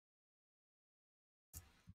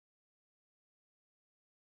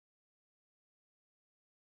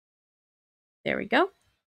 There we go.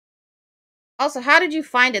 Also, how did you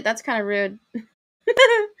find it? That's kind of rude.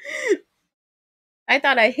 I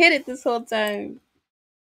thought I hid it this whole time.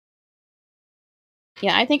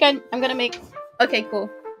 Yeah, I think I'm gonna make... Okay, cool.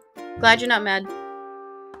 Glad you're not mad.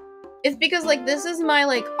 It's because, like, this is my,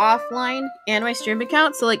 like, offline and my stream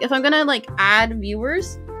account, so, like, if I'm gonna, like, add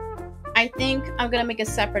viewers, I think I'm gonna make a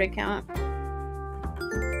separate account.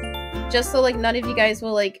 Just so, like, none of you guys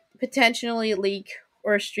will, like, potentially leak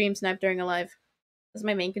or stream snipe during a live. That's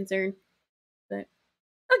my main concern. But,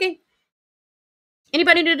 okay.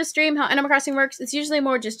 Anybody new to stream how Animal Crossing works? It's usually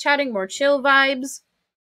more just chatting, more chill vibes.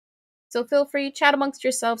 So feel free, chat amongst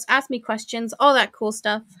yourselves, ask me questions, all that cool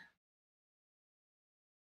stuff.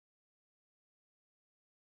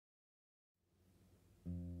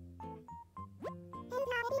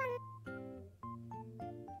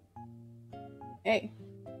 Hey.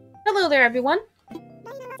 Hello there, everyone.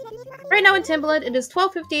 Right now in Timbaland, it is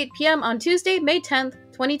 12:58 p.m. on Tuesday, May 10th,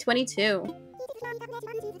 2022.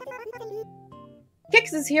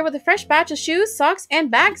 Kix is here with a fresh batch of shoes, socks,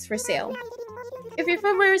 and bags for sale. If your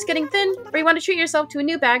footwear is getting thin, or you want to treat yourself to a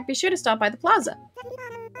new bag, be sure to stop by the plaza.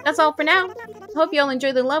 That's all for now. I hope you all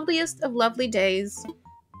enjoy the loveliest of lovely days.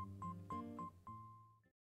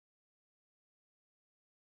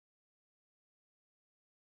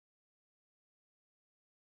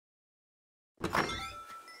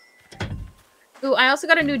 Ooh, I also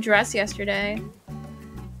got a new dress yesterday.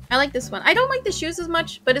 I like this one. I don't like the shoes as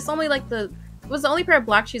much, but it's only like it was the only pair of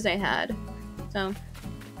black shoes I had. So.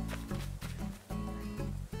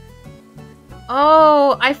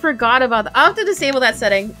 Oh, I forgot about that. I'll have to disable that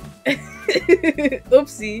setting.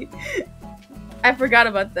 Oopsie. I forgot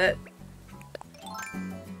about that.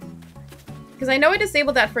 Because I know I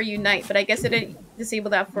disabled that for Unite, but I guess I didn't disable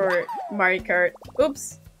that for Mario Kart.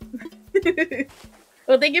 Oops.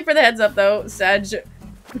 Well, thank you for the heads up, though, Sag.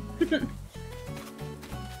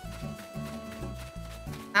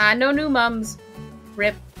 No new mums.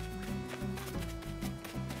 Rip.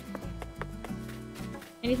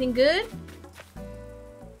 Anything good?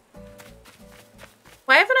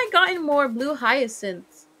 Why haven't I gotten more blue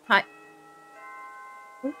hyacinths?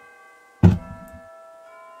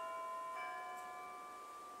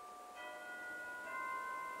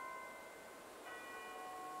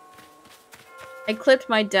 I clipped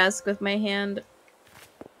my desk with my hand.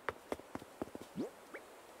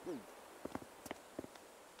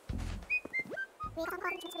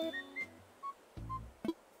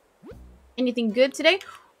 Anything good today?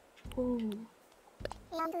 Ooh.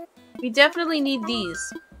 We definitely need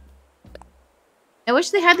these. I wish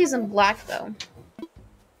they had these in black, though.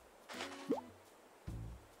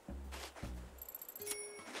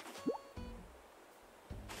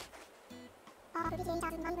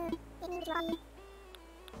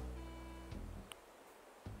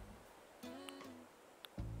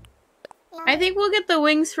 I think we'll get the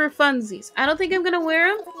wings for funsies. I don't think I'm gonna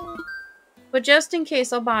wear them, but just in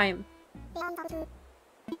case, I'll buy them.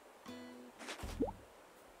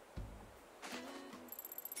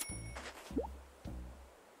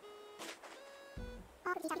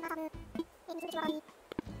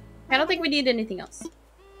 I don't think we need anything else.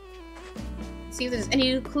 See if there's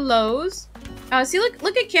any clothes. See,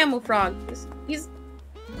 look at Camel Frog. He's...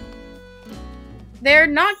 They're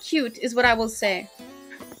not cute, is what I will say.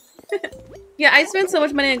 Yeah, I spent so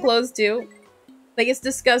much money on clothes, too. Like, it's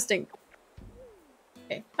disgusting.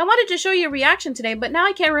 Okay. I wanted to show you a reaction today, but now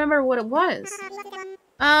I can't remember what it was.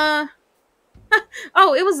 Oh,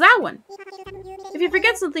 it was that one. If you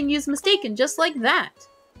forget something, use mistaken, just like that.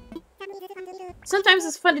 Sometimes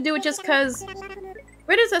it's fun to do it just cause...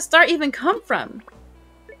 Where does that star even come from?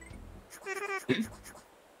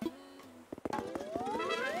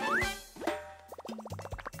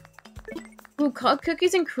 Ooh,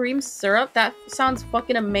 cookies and cream syrup? That sounds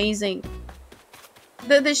fucking amazing.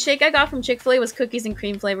 The shake I got from Chick-fil-A was cookies and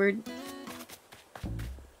cream flavored.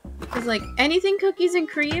 Cause like, anything cookies and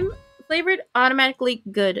cream flavored, automatically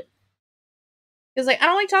good. Cause like, I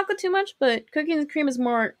don't like chocolate too much, but cookies and cream is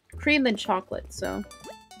more cream than chocolate, so.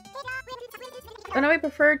 I know I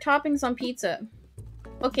prefer toppings on pizza.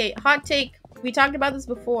 Okay, hot take. We talked about this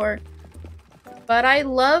before. But I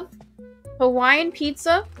love Hawaiian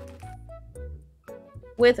pizza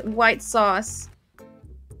with white sauce.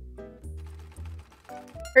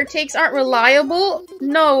 Her takes aren't reliable?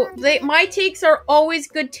 No, my takes are always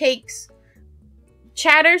good takes.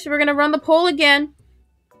 Chatters, we're gonna run the poll again.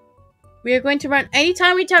 We are going to run,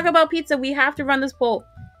 anytime we talk about pizza, we have to run this poll.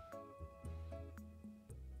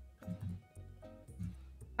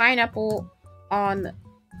 Pineapple on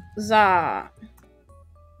the.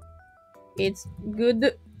 It's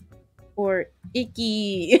good or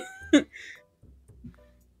icky.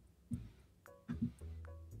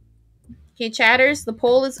 Okay, chatters, the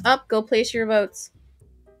poll is up. Go place your votes.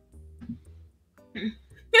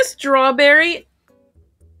 Strawberry?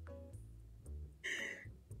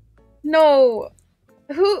 No.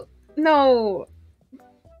 Who? No.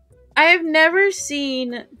 I have never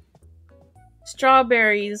seen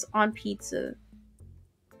strawberries on pizza.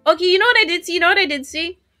 Okay, you know what I did see? You know what I did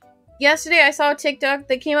see? Yesterday I saw a TikTok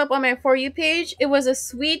that came up on my For You page. It was a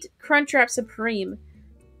sweet Crunchwrap Supreme.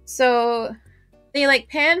 So they like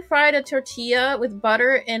pan fried a tortilla with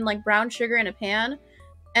butter and like brown sugar in a pan.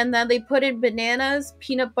 And then they put in bananas,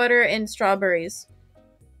 peanut butter, and strawberries.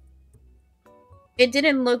 It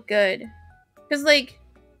didn't look good. Because like,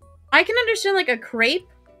 I can understand like a crepe.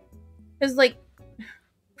 Because like,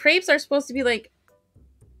 crepes are supposed to be like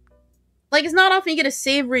it's not often you get a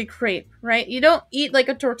savory crepe, right? You don't eat like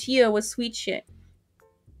a tortilla with sweet shit.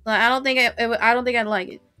 Like, I don't think I'd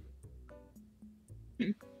like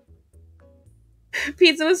it.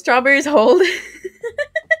 Pizza with strawberries hold.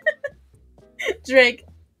 Drake,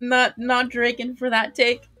 not Draken for that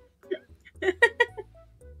take.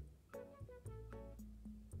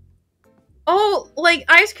 Oh, like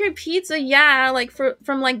ice cream pizza, yeah, like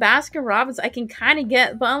from like Baskin Robbins, I can kind of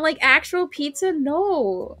get, but on like actual pizza,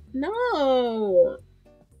 no.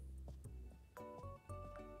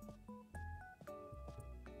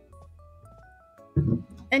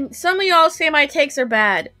 And some of y'all say my takes are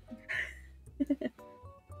bad.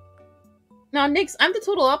 Now, Nyx, I'm the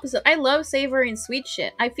total opposite. I love savory and sweet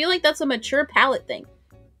shit. I feel like that's a mature palate thing.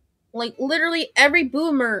 Like, literally every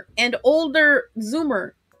boomer and older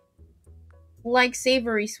zoomer like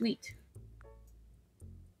savory sweet.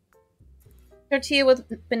 Tortilla with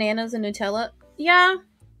bananas and Nutella? Yeah,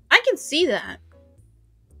 I can see that.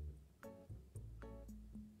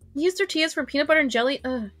 Use tortillas for peanut butter and jelly?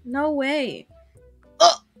 Ugh, no way.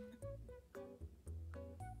 Ugh.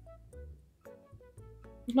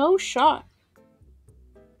 No shot.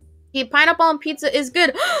 Okay, pineapple on pizza is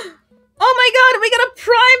good. Oh my god, we got a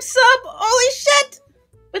Prime sub! Holy shit!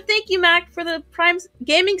 But thank you, Mac, for the Prime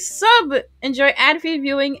Gaming sub! Enjoy ad-free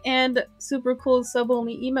viewing and super cool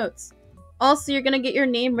sub-only emotes. Also, you're gonna get your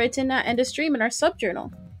name written at end of stream in our sub-journal.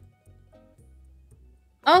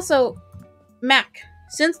 Also, Mac,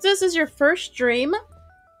 since this is your first stream,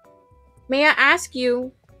 may I ask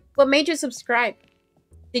you, what made you subscribe?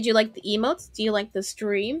 Did you like the emotes? Do you like the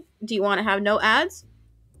stream? Do you want to have no ads?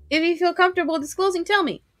 If you feel comfortable disclosing, tell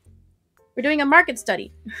me. We're doing a market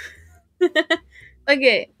study.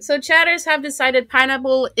 Okay, so chatters have decided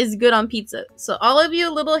pineapple is good on pizza. So all of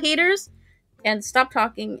you little haters, can stop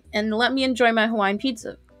talking and let me enjoy my Hawaiian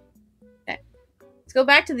pizza. Okay, let's go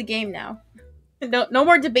back to the game now. No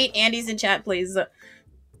more debate Andy's in chat, please.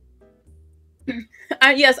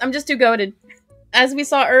 Yes, I'm just too goated. As we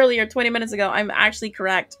saw earlier, 20 minutes ago, I'm actually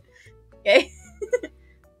correct. Okay?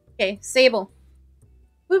 Okay, Sable.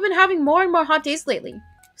 We've been having more and more hot days lately.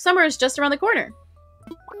 Summer is just around the corner.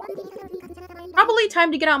 Probably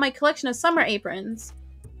time to get out my collection of summer aprons.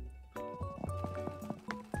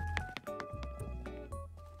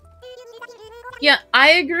 Yeah,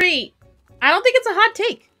 I agree. I don't think it's a hot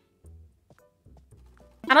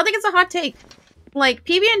take. Like,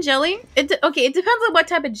 PB and jelly, okay, it depends on what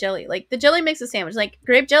type of jelly. Like, the jelly makes a sandwich. Like,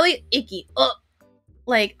 grape jelly, icky. Ugh.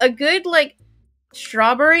 Like, a good, like,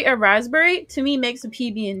 strawberry or raspberry, to me, makes a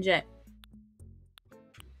PB&J.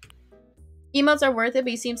 Emotes are worth it,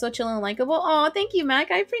 but you seem so chill and likable. Oh, thank you,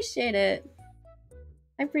 Mac. I appreciate it.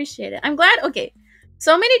 I appreciate it. I'm glad. Okay.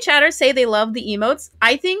 So many chatters say they love the emotes.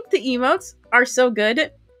 I think the emotes are so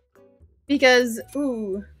good because,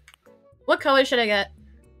 ooh, what color should I get?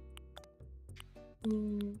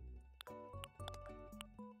 Ooh.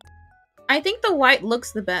 I think the white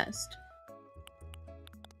looks the best.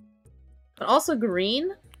 But also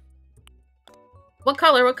green? What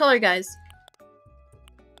color? What color, guys?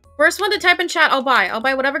 First one to type in chat, I'll buy. I'll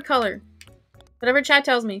buy whatever color. Whatever chat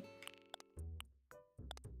tells me.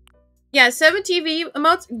 Yeah, 7 TV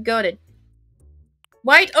emotes, goated.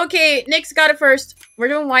 White? Okay, Nick's got it first. We're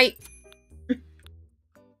doing white.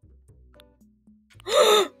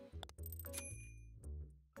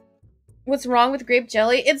 What's wrong with grape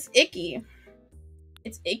jelly? It's icky.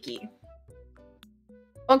 It's icky.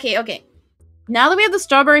 Okay, okay. Now that we have the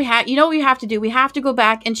strawberry hat, you know what we have to do? We have to go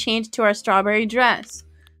back and change to our strawberry dress.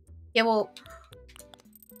 Yeah, well...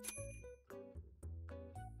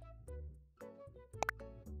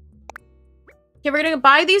 Okay, we're gonna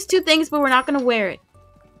buy these two things, but we're not gonna wear it.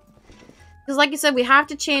 Because like I said, we have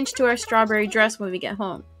to change to our strawberry dress when we get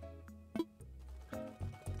home.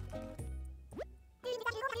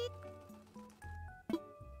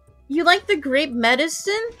 You like the grape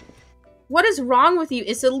medicine? What is wrong with you?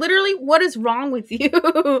 Is it literally, what is wrong with you?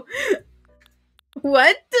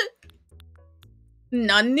 What?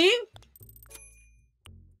 Nani?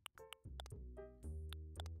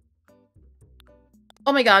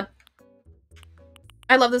 Oh my god.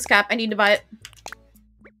 I love this cap. I need to buy it.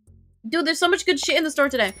 Dude, there's so much good shit in the store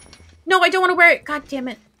today. No, I don't want to wear it. God damn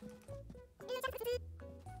it.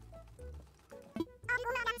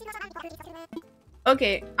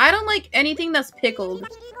 Okay, I don't like anything that's pickled.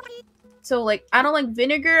 So, like, I don't like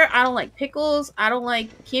vinegar. I don't like pickles. I don't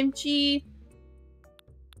like kimchi.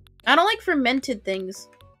 I don't like fermented things.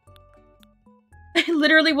 I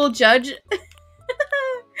literally will judge.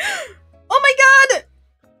 Oh my god!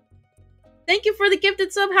 Thank you for the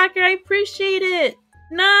gifted sub, Hacker. I appreciate it.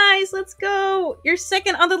 Nice, let's go. You're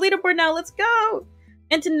second on the leaderboard now. Let's go.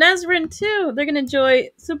 And to Nezrin, too. They're going to enjoy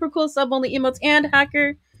super cool sub-only emotes. And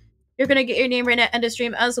Hacker, you're going to get your name right at end of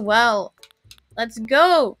stream as well. Let's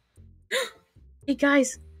go. Hey,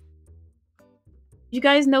 guys. You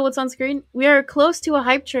guys know what's on screen? We are close to a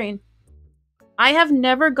hype train. I have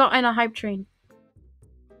never gotten a hype train.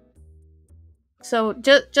 So,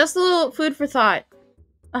 just a little food for thought.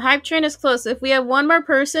 A hype train is close. If we have one more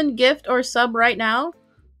person, gift, or sub right now,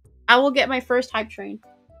 I will get my first hype train.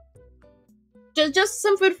 Just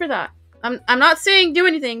some food for thought. I'm not saying do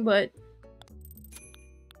anything, but...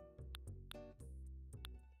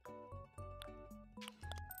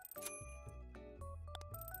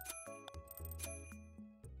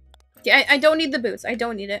 Yeah, I don't need the boots. I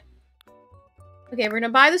don't need it. Okay, we're gonna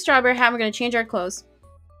buy the strawberry hat. We're gonna change our clothes.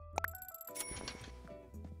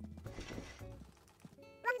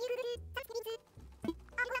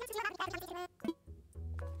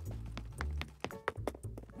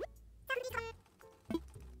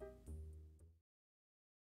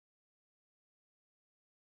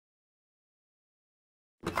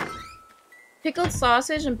 Pickled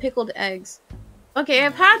sausage and pickled eggs. Okay,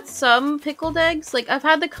 I've had some pickled eggs. Like, I've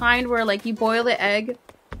had the kind where, like, you boil the egg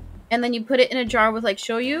and then you put it in a jar with, like,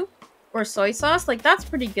 shoyu or soy sauce. Like, that's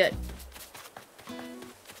pretty good.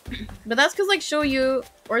 But that's because, like, shoyu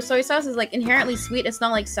or soy sauce is, like, inherently sweet. It's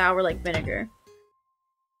not, like, sour like vinegar.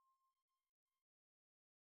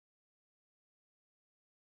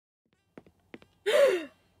 Nice!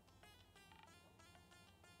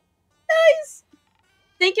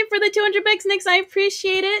 Thank you for the 200 bits, Nix. I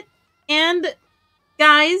appreciate it. And,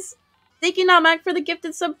 guys, thank you, Namac, for the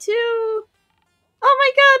gifted sub, too. Oh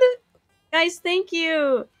my god. Guys, thank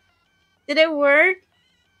you. Did it work?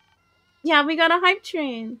 Yeah, we got a hype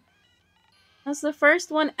train. That's the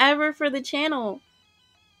first one ever for the channel.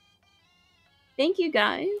 Thank you,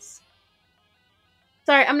 guys.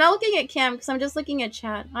 Sorry, I'm not looking at cam because I'm just looking at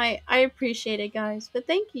chat. I appreciate it, guys. But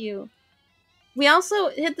thank you. We also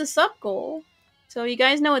hit the sub goal. So you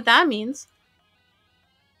guys know what that means.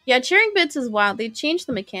 Yeah, cheering bits is wild. They changed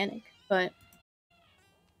the mechanic. But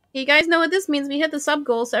you guys know what this means. We hit the sub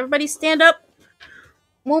goal. So everybody stand up.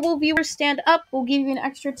 Mobile viewers stand up. We'll give you an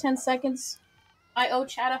extra 10 seconds. I owe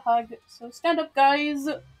chat a hug. So stand up, guys.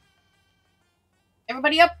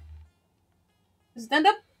 Everybody up. Stand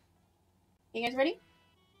up. You guys ready?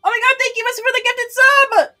 Oh my god, thank you, Mister, for the gifted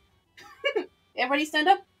sub! Everybody stand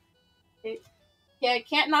up. Okay. Yeah, I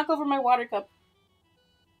can't knock over my water cup.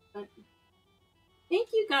 Thank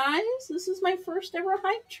you, guys. This is my first ever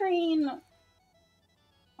hype train.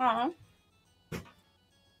 Aw.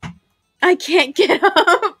 I can't get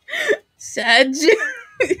up. Sad. Oh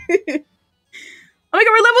my god,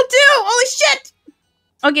 we're level 2! Holy shit!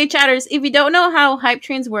 Okay, chatters, if you don't know how hype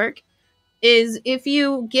trains work, is if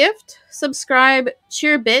you gift, subscribe,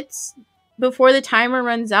 cheer bits before the timer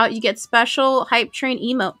runs out, you get special hype train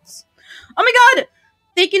emotes. Oh my god!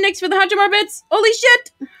 Thank you, Nyx, for the 100 more bits! Holy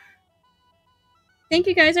shit! Thank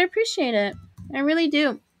you, guys. I appreciate it. I really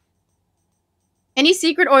do. Any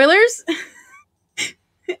secret Oilers?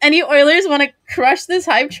 Any Oilers want to crush this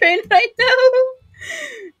hype train right now?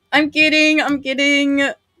 I'm kidding.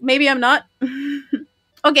 Maybe I'm not.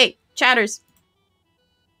 Okay, chatters.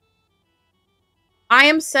 I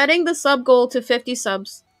am setting the sub goal to 50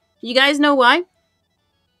 subs. You guys know why?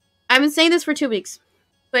 I've been saying this for 2 weeks.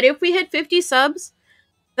 But if we hit 50 subs,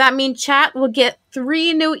 that means chat will get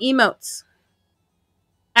 3 new emotes.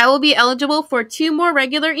 I will be eligible for 2 more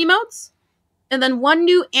regular emotes, and then 1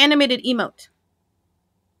 new animated emote.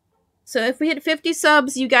 So if we hit 50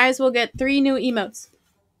 subs, you guys will get 3 new emotes.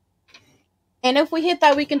 And if we hit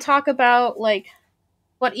that, we can talk about, like,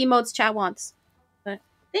 what emotes chat wants. But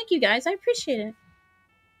thank you, guys. I appreciate it.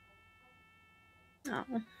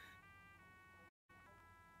 Oh.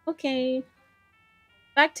 Okay.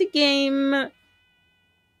 Back to game.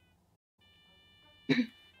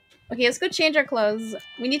 Okay, let's go change our clothes.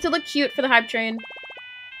 We need to look cute for the hype train.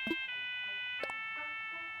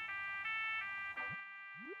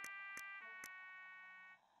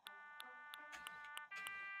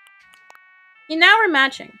 Now we're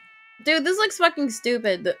matching. Dude, this looks fucking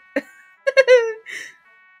stupid.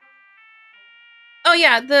 Oh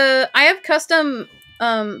yeah, I have custom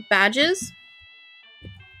badges.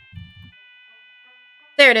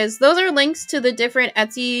 There it is. Those are links to the different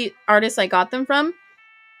Etsy artists I got them from.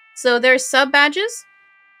 So there's sub badges,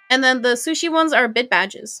 and then the sushi ones are bit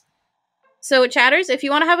badges. So chatters, if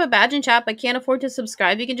you want to have a badge in chat but can't afford to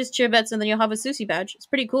subscribe, you can just cheer bets and then you'll have a sushi badge. It's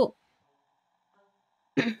pretty cool.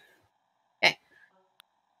 Okay.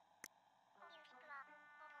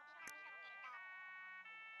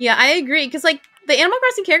 Yeah, I agree. Because, like, the Animal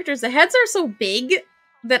Crossing characters, the heads are so big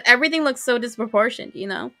that everything looks so disproportionate, you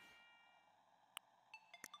know?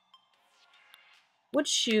 What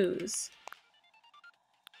shoes?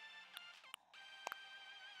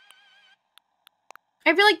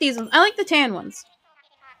 I feel like these ones. I like the tan ones.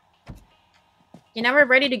 Okay, now we're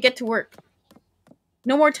ready to get to work.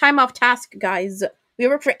 No more time off task, guys. We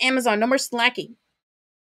work for Amazon. No more slacking.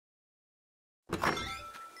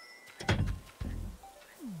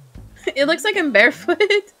 It looks like I'm barefoot.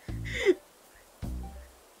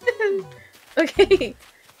 Okay.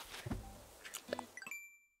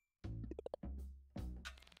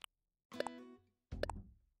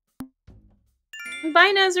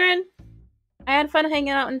 Bye, Nazrin. I had fun hanging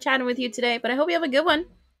out and chatting with you today, but I hope you have a good one.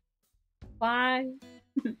 Bye.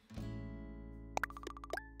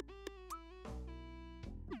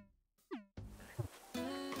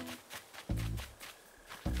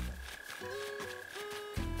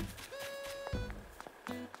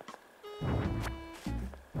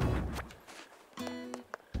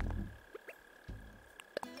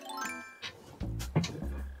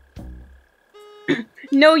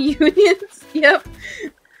 No unions. Yep.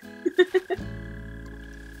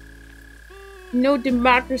 No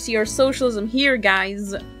democracy or socialism here,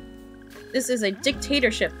 guys. This is a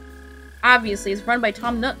dictatorship. Obviously, it's run by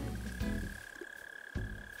Tom Nook.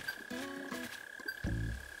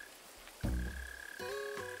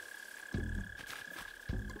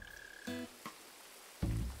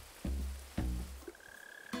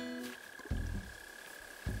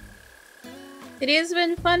 It has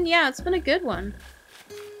been fun. Yeah, it's been a good one.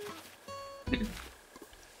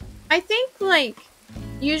 I think, like,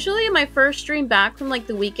 usually my first stream back from, like,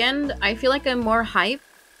 the weekend, I feel like I'm more hyped.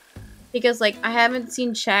 Because, like, I haven't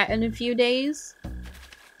seen chat in a few days.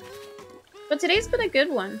 But today's been a good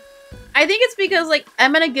one. I think it's because, like,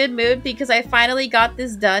 I'm in a good mood because I finally got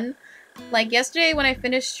this done. Like, yesterday when I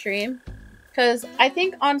finished stream. Because I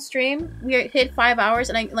think on stream, we hit 5 hours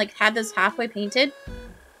and I, like, had this halfway painted.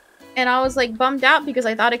 And I was, like, bummed out because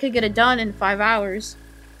I thought I could get it done in 5 hours.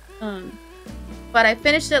 But I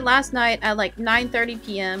finished it last night at, like, 9:30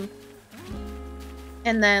 p.m.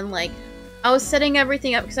 And then, like, I was setting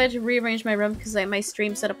everything up because I had to rearrange my room because, like, my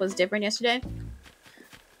stream setup was different yesterday.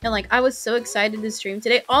 And, like, I was so excited to stream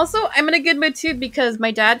today. Also, I'm in a good mood, too, because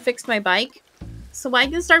my dad fixed my bike. So I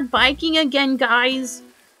can start biking again, guys.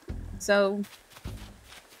 So,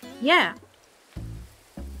 yeah.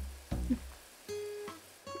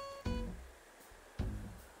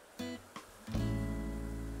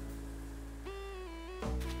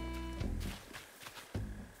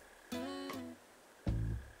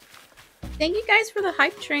 Thank you guys for the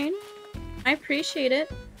hype train. I appreciate it.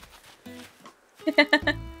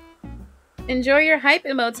 Enjoy your hype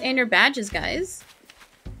emotes and your badges, guys.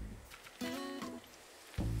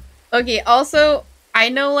 Okay, also, I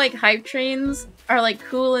know like hype trains are like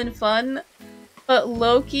cool and fun, but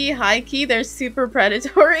low-key, high-key, they're super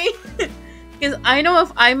predatory. Because I know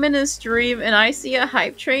if I'm in a stream and I see a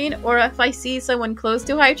hype train, or if I see someone close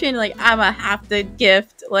to a hype train, like, I'ma have to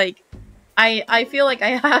gift. Like, I feel like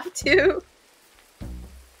I have to.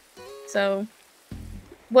 So,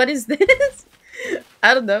 what is this?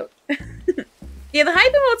 I don't know. Yeah, the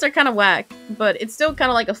hype emotes are kind of whack, but it's still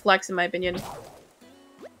kind of like a flex in my opinion.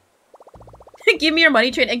 Give me your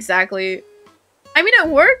money train, exactly. I mean, it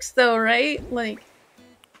works though, right? Like,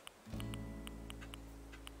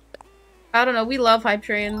 I don't know, we love hype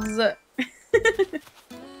trains. Give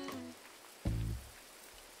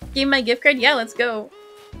me my gift card? Yeah, let's go.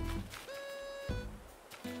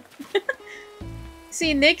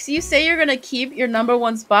 See, Nix, you say you're gonna keep your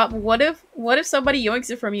 #1 spot, but what if somebody yoinks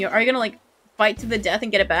it from you? Are you gonna, like, fight to the death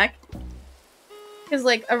and get it back? Because,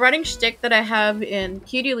 like, a running shtick that I have in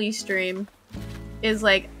YLYL stream is,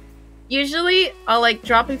 like, usually I'll, like,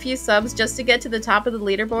 drop a few subs just to get to the top of the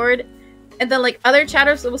leaderboard, and then, like, other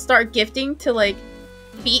chatters will start gifting to, like,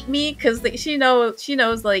 beat me, because she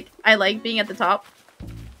knows, like, I like being at the top.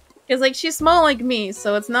 Because, like, she's small like me,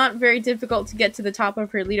 so it's not very difficult to get to the top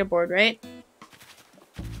of her leaderboard, right?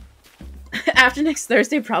 After next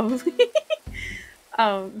Thursday, probably.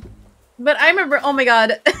 But I remember, oh my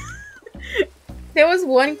god. There was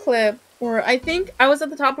one clip where I think I was at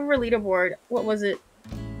the top of her leaderboard. What was it?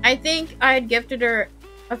 I think I had gifted her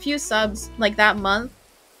a few subs, like, that month.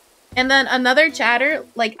 And then another chatter,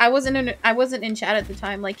 like, I wasn't in chat at the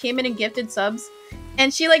time, like, came in and gifted subs.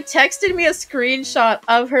 And she, like, texted me a screenshot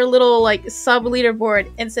of her little, like, sub leaderboard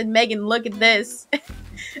and said, Megan, look at this.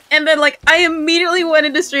 And then, like, I immediately went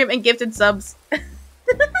into stream and gifted subs.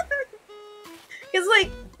 Because, like,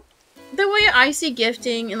 the way I see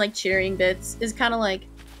gifting and, like, cheering bits is kind of like,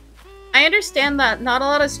 I understand that not a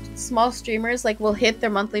lot of small streamers, like, will hit their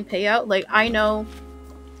monthly payout. Like, I know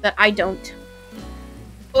that I don't.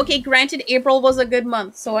 Okay, granted, April was a good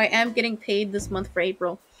month, so I am getting paid this month for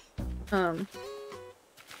April.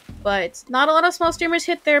 But not a lot of small streamers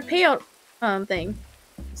hit their payout thing.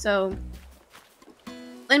 So,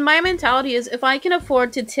 and my mentality is, if I can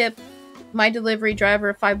afford to tip my delivery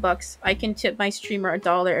driver $5, I can tip my streamer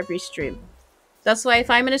 $1 every stream. That's why if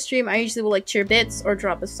I'm in a stream, I usually will, like, cheer bits or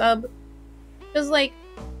drop a sub. Because, like,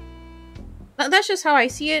 that's just how I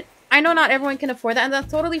see it. I know not everyone can afford that, and that's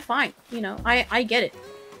totally fine. You know, I get it.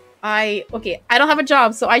 Okay, I don't have a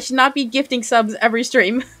job, so I should not be gifting subs every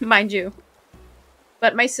stream, mind you.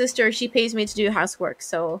 But my sister, she pays me to do housework,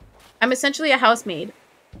 so I'm essentially a housemaid.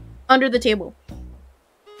 Under the table.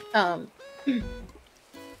 And,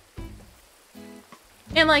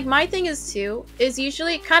 like, my thing is, too, is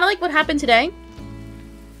usually, kind of like what happened today,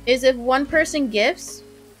 is if one person gifts,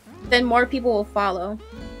 then more people will follow.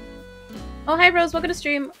 Oh, hi, Rose, welcome to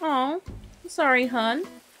stream. Aw, I'm sorry, hun.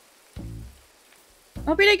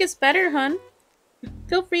 Hope your day gets better, hun.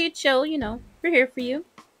 Feel free to chill, you know. We're here for you.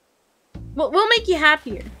 We'll make you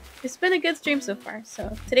happier. It's been a good stream so far,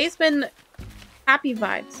 so today's been happy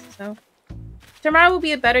vibes, so tomorrow will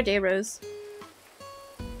be a better day, Rose.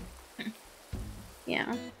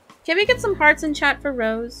 Yeah. Can we get some hearts in chat for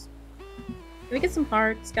Rose? Can we get some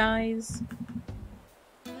hearts, guys?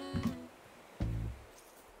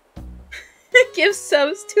 Give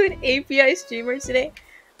subs to an API streamer today.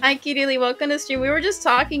 Hi, Kitty, welcome to stream. We were just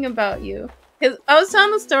talking about you. Because I was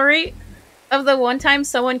telling the story of the one time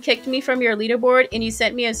someone kicked me from your leaderboard and you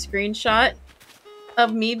sent me a screenshot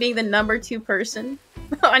of me being the #2 person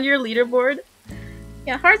on your leaderboard.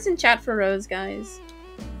 Yeah, hearts in chat for Rose, guys.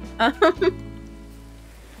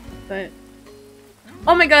 But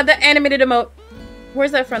oh my god, that animated emote.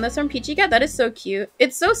 Where's that from? That's from Peachy Cat? That is so cute.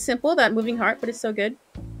 It's so simple, that moving heart, but it's so good.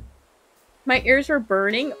 My ears were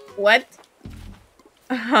burning. What?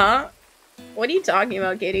 Huh? What are you talking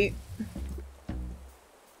about, Katie?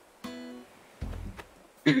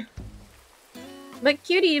 But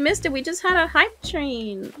cutie, you missed it. We just had a hype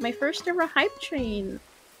train. My first ever hype train.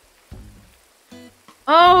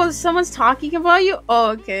 Oh, someone's talking about you?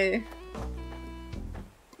 Oh, okay.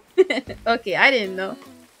 Okay, I didn't know.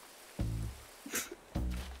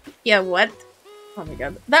 Yeah, what? Oh my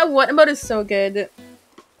god. That what emote is so good.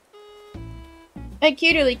 Hey,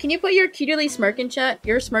 Cuterly, can you put your Cuterly smirk in chat?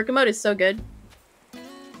 Your smirk emote is so good.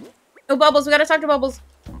 Oh, Bubbles, we gotta talk to Bubbles.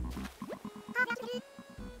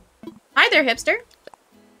 Hi there, hipster.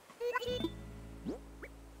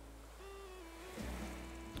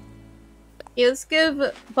 Okay, let's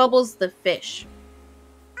give Bubbles the fish.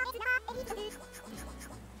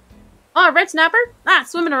 Oh, red snapper? Ah,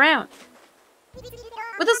 swimming around.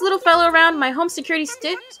 With this little fellow around, my home security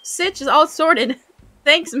stitch is all sorted.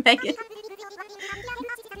 Thanks, Megan.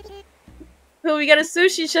 Oh, we got a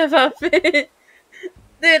sushi chef outfit.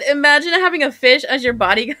 Dude, imagine having a fish as your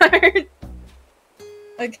bodyguard.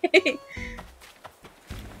 Okay.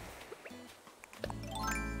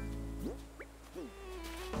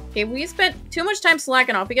 Okay, we spent too much time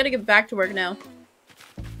slacking off. We gotta get back to work now.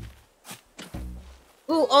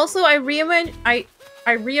 Ooh, also I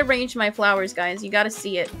rearranged my flowers, guys. You gotta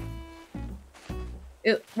see it.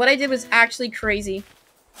 What I did was actually crazy.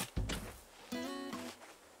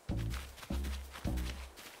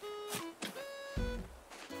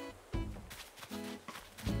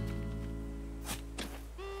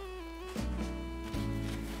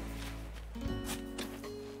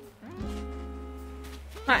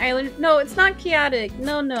 My island— no, it's not chaotic.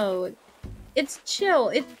 No. It's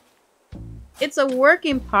chill. It's a work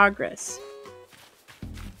in progress.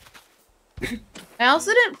 I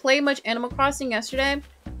also didn't play much Animal Crossing yesterday.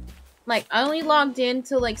 Like, I only logged in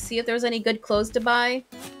to, like, see if there was any good clothes to buy.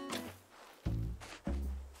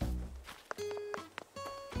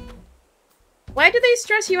 Why do they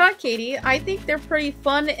stress you out, Katie? I think they're pretty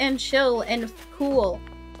fun and chill and cool.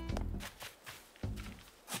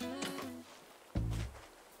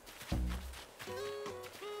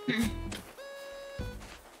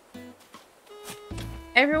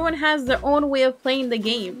 Everyone has their own way of playing the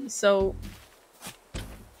game, so...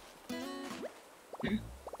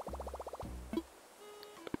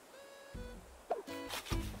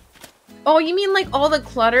 Oh, you mean like all the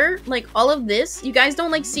clutter? Like all of this? You guys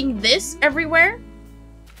don't like seeing this everywhere?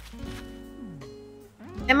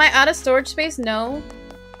 Am I out of storage space? No.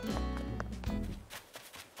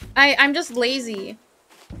 I'm just lazy.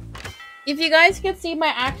 If you guys could see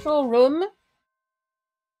my actual room,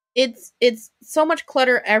 it's so much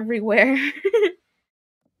clutter everywhere.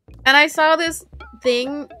 And I saw this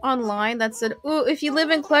thing online that said, ooh, if you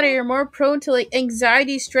live in clutter, you're more prone to like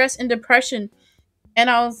anxiety, stress, and depression. And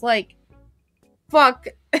I was like, fuck.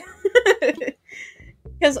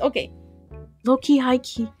 Because, okay, low-key,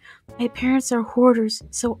 high-key, my parents are hoarders,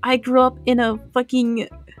 so I grew up in a fucking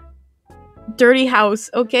dirty house,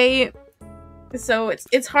 okay? So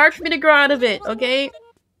it's hard for me to grow out of it, okay?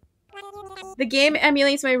 The game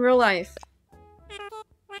emulates my real life.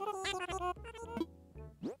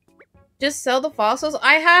 Just sell the fossils?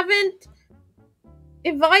 I haven't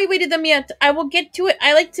evaluated them yet. I will get to it.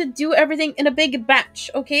 I like to do everything in a big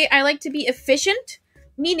batch, okay? I like to be efficient,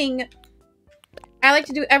 meaning I like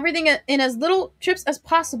to do everything in as little trips as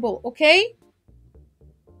possible, okay?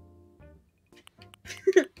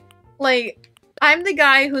 Like, I'm the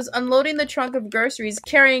guy who's unloading the trunk of groceries,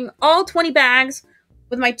 carrying all 20 bags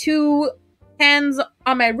with my 2 hands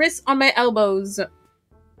on my wrists, on my elbows.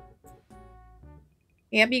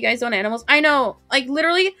 Yep, you guys own animals. I know. Like,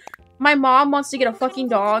 literally, my mom wants to get a fucking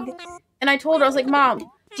dog. And I told her, I was like, Mom,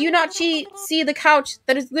 do you not see the couch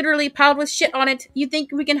that is literally piled with shit on it? You think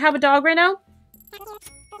we can have a dog right now?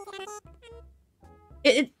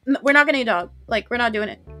 We're not getting a dog. Like, we're not doing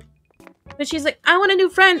it. But she's like, I want a new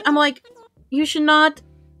friend. I'm like, you should not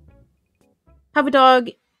have a dog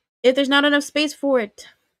if there's not enough space for it.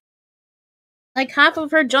 Like, half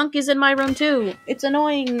of her junk is in my room, too. It's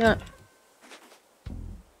annoying.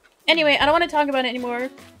 Anyway, I don't want to talk about it anymore.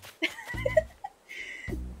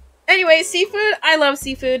 Anyway, seafood. I love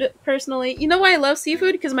seafood, personally. You know why I love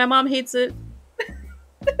seafood? Because my mom hates it.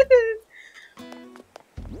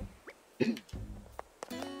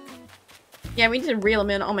 Yeah, we need to reel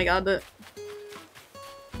them in. Oh my god, but...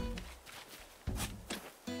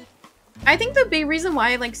 I think the big reason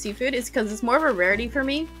why I like seafood is because it's more of a rarity for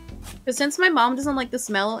me. Because since my mom doesn't like the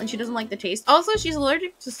smell and she doesn't like the taste. Also, she's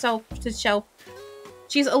allergic to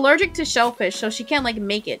She's allergic to shellfish, so she can't, like,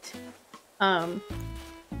 make it.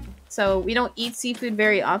 So we don't eat seafood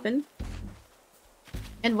very often.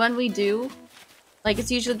 And when we do, like,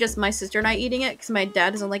 it's usually just my sister and I eating it, because my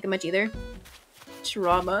dad doesn't like it much either.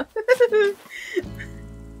 Trauma.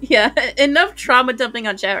 Yeah, enough trauma dumping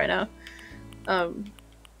on chat right now.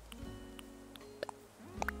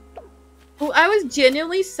 Well, I was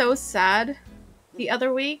genuinely so sad the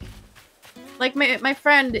other week. Like, my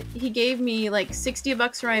friend, he gave me, like,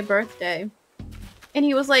 $60 for my birthday. And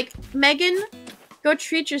he was like, Megan, go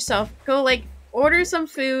treat yourself. Go, like, order some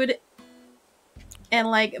food and,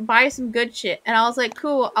 like, buy some good shit. And I was like,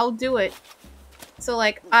 cool, I'll do it. So,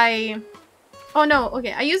 like, oh, no,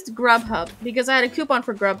 okay, I used Grubhub because I had a coupon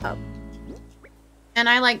for Grubhub. And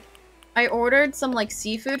I ordered some, like,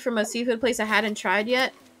 seafood from a seafood place I hadn't tried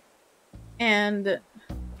yet. and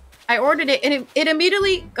I ordered it, and it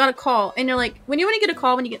immediately got a call. And you're like, when you get a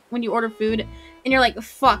call when you order food, and you're like,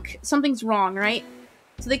 fuck, something's wrong, right?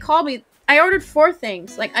 So they called me. I ordered 4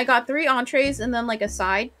 things. Like, I got 3 entrees and then like a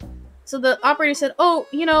side. So the operator said, oh,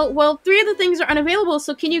 you know, well, 3 of the things are unavailable,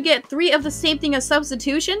 so can you get 3 of the same thing as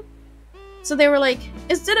substitution? So they were like,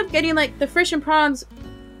 instead of getting like the fish and prawns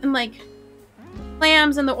and like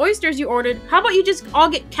clams and the oysters you ordered, how about you just all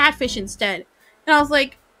get catfish instead? And I was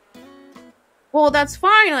like, well, that's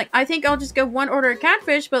fine. Like, I think I'll just get 1 order of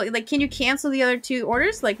catfish, but like, can you cancel the other 2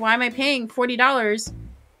 orders? Like, why am I paying $40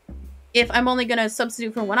 if I'm only gonna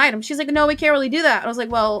substitute for 1 item? She's like, no, we can't really do that. I was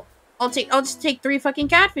like, well, I'll just take 3 fucking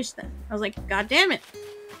catfish then. I was like, god damn it.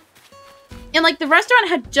 And like, the restaurant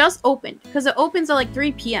had just opened, because it opens at like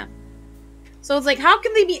 3 p.m. So it's like, how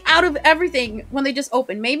can they be out of everything when they just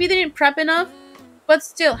opened? Maybe they didn't prep enough, but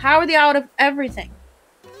still, how are they out of everything?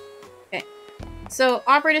 Okay. So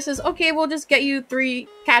operator says, okay, we'll just get you 3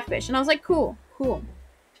 catfish. And I was like, cool.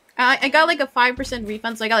 I got like a 5%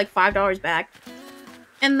 refund, so I got like $5 back.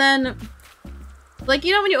 And then, like,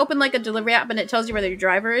 you know when you open like a delivery app and it tells you where your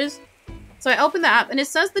driver is? So I opened the app and it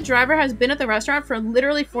says the driver has been at the restaurant for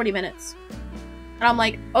literally 40 minutes. And I'm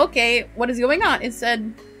like, okay, what is going on? It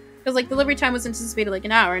said, because like delivery time was anticipated like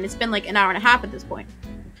an hour, and it's been like an hour and a half at this point.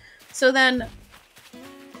 So then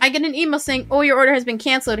I get an email saying, oh, your order has been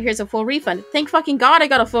canceled. Here's a full refund. Thank fucking God I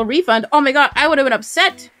got a full refund. Oh my God, I would have been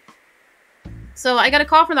upset. So I got a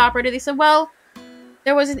call from the operator. They said, well,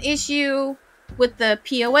 there was an issue with the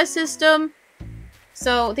POS system,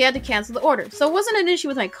 so they had to cancel the order. So it wasn't an issue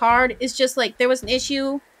with my card. It's just like there was an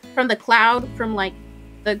issue from the cloud, from like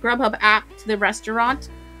the Grubhub app to the restaurant.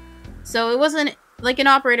 So it wasn't like an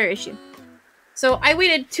operator issue. So I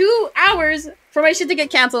waited 2 hours for my shit to get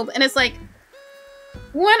canceled, and it's like,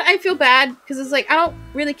 one, I feel bad because it's like, I don't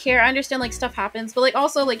really care. I understand like stuff happens, but like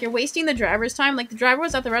also like you're wasting the driver's time. Like the driver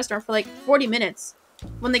was at the restaurant for like 40 minutes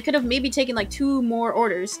when they could have maybe taken like 2 more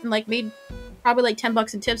orders and like made probably like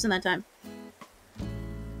 $10 in tips in that time.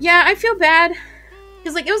 Yeah, I feel bad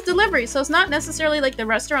because like it was delivery, so it's not necessarily like the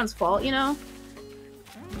restaurant's fault, you know?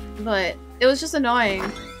 But it was just annoying.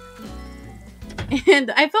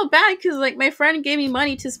 And I felt bad because like my friend gave me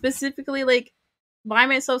money to specifically like buy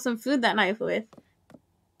myself some food that night with.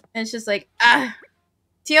 And it's just like,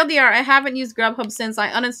 TLDR, I haven't used Grubhub since I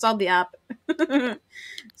uninstalled the app.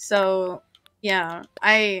 So, yeah.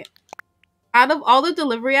 Out of all the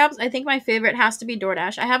delivery apps, I think my favorite has to be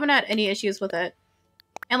DoorDash. I haven't had any issues with it.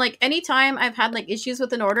 And, like, anytime I've had, like, issues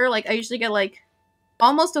with an order, like, I usually get, like,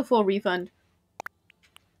 almost a full refund.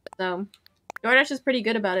 So, DoorDash is pretty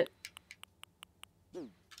good about it.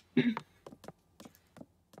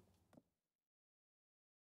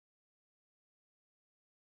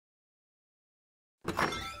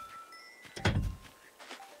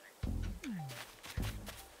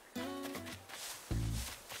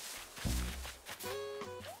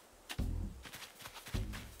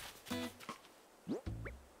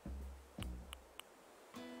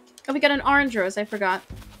 Oh, we got an orange rose, I forgot.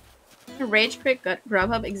 A rage quit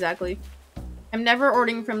Grubhub, exactly. I'm never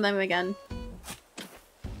ordering from them again.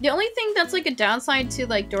 The only thing that's like a downside to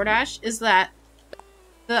like DoorDash is that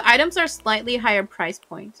the items are slightly higher price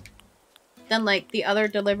point than like the other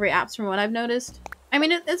delivery apps from what I've noticed. I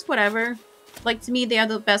mean, it's whatever. Like to me, they have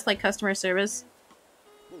the best like customer service.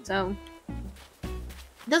 So,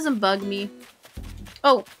 it doesn't bug me.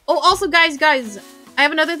 Oh, also guys, I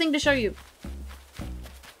have another thing to show you.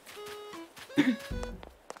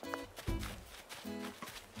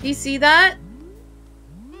 You see that?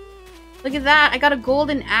 Look at that. I got a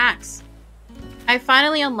golden axe. I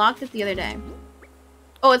finally unlocked it the other day.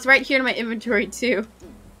 Oh, it's right here in my inventory too.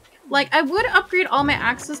 Like, I would upgrade all my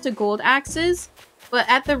axes to gold axes, but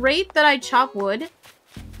at the rate that I chop wood,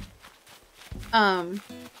 I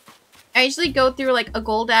usually go through like a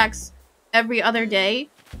gold axe every other day.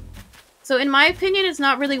 So in my opinion, it's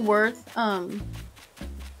not really worth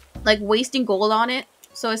like wasting gold on it.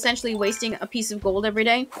 So essentially wasting a piece of gold every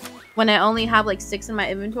day when I only have like 6 in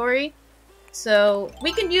my inventory. So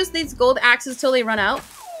we can use these gold axes till they run out.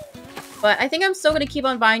 But I think I'm still going to keep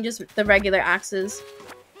on buying just the regular axes.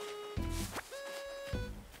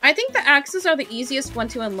 I think the axes are the easiest one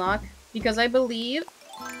to unlock because I believe,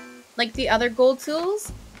 like the other gold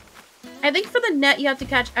tools, I think for the net you have to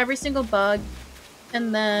catch every single bug.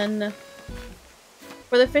 And then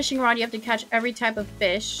for the fishing rod you have to catch every type of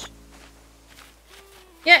fish.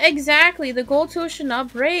 Yeah, exactly. The gold tools should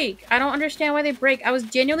not break. I don't understand why they break. I was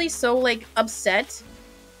genuinely so, like, upset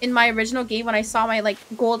in my original game when I saw my, like,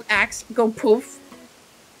 gold axe go poof.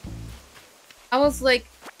 I was like,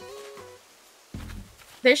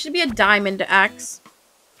 there should be a diamond axe.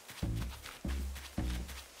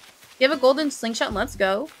 You have a golden slingshot? Let's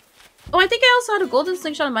go. Oh, I think I also had a golden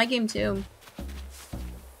slingshot in my game too.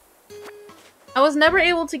 I was never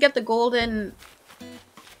able to get the golden...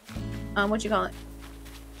 what you call it?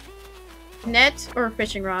 Net or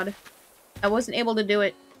fishing rod. I wasn't able to do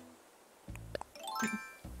it.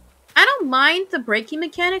 I don't mind the braking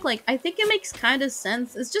mechanic. Like, I think it makes kind of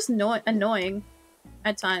sense. It's just annoying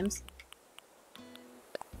at times.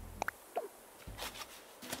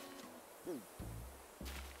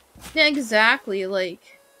 Yeah, exactly.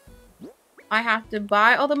 Like, I have to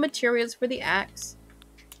buy all the materials for the axe.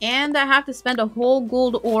 And I have to spend a whole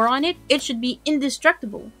gold ore on it. It should be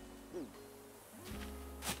indestructible.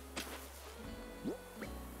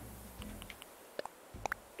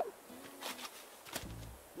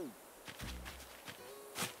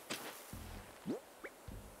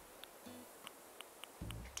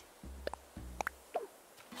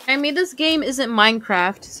 I mean, this game isn't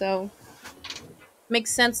Minecraft, so makes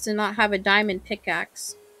sense to not have a diamond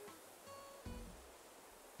pickaxe.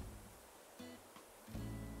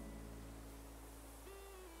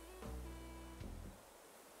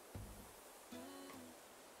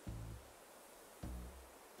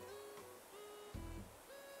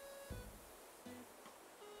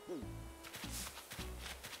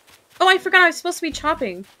 Oh, I forgot I was supposed to be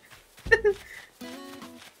chopping.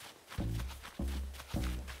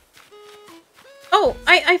 Oh,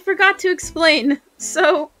 I forgot to explain.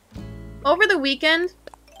 So, over the weekend,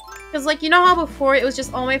 because like, you know how before it was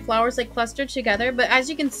just all my flowers like clustered together, but as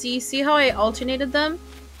you can see how I alternated them?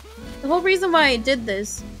 The whole reason why I did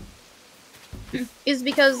this is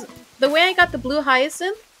because the way I got the blue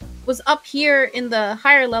hyacinth was up here in the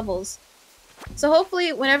higher levels. So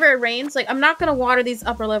hopefully whenever it rains, like, I'm not gonna water these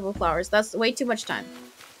upper level flowers. That's way too much time.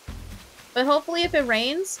 But hopefully if it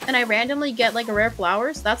rains and I randomly get like a rare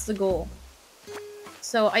flowers, that's the goal.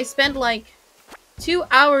 So I spent like 2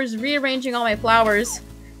 hours rearranging all my flowers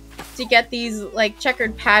to get these like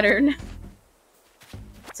checkered pattern.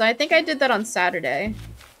 So I think I did that on Saturday.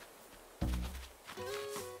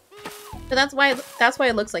 But that's why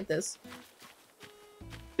it looks like this.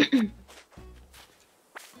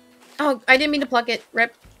 Oh, I didn't mean to pluck it.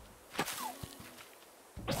 Rip.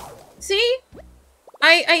 See?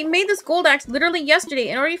 I made this gold axe literally yesterday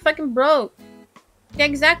and already fucking broke. Yeah,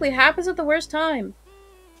 exactly. It happens at the worst time.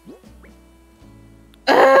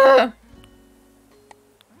 Ugh.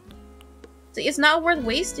 See, it's not worth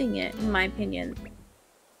wasting it, in my opinion.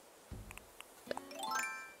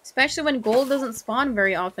 Especially when gold doesn't spawn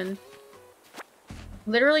very often.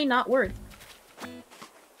 Literally not worth.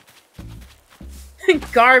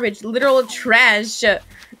 Garbage. Literal trash.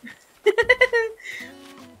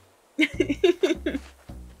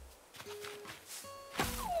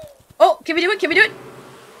 Oh, can we do it? Can we do it?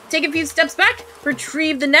 Take a few steps back.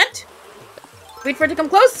 Retrieve the net. Wait for it to come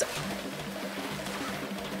close.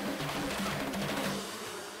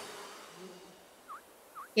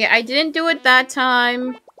 Yeah, I didn't do it that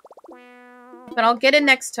time. But I'll get it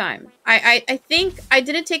next time. I think I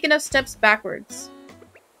didn't take enough steps backwards.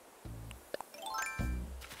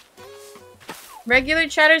 Regular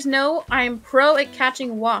chatters know I'm pro at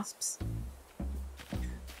catching wasps.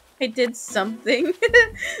 I did something.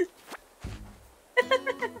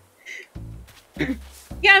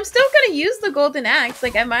 Yeah, I'm still gonna use the golden axe.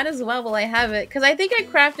 Like, I might as well while I have it. Because I think I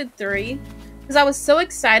crafted 3. Because I was so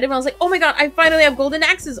excited. I was like, oh my god, I finally have golden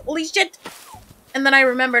axes. Holy shit. And then I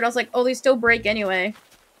remembered. I was like, oh, they still break anyway.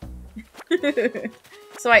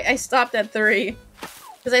 So I stopped at 3.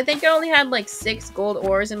 Because I think I only had like 6 gold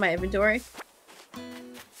ores in my inventory.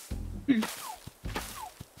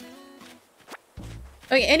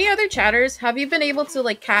 Okay, any other chatters? Have you been able to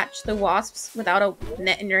like catch the wasps without a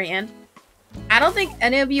net in your hand? I don't think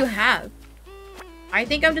any of you have. I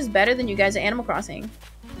think I'm just better than you guys at Animal Crossing.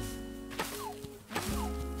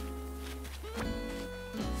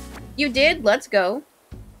 You did? Let's go.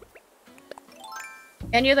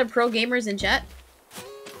 Any other pro gamers in chat?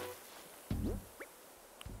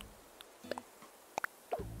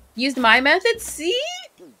 Used my method? See?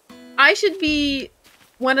 I should be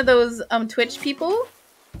one of those Twitch people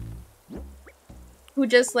who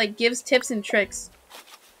just like gives tips and tricks.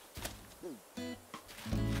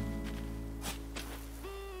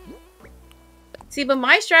 See, but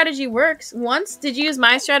my strategy works. Once, did you use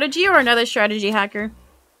my strategy or another strategy, hacker?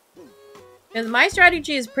 Because my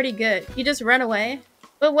strategy is pretty good. You just run away.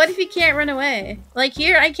 But what if you can't run away? Like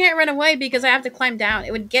here, I can't run away because I have to climb down.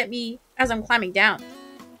 It would get me as I'm climbing down.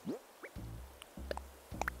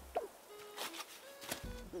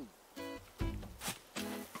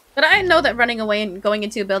 But I know that running away and going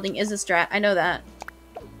into a building is a strat. I know that.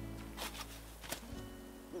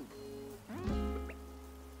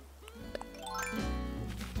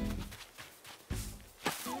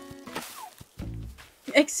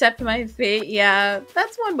 Accept my fate. Yeah,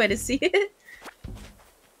 that's one way to see it.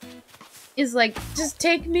 Is like, just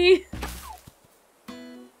take me.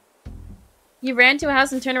 You ran to a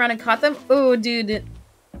house and turned around and caught them? Oh, dude.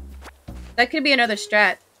 That could be another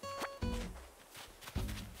strat.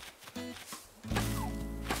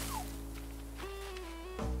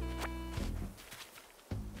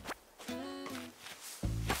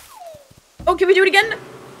 Oh, can we do it again?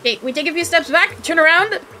 Okay, we take a few steps back, turn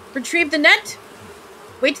around, retrieve the net,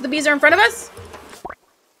 wait till the bees are in front of us.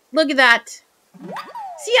 Look at that.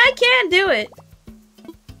 See, I can do it.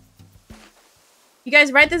 You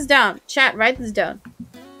guys write this down. Chat, write this down.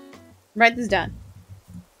 Write this down.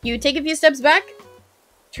 You take a few steps back,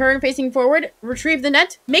 turn facing forward, retrieve the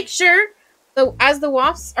net. Make sure, though, as the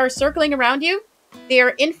wasps are circling around you, they are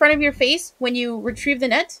in front of your face when you retrieve the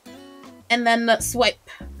net, and then swipe.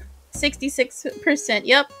 66%.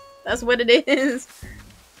 Yep, that's what it is.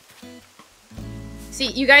 See,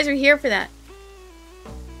 you guys are here for that.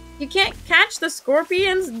 You can't catch the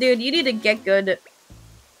scorpions? Dude, you need to get good.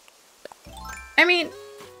 I mean,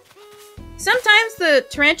 sometimes the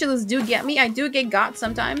tarantulas do get me. I do get got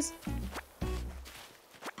sometimes.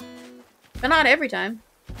 But not every time.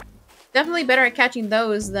 Definitely better at catching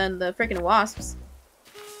those than the freaking wasps.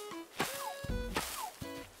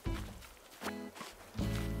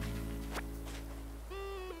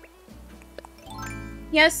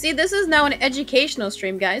 Yeah, see, this is now an educational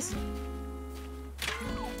stream, guys.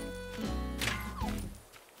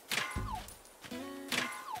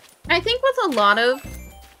 I think with a lot of,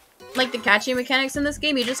 like, the catching mechanics in this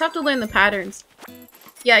game, you just have to learn the patterns.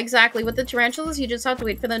 Yeah, exactly. With the tarantulas, you just have to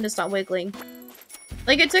wait for them to stop wiggling.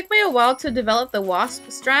 Like, it took me a while to develop the wasp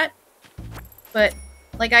strat, but,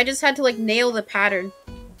 like, I just had to, like, nail the pattern.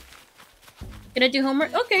 Gonna do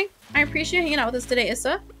homework? Okay. I appreciate you hanging out with us today,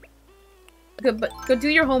 Issa. Good, but go do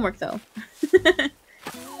your homework, though.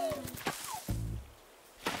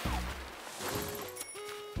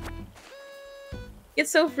 Get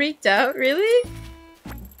so freaked out, really?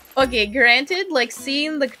 Okay, granted, like,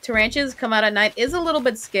 seeing the tarantulas come out at night is a little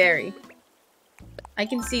bit scary. I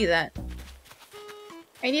can see that.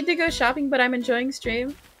 I need to go shopping, but I'm enjoying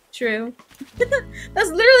stream. True.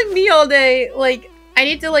 That's literally me all day. Like, I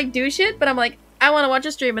need to, like, do shit, but I'm like, I want to watch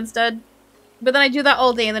a stream instead. But then I do that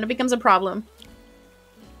all day, and then it becomes a problem.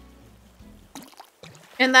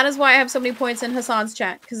 And that is why I have so many points in Hassan's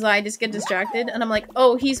chat, because I just get distracted, and I'm like,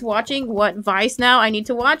 oh, he's watching, what, Vice now? I need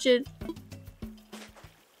to watch it.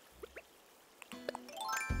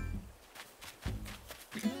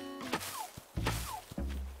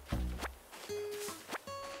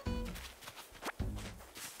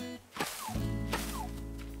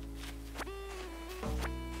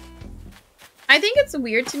 I think it's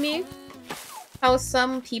weird to me how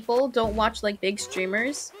some people don't watch, like, big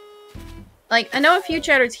streamers. Like, I know a few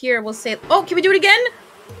chatters here will say, oh, can we do it again?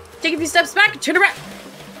 Take a few steps back, turn around.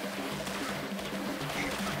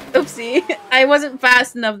 Oopsie. I wasn't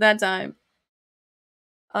fast enough that time.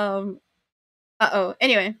 Uh-oh.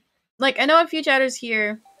 Anyway. Like, I know a few chatters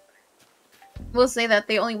here will say that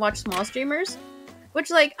they only watch small streamers. Which,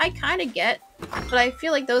 like, I kind of get. But I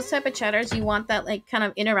feel like those type of chatters, you want that, like, kind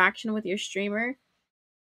of interaction with your streamer.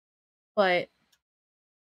 But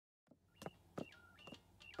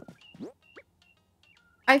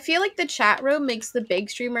I feel like the chat room makes the big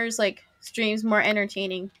streamers, like, streams more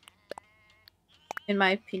entertaining. In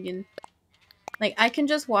my opinion. Like, I can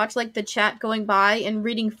just watch, like, the chat going by and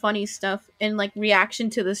reading funny stuff in, like, reaction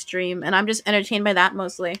to the stream. And I'm just entertained by that,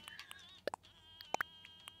 mostly.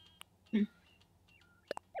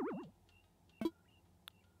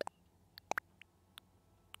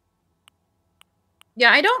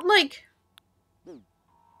 Yeah, I don't, like... I'm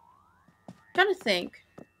trying to think.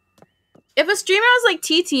 If a streamer has, like,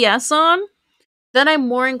 TTS on, then I'm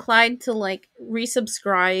more inclined to, like,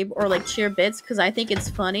 resubscribe or, like, cheer bits because I think it's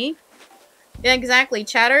funny. Yeah, exactly.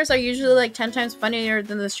 Chatters are usually, like, 10 times funnier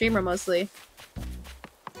than the streamer, mostly.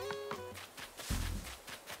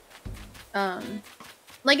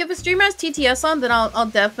 Like, if a streamer has TTS on, then I'll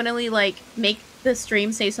definitely, like, make the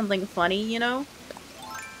stream say something funny, you know?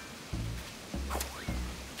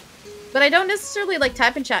 But I don't necessarily, like,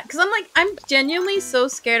 type in chat. Because I'm genuinely so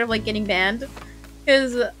scared of, like, getting banned.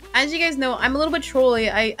 Because, as you guys know, I'm a little bit trolly.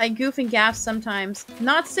 I goof and gaff sometimes.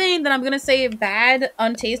 Not saying that I'm gonna say bad,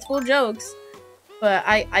 untasteful jokes. But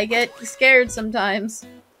I get scared sometimes.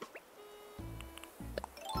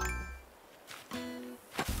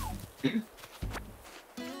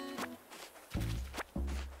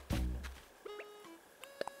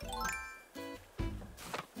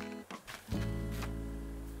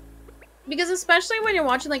 Because especially when you're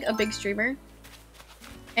watching, like, a big streamer.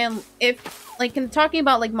 And if, like, talking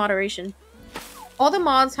about, like, moderation. All the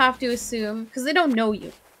mods have to assume, because they don't know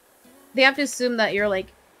you. They have to assume that you're,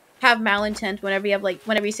 like, have malintent whenever you have, like,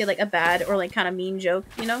 whenever you say, like, a bad or, like, kind of mean joke,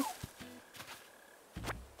 you know?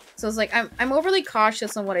 So it's like, I'm overly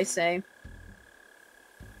cautious on what I say.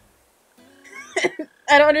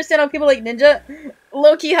 I don't understand how people like Ninja.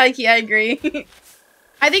 Low-key, high-key, I agree.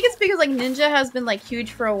 I think it's because, like, Ninja has been, like,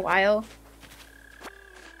 huge for a while.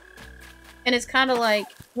 And it's kind of like,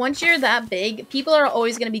 once you're that big, people are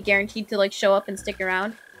always going to be guaranteed to, like, show up and stick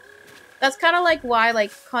around. That's kind of, like, why,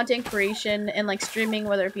 like, content creation and, like, streaming,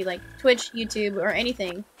 whether it be, like, Twitch, YouTube, or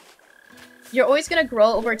anything, you're always going to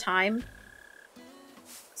grow over time.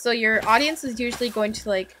 So your audience is usually going to,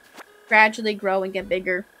 like, gradually grow and get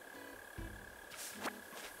bigger.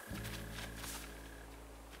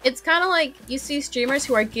 It's kind of like, you see streamers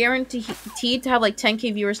who are guaranteed to have, like,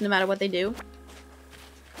 10k viewers no matter what they do.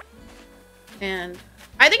 And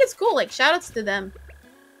I think it's cool, like, shoutouts to them.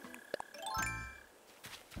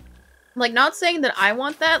 Like, not saying that I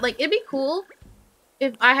want that. Like, it'd be cool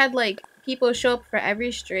if I had, like, people show up for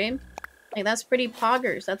every stream. Like, that's pretty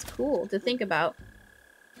poggers. That's cool to think about.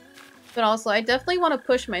 But also, I definitely want to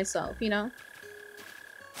push myself, you know?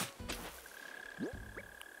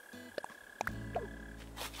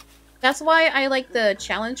 That's why I like the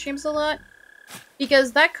challenge streams a lot.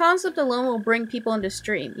 Because that concept alone will bring people into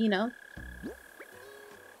stream, you know?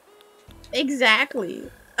 Exactly.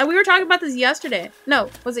 We were talking about this yesterday. No,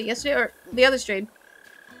 was it yesterday or the other stream?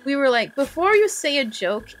 We were like, before you say a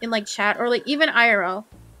joke in, like, chat or, like, even IRL,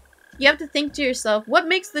 you have to think to yourself, what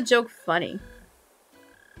makes the joke funny?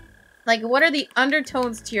 Like, what are the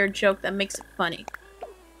undertones to your joke that makes it funny?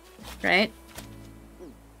 Right?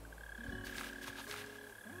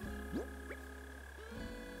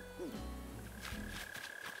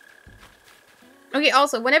 Okay,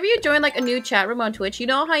 also, whenever you join, like, a new chat room on Twitch, you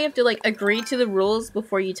know how you have to, like, agree to the rules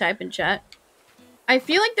before you type in chat? I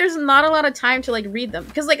feel like there's not a lot of time to, like, read them.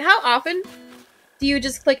 Because, like, how often do you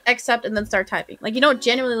just click accept and then start typing? Like, you don't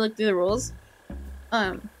genuinely look through the rules.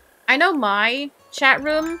 I know my chat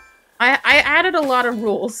room, I added a lot of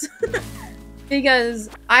rules. Because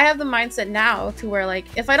I have the mindset now to where, like,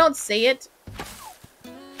 if I don't say it,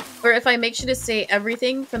 or if I make sure to say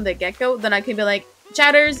everything from the get-go, then I can be like,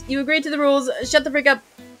 chatters, you agreed to the rules, shut the frick up,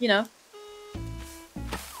 you know?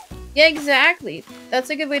 Yeah, exactly. That's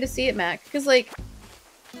a good way to see it, Mac. Because, like,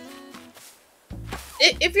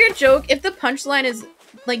 if your joke, if the punchline is,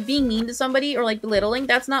 like, being mean to somebody or, like, belittling,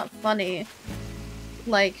 that's not funny.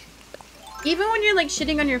 Like, even when you're, like,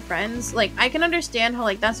 shitting on your friends, like, I can understand how,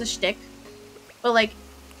 like, that's a shtick. But, like,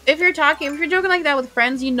 if you're joking like that with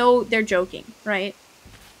friends, you know they're joking, right?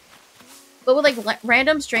 But with, like,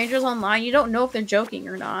 random strangers online, you don't know if they're joking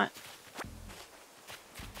or not.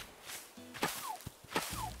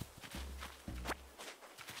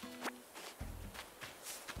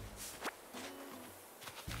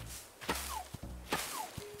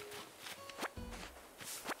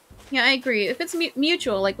 Yeah, I agree. If it's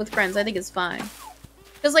mutual, like, with friends, I think it's fine.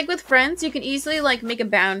 Because, like, with friends, you can easily, like, make a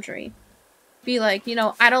boundary. Be like, you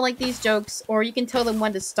know, I don't like these jokes, or you can tell them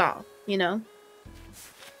when to stop, you know?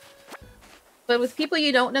 But with people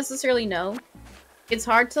you don't necessarily know, it's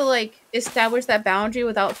hard to, like, establish that boundary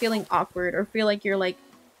without feeling awkward or feel like you're, like,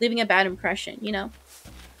 leaving a bad impression, you know?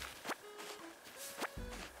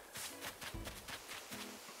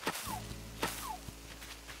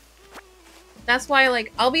 That's why,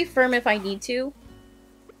 like, I'll be firm if I need to.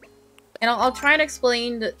 And I'll try and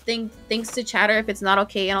explain things to chatter if it's not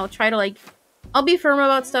okay, and I'll try to, like, I'll be firm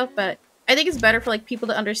about stuff, but I think it's better for, like, people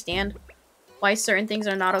to understand why certain things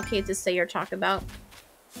are not okay to say or talk about.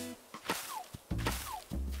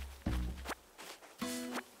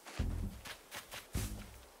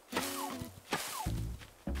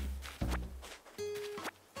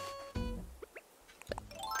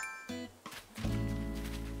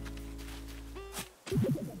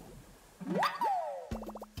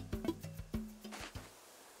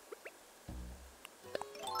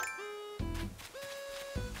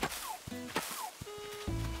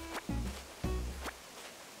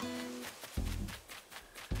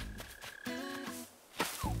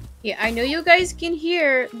 Yeah, I know you guys can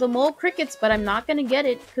hear the mole crickets, but I'm not gonna get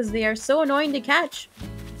it because they are so annoying to catch.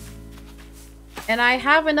 And I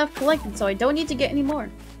have enough collected, so I don't need to get any more.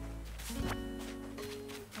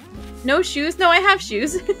 No shoes? No, I have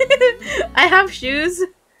shoes. I have shoes.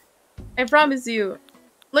 I promise you.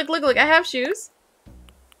 Look, look, look, I have shoes.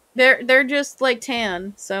 They're just, like,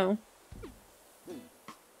 tan, so...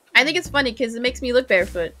 I think it's funny because it makes me look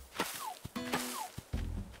barefoot.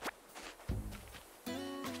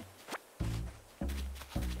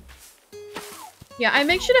 Yeah, I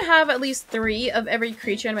make sure to have at least 3 of every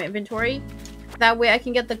creature in my inventory. That way I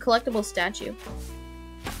can get the collectible statue.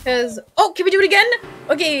 Because... Oh, can we do it again?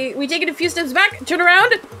 Okay, we take it a few steps back, turn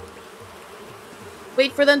around.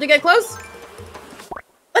 Wait for them to get close.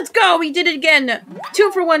 Let's go! We did it again!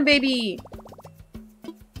 2 for 1, baby!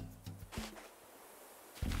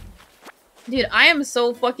 Dude, I am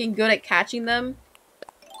so fucking good at catching them.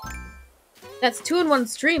 That's 2 in 1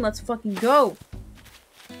 stream. Let's fucking go.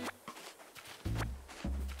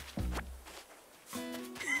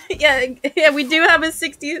 yeah, we do have a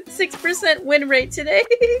 66% win rate today.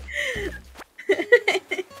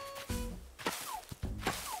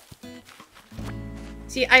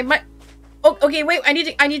 See, I might... Oh, okay, wait. I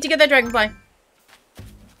need to get that dragonfly.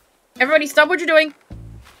 Everybody, stop what you're doing.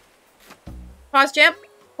 Pause, champ.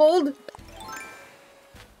 Hold.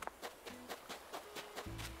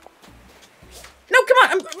 No, come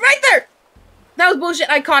on! I'm right there! That was bullshit.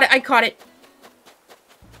 I caught it. I caught it.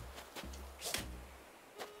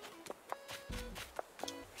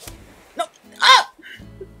 No! Ah!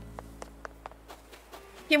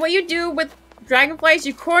 Okay, what you do with dragonflies,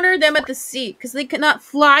 you corner them at the sea, because they cannot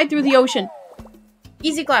fly through the ocean.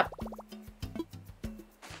 Easy clap.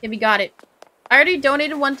 Okay, we got it. I already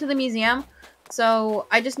donated 1 to the museum, so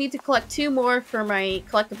I just need to collect 2 more for my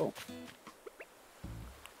collectible.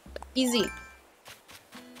 Easy.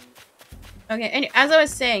 Okay, and as I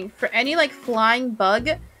was saying, for any, like, flying bug,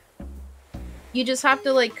 you just have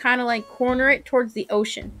to, like, kind of, like, corner it towards the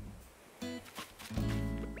ocean.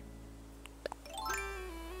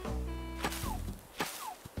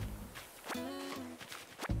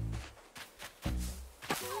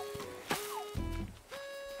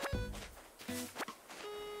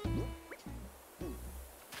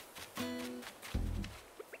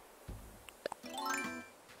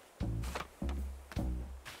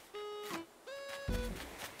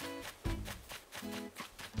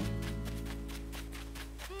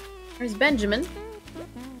 There's Benjamin.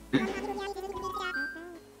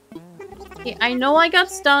 Okay, I know I got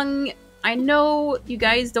stung. I know you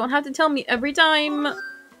guys don't have to tell me every time.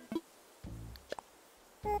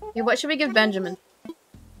 Okay, what should we give Benjamin?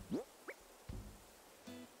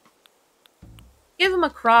 Give him a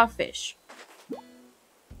crawfish.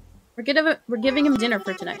 We're giving him dinner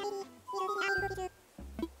for tonight.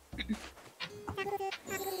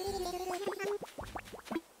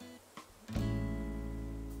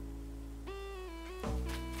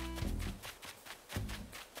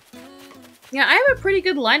 Yeah, I have a pretty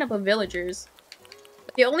good lineup of villagers.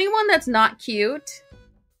 The only one that's not cute...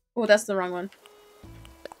 Oh, that's the wrong one.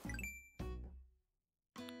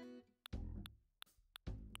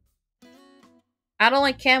 I don't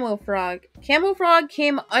like Camo Frog. Camo Frog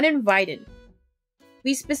came uninvited.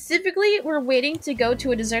 We specifically were waiting to go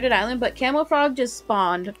to a deserted island, but Camo Frog just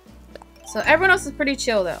spawned. So everyone else is pretty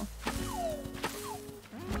chill, though.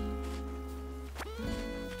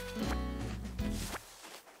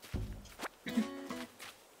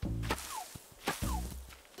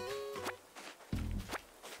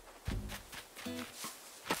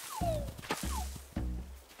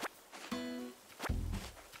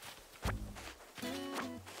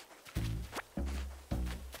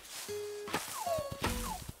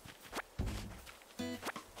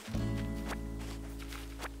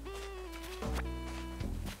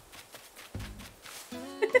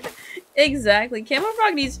 Exactly. Camo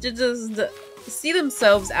Frog needs to just see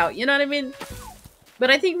themselves out, you know what I mean?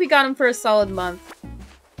 But I think we got him for a solid month.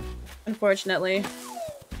 Unfortunately.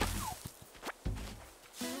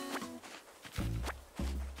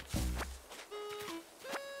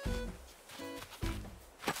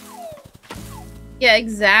 Yeah,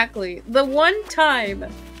 exactly. The one time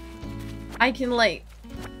I can, like,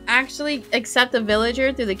 actually accept a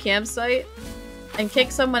villager through the campsite and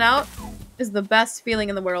kick someone out is the best feeling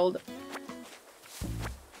in the world.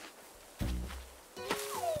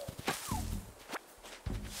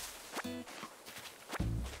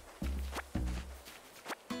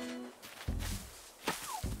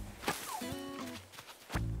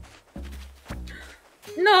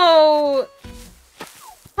 No!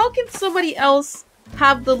 How can somebody else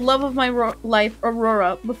have the love of my life,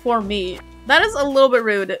 Aurora, before me? That is a little bit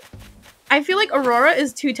rude. I feel like Aurora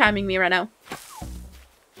is two-timing me right now.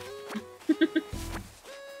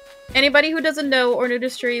 Anybody who doesn't know or new to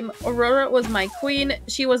stream, Aurora was my queen.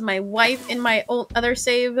 She was my wife in my other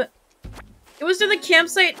save. It was to the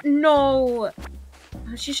campsite? No!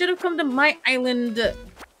 She should have come to my island.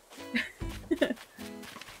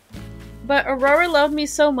 But Aurora loved me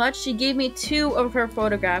so much, she gave me 2 of her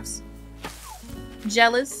photographs.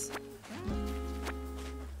 Jealous.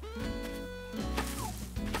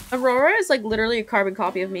 Aurora is like literally a carbon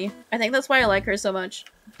copy of me. I think that's why I like her so much.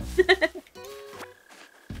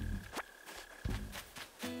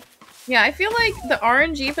 Yeah, I feel like the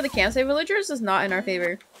RNG for the campsite villagers is not in our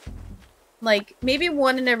favor. Like, maybe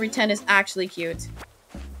 1 in every 10 is actually cute.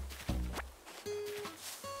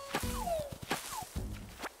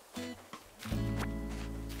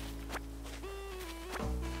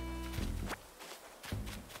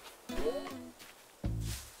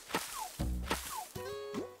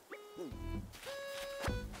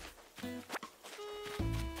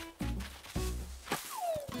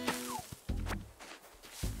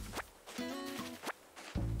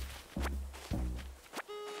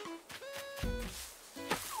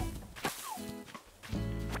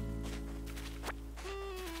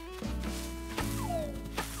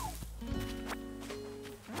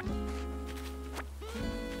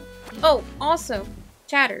 Oh, also,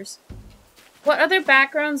 chatters. What other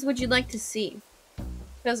backgrounds would you like to see?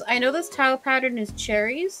 Because I know this tile pattern is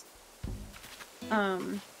cherries.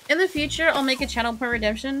 In the future, I'll make a channel point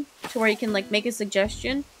redemption to where you can like make a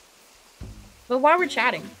suggestion. But while we're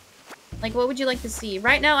chatting, like what would you like to see?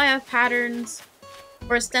 Right now I have patterns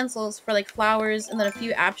or stencils for like flowers and then a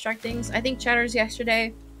few abstract things. I think chatters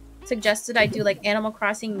yesterday suggested I do like Animal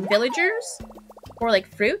Crossing villagers or like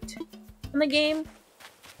fruit in the game.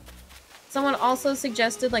 Someone also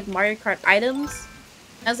suggested like Mario Kart items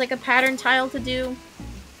as like a pattern tile to do.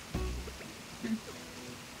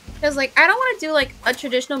 Because like I don't want to do like a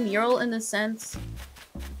traditional mural in the sense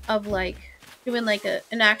of like doing like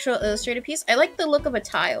an actual illustrated piece. I like the look of a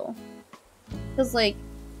tile. Because like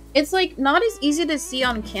it's like not as easy to see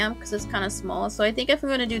on camp because it's kind of small. So I think if I'm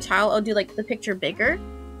going to do tile, I'll do like the picture bigger.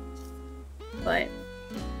 But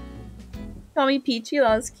call me Peachy,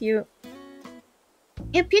 that was cute.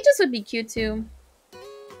 Yeah, Peaches would be cute too.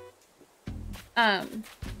 Oh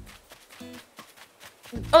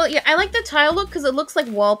yeah, I like the tile look because it looks like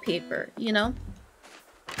wallpaper, you know?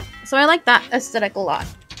 So I like that aesthetic a lot,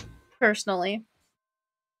 personally.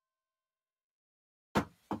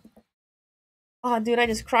 Oh dude, I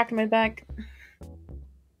just cracked my back.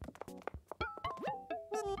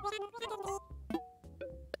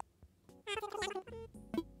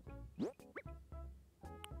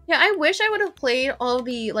 Yeah, I wish I would have played all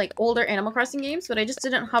the like older Animal Crossing games, but I just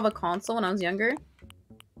didn't have a console when I was younger.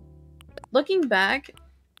 Looking back,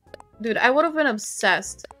 dude, I would have been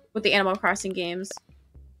obsessed with the Animal Crossing games.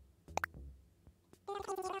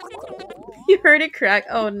 You heard it crack?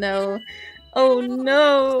 Oh no. Oh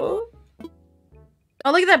no.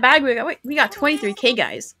 Oh, look at that bag we got. Wait, we got 23k,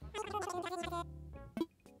 guys.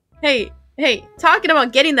 Hey, talking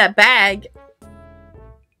about getting that bag.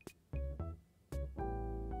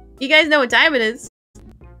 You guys know what time it is?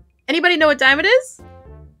 Anybody know what time it is?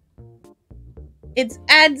 It's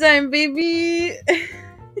ad time, baby!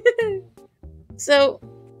 So,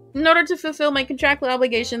 in order to fulfill my contractual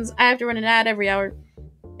obligations, I have to run an ad every hour.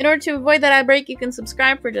 In order to avoid that ad break, you can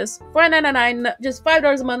subscribe for just $4.99, just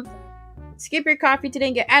 $5 a month. Skip your coffee today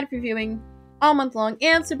and get ad-free viewing all month long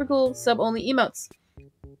and super cool sub-only emotes.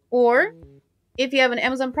 Or, if you have an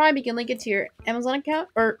Amazon Prime, you can link it to your Amazon account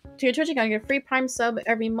or to your Twitch account and get a free Prime sub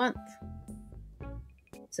every month.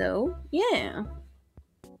 So, yeah.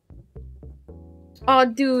 Oh,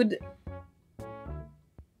 dude.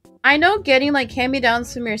 I know getting, like,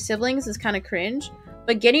 hand-me-downs from your siblings is kind of cringe,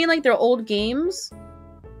 but getting, like, their old games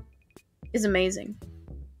is amazing.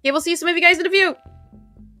 Okay, we'll see some of you guys in a few!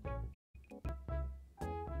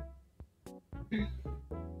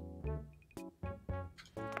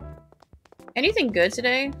 Anything good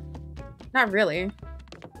today? Not really.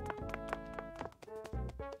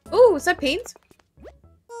 Ooh, is that paint?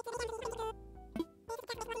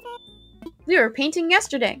 We were painting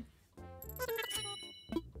yesterday.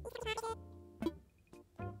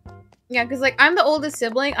 Yeah, because, like, I'm the oldest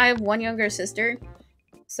sibling. I have one younger sister.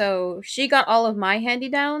 So, she got all of my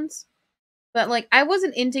hand-me-downs. But, like, I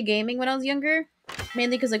wasn't into gaming when I was younger.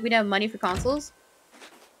 Mainly because, like, we didn't have money for consoles.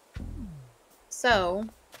 So,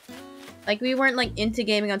 like, we weren't, like, into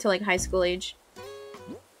gaming until, like, high school age.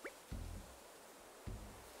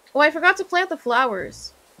 Oh, I forgot to plant the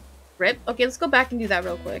flowers. Rip. Okay, let's go back and do that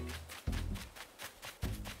real quick.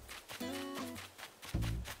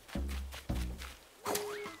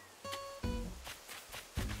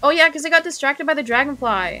 Oh yeah, because I got distracted by the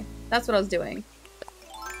dragonfly. That's what I was doing.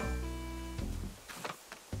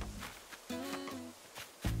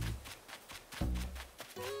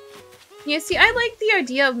 Yeah, see, I like the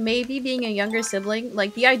idea of maybe being a younger sibling.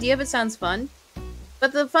 Like, the idea of it sounds fun.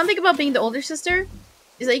 But the fun thing about being the older sister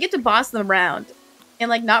is that you get to boss them around. And,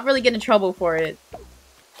 like, not really get in trouble for it.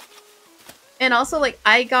 And also, like,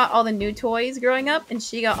 I got all the new toys growing up, and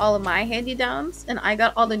she got all of my hand-me-downs, and I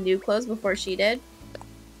got all the new clothes before she did.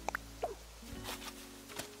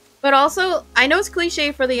 But also, I know it's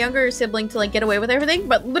cliche for the younger sibling to, like, get away with everything,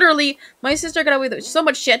 but literally, my sister got away with so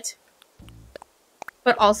much shit.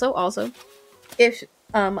 But also, if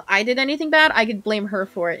I did anything bad, I could blame her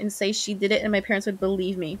for it and say she did it, and my parents would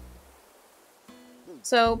believe me.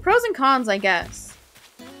 So, pros and cons, I guess.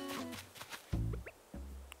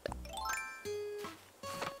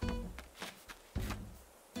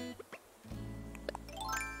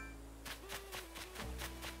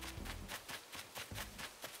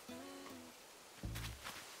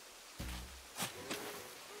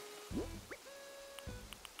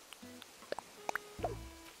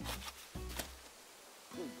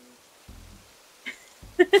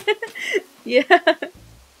 Yeah.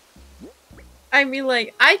 I mean,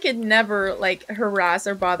 like, I could never, like, harass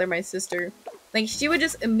or bother my sister. Like, she would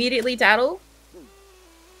just immediately tattle,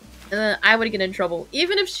 and then I would get in trouble,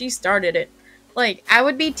 even if she started it. Like, I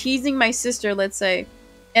would be teasing my sister, let's say,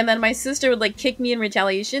 and then my sister would, like, kick me in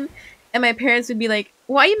retaliation, and my parents would be like,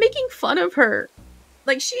 why are you making fun of her?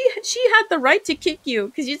 Like, she had the right to kick you,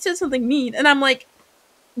 because you said something mean. And I'm like,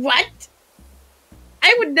 what?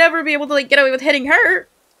 I would never be able to, like, get away with hitting her.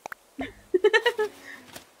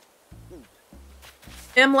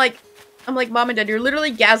 And I'm like, Mom and Dad, you're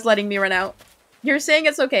literally gaslighting me right now. You're saying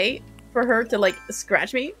it's okay for her to, like,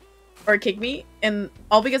 scratch me or kick me, and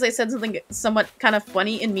all because I said something somewhat kind of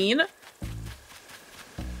funny and mean?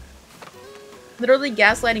 Literally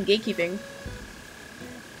gaslighting, gatekeeping.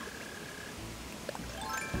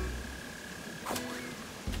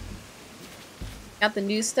 Got the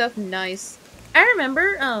new stuff, nice. I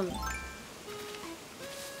remember,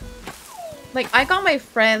 like, I got my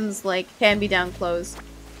friend's, like, hand-me-down clothes.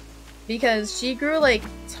 Because she grew, like,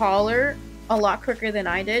 taller a lot quicker than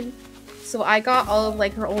I did. So I got all of,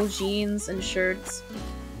 like, her old jeans and shirts.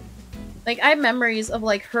 Like, I have memories of,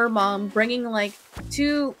 like, her mom bringing, like,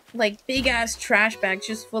 2, like, big-ass trash bags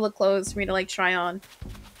just full of clothes for me to, like, try on.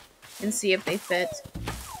 And see if they fit.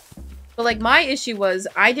 But, like, my issue was,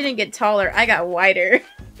 I didn't get taller, I got wider.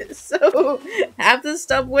 So, half the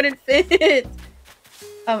stuff wouldn't fit.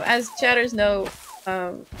 As chatters know,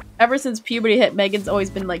 ever since puberty hit, Megan's always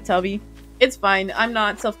been, like, tubby. It's fine. I'm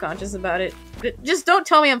not self-conscious about it. Just don't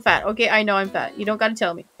tell me I'm fat, okay? I know I'm fat. You don't gotta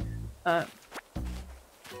tell me.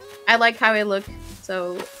 I like how I look,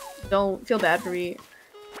 so don't feel bad for me.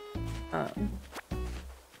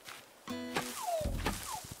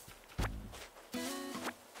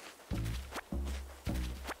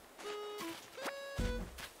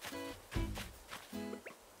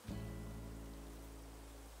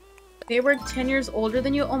 They were 10 years older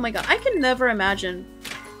than you? Oh my god, I can never imagine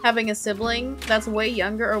having a sibling that's way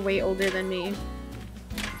younger or way older than me.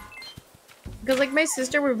 Because, like, my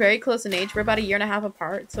sister, we're very close in age. We're about 1.5 years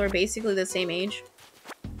apart, so we're basically the same age.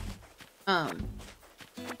 But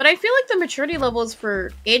I feel like the maturity levels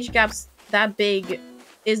for age gaps that big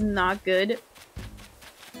is not good.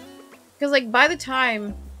 Because, like, by the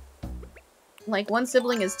time, like, one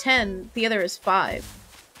sibling is 10, the other is 5.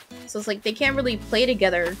 So it's like, they can't really play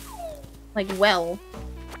together, like, well.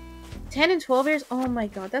 10 and 12 years? Oh my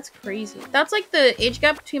god, that's crazy. That's, like, the age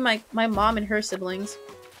gap between my mom and her siblings.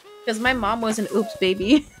 Because my mom was an oops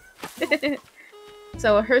baby.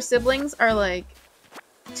 So her siblings are, like,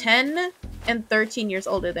 10 and 13 years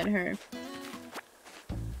older than her.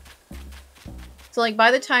 So, like,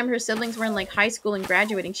 by the time her siblings were in, like, high school and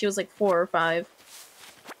graduating, she was, like, 4 or 5.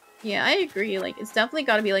 Yeah, I agree. Like, it's definitely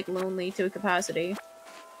gotta be, like, lonely to a capacity.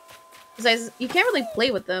 Because you can't really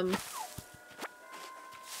play with them.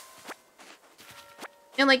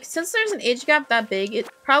 And, like, since there's an age gap that big, it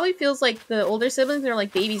probably feels like the older siblings are,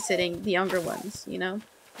 like, babysitting the younger ones, you know?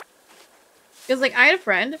 Because, like, I had a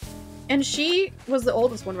friend, and she was the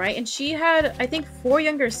oldest one, right? And she had, I think, 4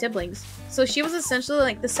 younger siblings. So she was essentially,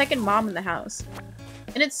 like, the second mom in the house.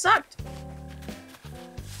 And it sucked.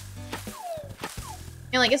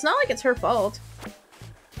 And, like, it's not like it's her fault.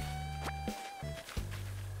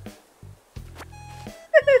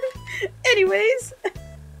 Anyways.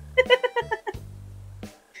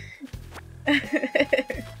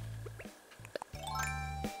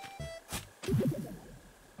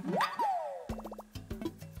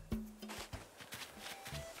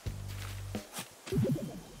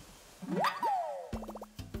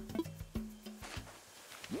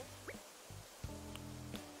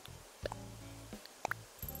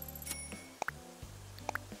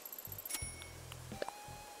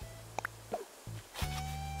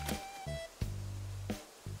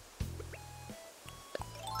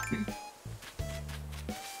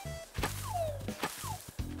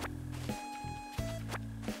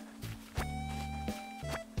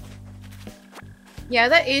 Yeah,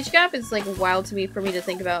 that age gap is like wild to me for me to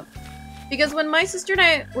think about. Because when my sister and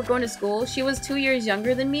I were going to school, she was 2 years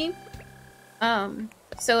younger than me.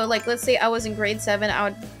 So like let's say I was in grade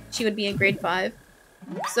 7, she would be in grade 5.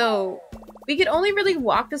 So we could only really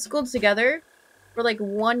walk to school together for like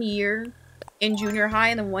 1 year in junior high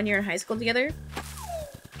and then 1 year in high school together.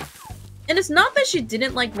 And it's not that she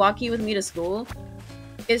didn't like walking with me to school.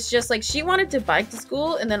 It's just like she wanted to bike to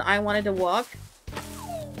school and then I wanted to walk.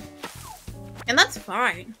 And that's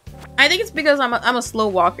fine. I think it's because I'm a slow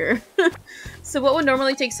walker. So what would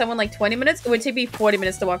normally take someone like 20 minutes, it would take me 40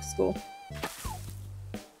 minutes to walk to school.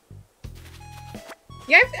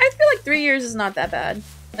 Yeah, I feel like 3 years is not that bad.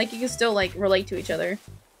 Like, you can still, like, relate to each other.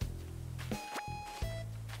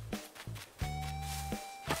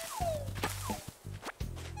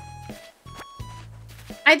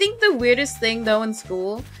 I think the weirdest thing, though, in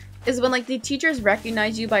school is when, like, the teachers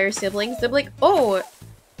recognize you by your siblings. They'll be like, oh,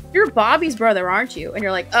 you're Bobby's brother, aren't you? And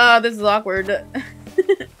you're like, oh, this is awkward.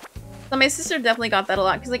 So my sister definitely got that a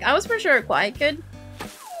lot. Because, like, I was for sure a quiet kid.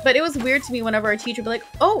 But it was weird to me whenever a teacher would be like,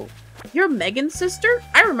 oh, you're Megan's sister?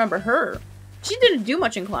 I remember her. She didn't do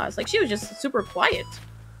much in class. Like, she was just super quiet.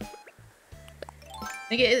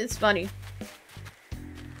 Like, it's funny.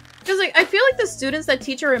 Because, like, I feel like the students that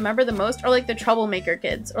teacher remember the most are, like, the troublemaker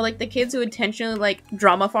kids. Or, like, the kids who intentionally, like,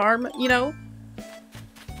 drama farm, you know?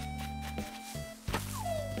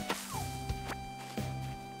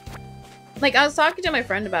 Like, I was talking to my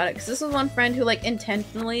friend about it. Because this was one friend who, like,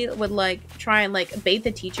 intentionally would, like, try and, like, bait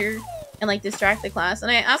the teacher and, like, distract the class.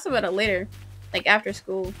 And I asked about it later. Like, after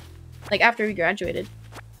school. Like, after we graduated.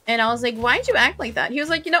 And I was like, why'd you act like that? He was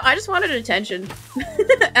like, you know, I just wanted attention.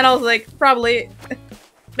 And I was like, probably.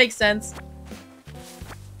 Makes sense.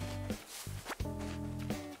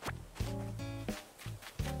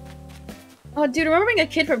 Oh, dude, remembering a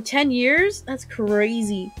kid from 10 years? That's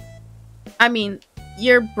crazy. I mean,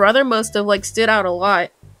 your brother must have, like, stood out a lot.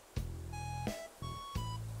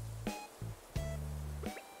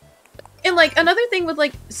 And, like, another thing with,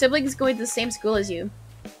 like, siblings going to the same school as you.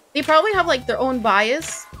 They probably have, like, their own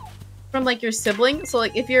bias from, like, your sibling. So,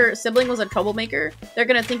 like, if your sibling was a troublemaker, they're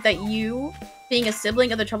gonna think that you, being a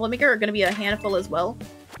sibling of the troublemaker, are gonna be a handful as well.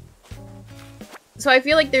 So I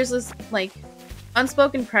feel like there's this, like,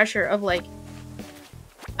 unspoken pressure of, like,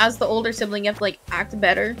 as the older sibling, you have to, like, act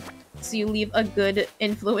better so you leave a good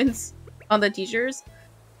influence on the teachers.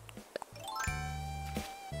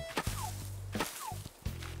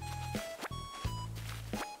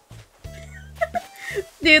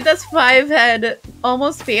 Dude, that's 5 head.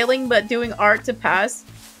 Almost failing, but doing art to pass.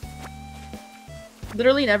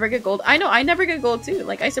 Literally never get gold. I know, I never get gold too.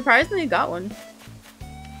 Like, I surprisingly got one.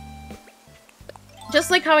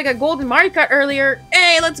 Just like how I got gold in Mario Kart earlier.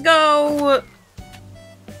 Hey, let's go!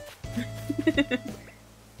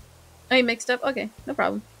 Oh, you mixed up? Okay, no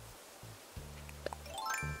problem.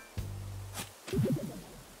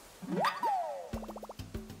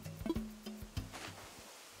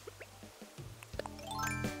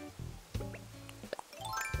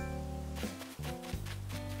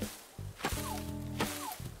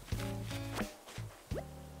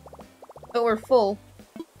 Oh, we're full.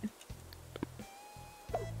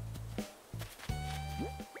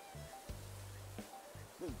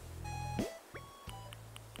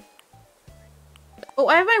 Oh,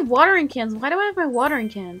 I have my watering cans. Why do I have my watering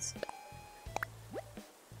cans?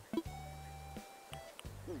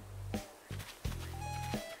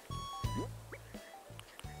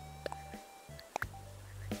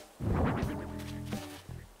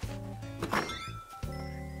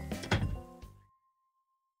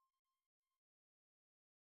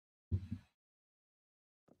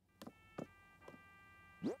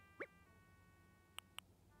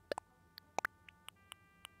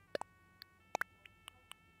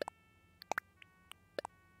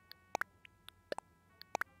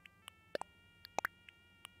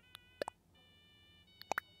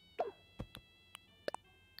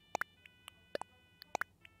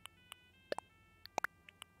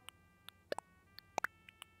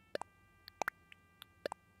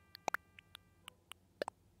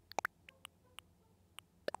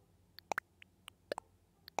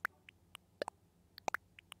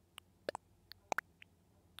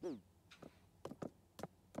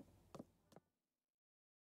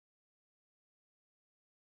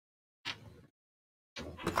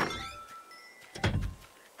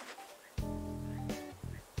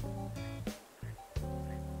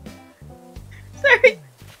 Sorry.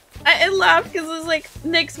 I laughed because it was like,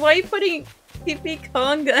 Nyx, why are you putting PP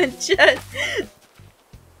Conga in chat?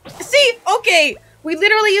 See? Okay! We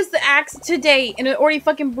literally used the axe today and it already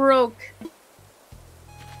fucking broke.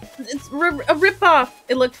 It's a rip-off.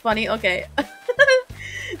 It looked funny. Okay.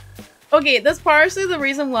 Okay, that's partially the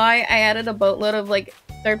reason why I added a boatload of like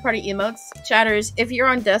third-party emotes. Chatters, if you're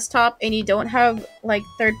on desktop and you don't have like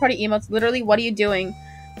third-party emotes, literally what are you doing?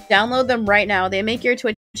 Download them right now. They make your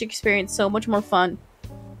Twitch experience so much more fun.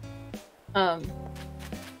 Because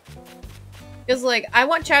like I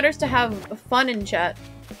want chatters to have fun in chat.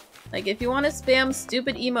 Like if you want to spam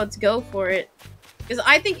stupid emotes, go for it. Because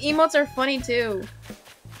I think emotes are funny too.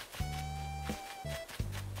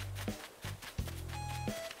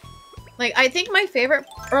 Like, I think my favorite,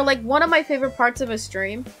 or like one of my favorite parts of a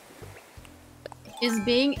stream is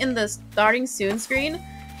being in the starting soon screen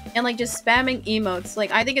and like just spamming emotes.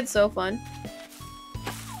 Like, I think it's so fun.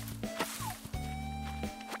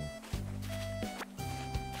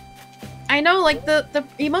 I know, like, the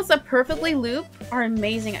emotes that perfectly loop are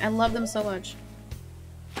amazing. I love them so much.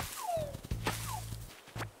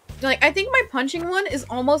 Like, I think my punching one is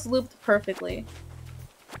almost looped perfectly.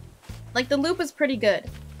 Like, the loop is pretty good.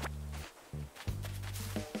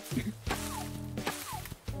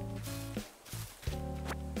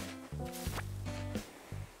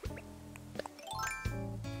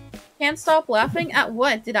 Can't stop laughing at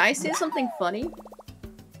what? Did I say something funny?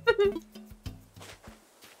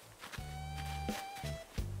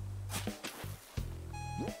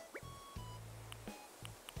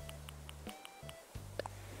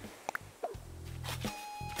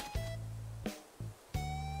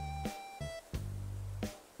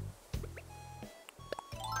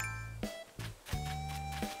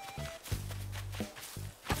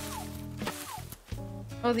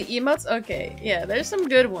 Oh, the emotes? Okay, yeah, there's some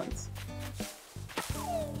good ones.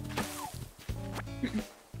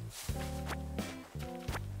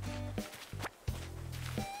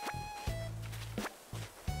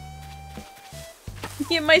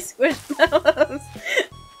 Get my squishmallows.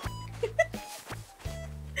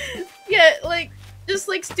 Yeah, like, just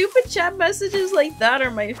like stupid chat messages like that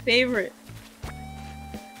are my favorite.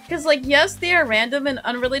 Because, like, yes, they are random and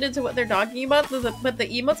unrelated to what they're talking about, but the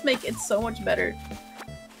emotes make it so much better.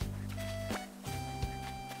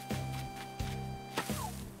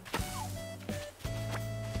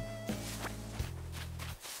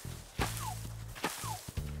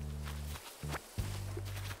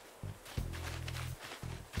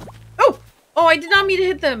 Oh, I did not mean to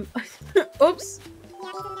hit them. Oops.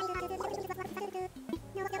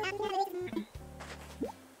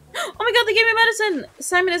 Oh my god, they gave me medicine!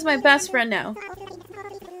 Simon is my best friend now.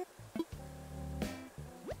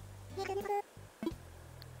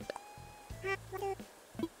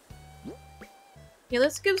 Okay,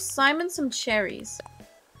 let's give Simon some cherries.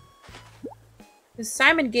 Because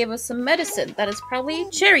Simon gave us some medicine that is probably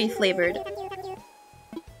cherry flavored.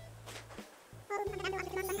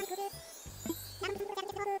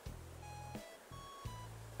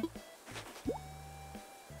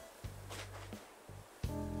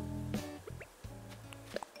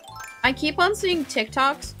 I keep on seeing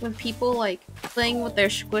TikToks with people like playing with their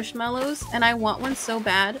squishmallows, and I want one so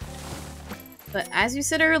bad. But as you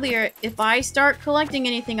said earlier, if I start collecting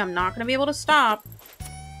anything, I'm not gonna be able to stop.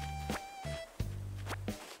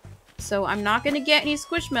 So I'm not gonna get any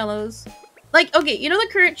squishmallows. Like, okay, you know the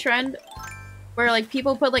current trend where like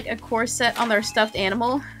people put like a corset on their stuffed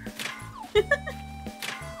animal?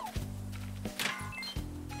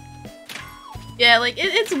 Yeah, like,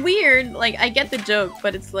 it's weird. Like, I get the joke,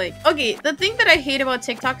 but it's like... Okay, the thing that I hate about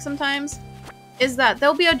TikTok sometimes is that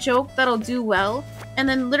there'll be a joke that'll do well, and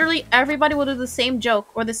then literally everybody will do the same joke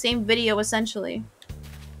or the same video, essentially.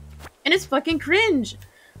 And it's fucking cringe.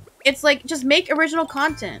 It's like, just make original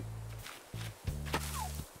content.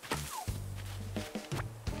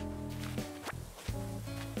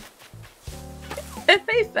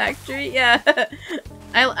 FA Factory? Yeah.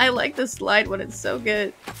 I like the slide one, it's so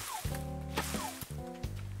good.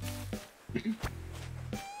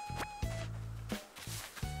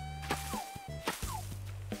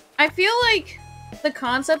 I feel like the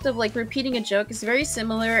concept of like repeating a joke is very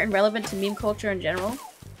similar and relevant to meme culture in general.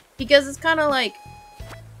 Because it's kind of like,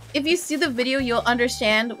 if you see the video, you'll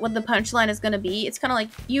understand what the punchline is going to be. It's kind of like,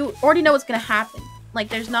 you already know what's going to happen. Like,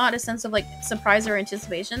 there's not a sense of like surprise or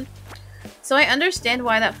anticipation. So I understand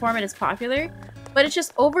why that format is popular, but it's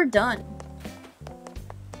just overdone.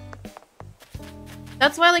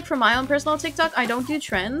 That's why, like, for my own personal TikTok, I don't do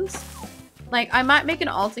trends. Like, I might make an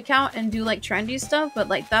alt account and do, like, trendy stuff, but,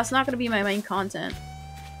 like, that's not gonna be my main content.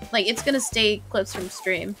 Like, it's gonna stay clips from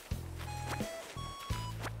stream.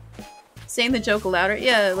 Saying the joke louder?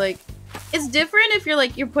 Yeah, like, it's different if you're,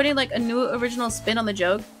 like, you're putting, like, a new original spin on the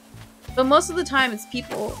joke. But most of the time, it's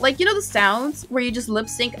people... Like, you know the sounds where you just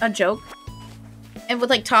lip-sync a joke? And with,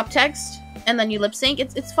 like, top text, and then you lip-sync?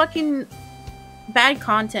 It's fucking bad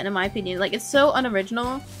content, in my opinion. Like, it's so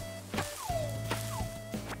unoriginal.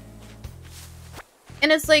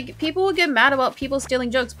 And it's like, people will get mad about people stealing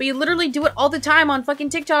jokes, but you literally do it all the time on fucking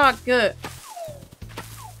TikTok. It's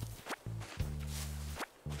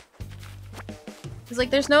like,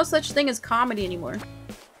 there's no such thing as comedy anymore.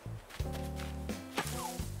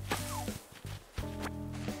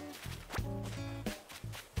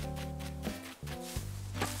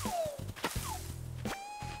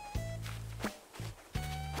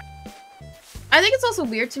 I think it's also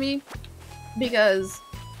weird to me because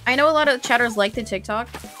I know a lot of chatters like the TikTok,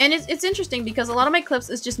 and it's interesting because a lot of my clips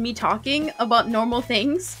is just me talking about normal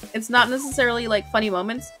things. It's not necessarily like funny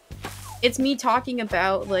moments. It's me talking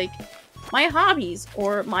about like my hobbies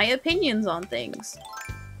or my opinions on things.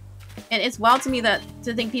 And it's wild to me that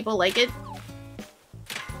to think people like it.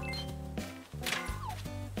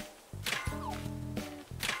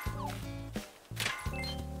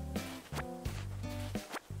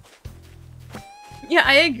 Yeah,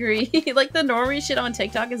 I agree. Like, the normie shit on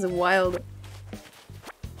TikTok is wild.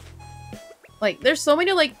 Like, there's so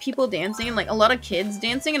many, like, people dancing and, like, a lot of kids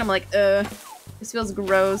dancing, and I'm like, this feels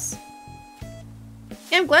gross.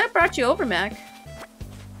 Yeah, I'm glad I brought you over, Mac.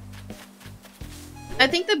 I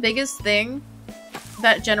think the biggest thing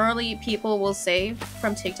that generally people will say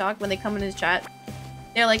from TikTok when they come in his chat,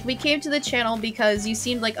 they're like, we came to the channel because you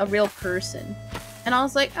seemed like a real person. And I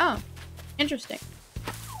was like, oh, interesting.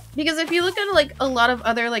 Because if you look at, like, a lot of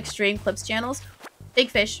other, like, stream clips channels, Big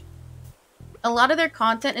Fish, a lot of their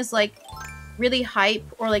content is, like, really hype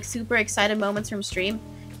or, like, super excited moments from stream.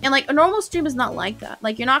 And, like, a normal stream is not like that.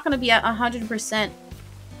 Like, you're not gonna be at 100%,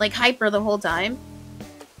 like, hyper the whole time.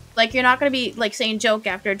 Like, you're not gonna be, like, saying joke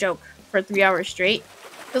after joke for 3 hours straight.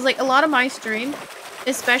 Because, like, a lot of my stream,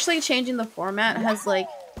 especially changing the format, has, like,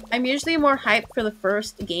 I'm usually more hyped for the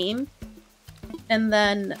first game. And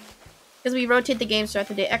then... because we rotate the games throughout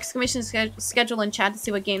the day. Exclamation schedule in chat to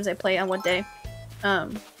see what games I play on what day.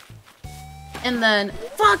 And then...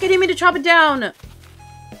 fuck! I didn't mean to chop it down!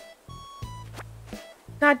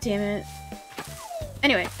 God damn it.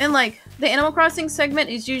 Anyway, and like, the Animal Crossing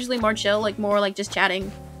segment is usually more chill, like more like just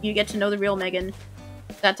chatting. You get to know the real Megan.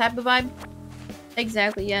 That type of vibe.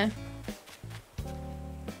 Exactly, yeah.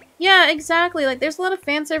 Yeah, exactly. Like, there's a lot of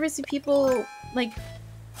fan servicey people, like...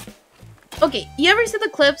 okay, you ever see the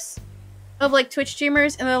clips of like Twitch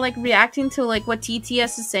streamers and they're like reacting to like what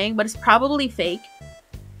TTS is saying, but it's probably fake?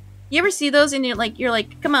 You ever see those and you're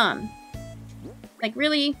like, come on, like,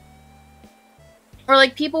 really? Or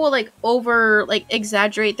like people will like over like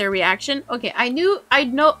exaggerate their reaction. Okay, I do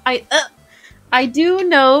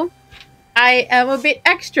know I am a bit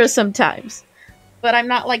extra sometimes, but I'm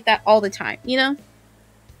not like that all the time, you know?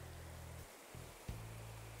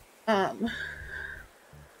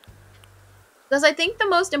 Because I think the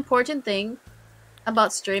most important thing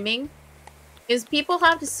about streaming is people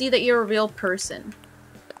have to see that you're a real person.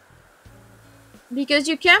 Because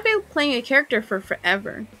you can't be playing a character for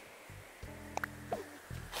forever.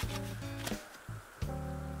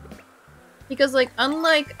 Because, like,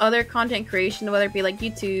 unlike other content creation, whether it be like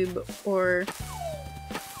YouTube or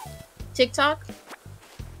TikTok,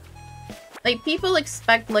 like, people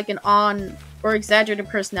expect like an on or exaggerated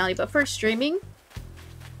personality, but for streaming,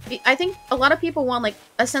 I think a lot of people want, like,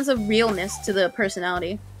 a sense of realness to the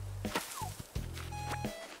personality.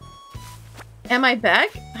 Am I back?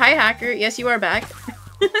 Hi, hacker. Yes, you are back.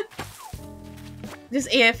 Just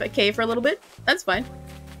AFK for a little bit. That's fine.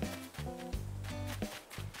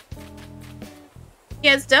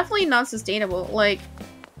 Yeah, it's definitely not sustainable. Like,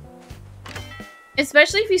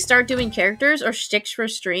 especially if you start doing characters or shticks for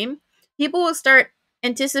stream, people will start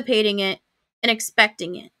anticipating it and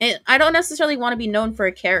expecting it. And I don't necessarily want to be known for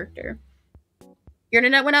a character. Your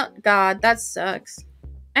internet went out? God, that sucks.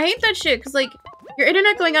 I hate that shit, because, like, your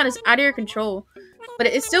internet going out is out of your control. But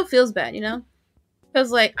it still feels bad, you know?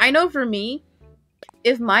 Because, like, I know for me,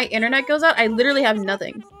 if my internet goes out, I literally have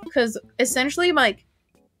nothing. Because, essentially, like,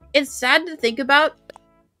 it's sad to think about,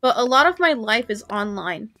 but a lot of my life is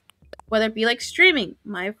online. Whether it be, like, streaming,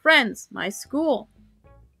 my friends, my school.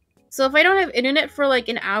 So if I don't have internet for, like,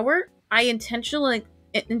 an hour, I intentionally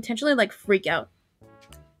like freak out,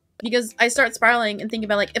 because I start spiraling and thinking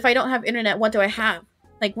about, like, if I don't have internet, what do I have?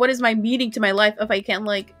 Like, what is my meaning to my life if I can't,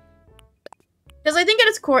 like... because I think at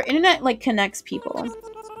its core, internet, like, connects people.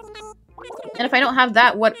 And if I don't have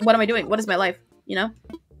that, what am I doing? What is my life? You know?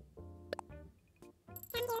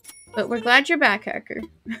 But we're glad you're back, hacker.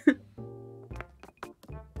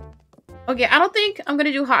 Okay, I don't think I'm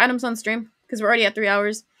gonna do hot items on stream, because we're already at 3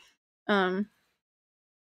 hours.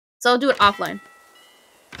 So I'll do it offline.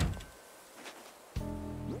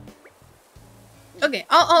 Okay,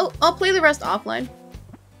 I'll play the rest offline.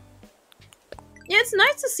 Yeah, it's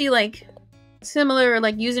nice to see, like, similar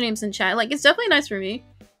like usernames in chat. Like it's definitely nice for me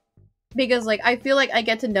because like I feel like I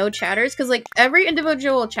get to know chatters because like every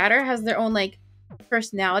individual chatter has their own like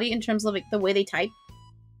personality in terms of like the way they type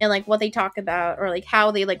and like what they talk about or like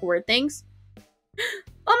how they like word things.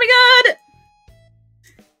 Oh my god!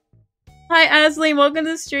 Hi Ashley, welcome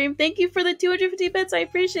to the stream. Thank you for the 250 bits. I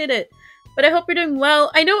appreciate it. But I hope you're doing well.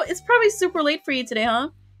 I know it's probably super late for you today, huh?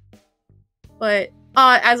 But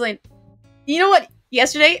Ashley, you know what?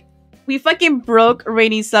 Yesterday we fucking broke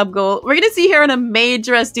Rainey's sub goal. We're gonna see her in a maid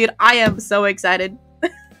dress, dude. I am so excited.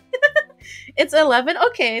 It's 11.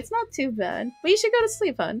 Okay, it's not too bad. But you should go to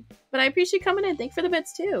sleep, hon. But I appreciate coming in. Thanks for the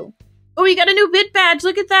bits too. Oh, you got a new bit badge.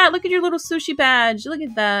 Look at that. Look at your little sushi badge. Look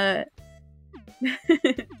at that.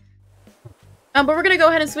 But we're gonna go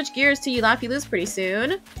ahead and switch gears to You Laugh, You Lose pretty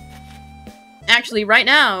soon. Actually, right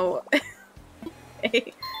now.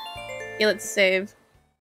 Okay, let's save.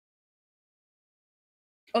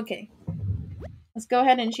 Okay. Let's go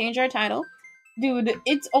ahead and change our title. Dude,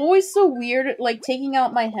 it's always so weird, like, taking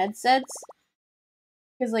out my headsets.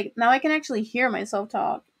 Because, like, now I can actually hear myself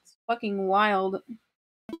talk. It's fucking wild.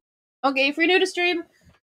 Okay, if you're new to stream,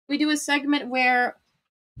 we do a segment where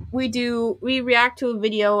we react to a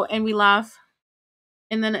video and we laugh.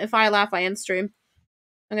 And then if I laugh, I end stream.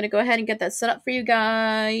 I'm gonna go ahead and get that set up for you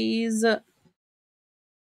guys.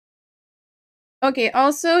 Okay,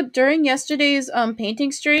 also, during yesterday's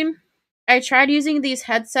painting stream, I tried using these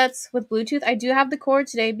headsets with Bluetooth. I do have the cord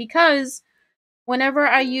today because whenever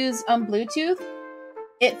I use Bluetooth,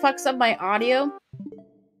 it fucks up my audio.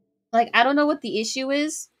 Like, I don't know what the issue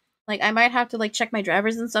is. Like, I might have to, like, check my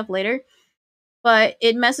drivers and stuff later. But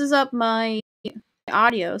it messes up my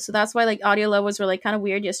audio. So that's why, like, audio levels were, like, kind of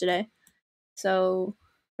weird yesterday. So,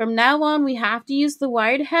 from now on, we have to use the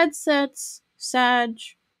wired headsets. Sag.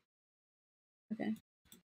 Okay.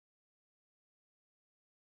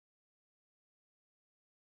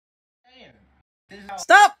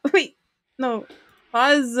 Stop! Wait. No.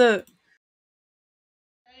 Pause.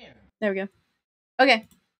 There we go. Okay. I'm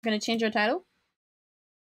gonna change our title.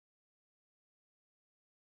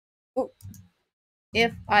 Ooh.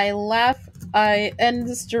 If I laugh, I end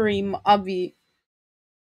the stream, obvi.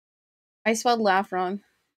 I spelled laugh wrong.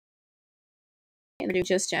 And do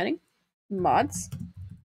just chatting. Mods.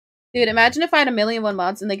 Dude, imagine if I had 1,000,001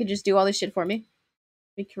 mods and they could just do all this shit for me.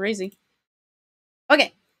 It'd be crazy.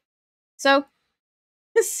 Okay. So,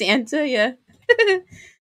 Santa, yeah.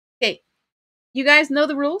 Okay. You guys know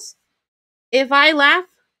the rules? If I laugh,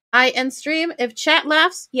 I end stream. If chat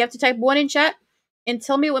laughs, you have to type 1 in chat and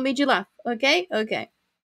tell me what made you laugh. Okay? Okay.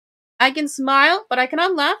 I can smile, but I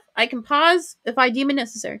cannot laugh. I can pause if I deem it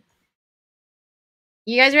necessary.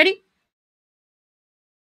 You guys ready?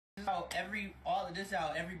 This is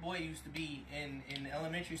how every boy used to be in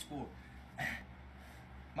elementary school.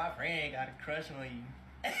 My friend got a crush on you.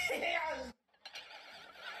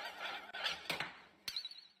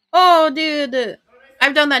 Oh, dude.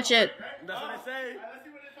 I've done that shit. That's what they say.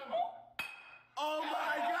 Oh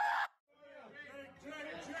my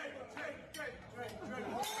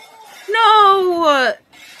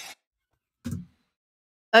god!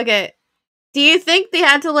 No! Okay. Do you think they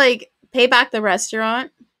had to, like, pay back the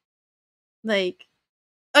restaurant? Like,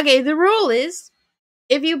 okay, the rule is,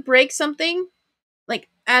 if you break something, like,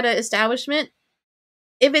 at an establishment,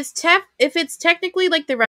 if it's technically, like,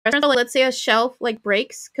 the restaurant, like, let's say a shelf, like,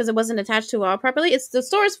 breaks because it wasn't attached to a wall properly, it's the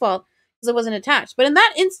store's fault because it wasn't attached. But in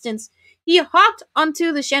that instance, he hopped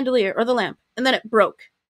onto the chandelier or the lamp, and then it broke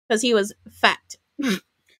because he was fat.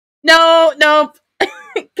 Nope.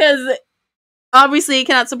 Because obviously he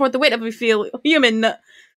cannot support the weight of a human.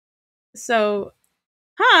 So,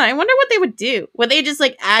 I wonder what they would do. Would they just,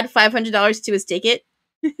 like, add $500 to his ticket?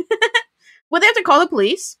 Would they have to call the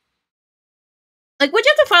police? Like, would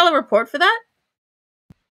you have to file a report for that?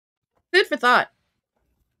 Food for thought.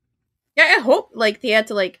 Yeah, I hope, like, they had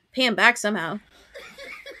to, like, pay him back somehow.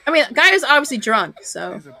 I mean, the guy was obviously drunk,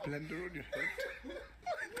 so. There's a blender on your head.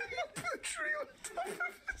 Put a tree on top of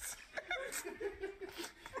his head.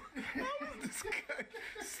 How is this guy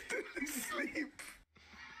still asleep?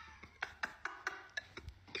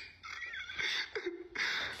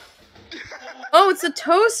 Oh, it's a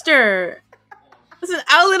toaster! There's an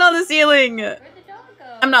outlet on the ceiling! Where'd the dog go?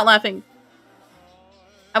 I'm not laughing.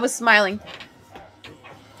 I was smiling.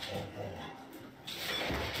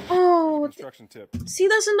 Oh, Instruction tip. see,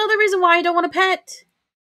 that's another reason why I don't want a pet.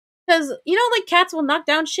 Because, you know, like, cats will knock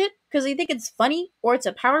down shit because they think it's funny or it's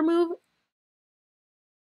a power move.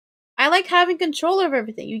 I like having control over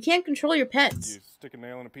everything. You can't control your pets. You stick a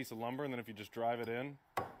nail in a piece of lumber, and then if you just drive it in,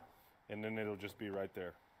 and then it'll just be right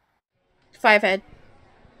there. 5 head.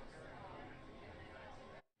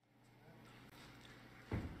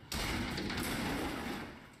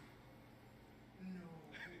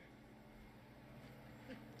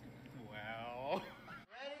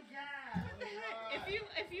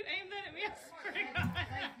 you aimed that at me, I swear to God.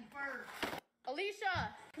 Alicia!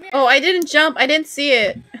 Come here. Oh, I didn't jump. I didn't see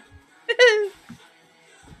it.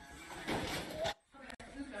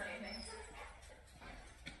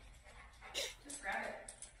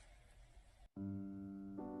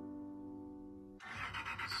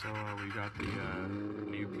 So we got the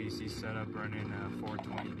new PC setup running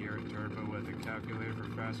 420 gear turbo with a calculator for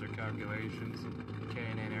faster calculations,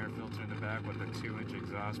 K&N air filter in the back with a 2-inch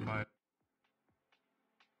exhaust pipe.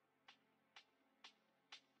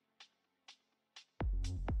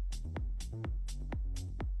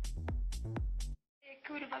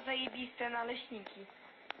 Kurwa zajebiste naleśniki.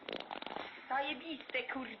 Zajebiste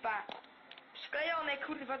kurwa. Przyklejone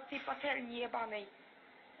kurwa z tej patelni jebanej.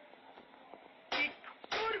 Ty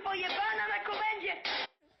kurwo jebana na komendzie!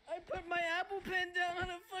 I put my Apple pen down on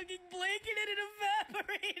a fucking blanket and it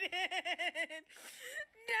evaporated.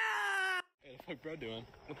 Nah. Hey, the fuck bro doing?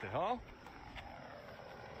 What the hell?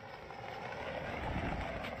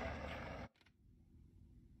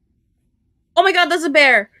 Oh my god, that's a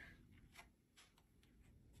bear!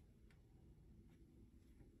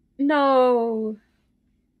 No!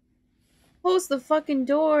 Close the fucking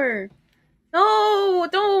door! No!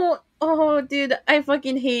 Don't! Oh, dude, I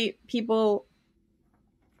fucking hate people.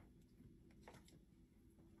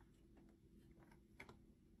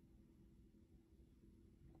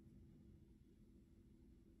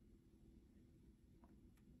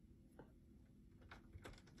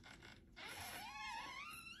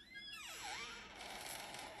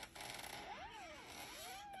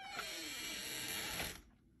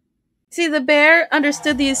 See, the bear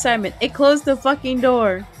understood the assignment. It closed the fucking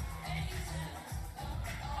door.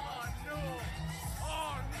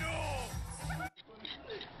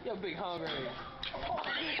 Yo, big hungry.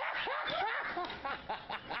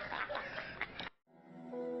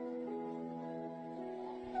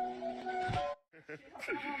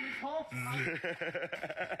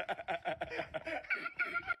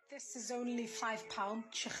 This is only £5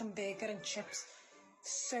 chicken burger and chips.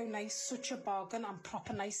 So nice, such a bargain, and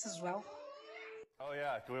proper nice as well. Oh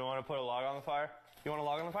yeah, do we want to put a log on the fire? You want a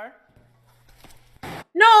log on the fire?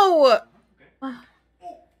 No! Come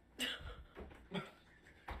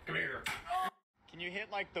here. Can you hit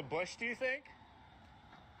like the bush, do you think?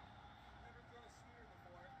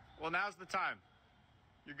 Well, now's the time.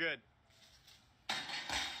 You're good.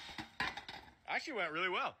 Actually went really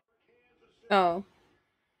well. Oh.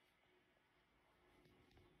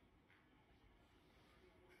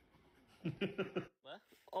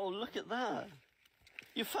 Oh, look at that.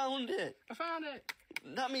 You found it. I found it.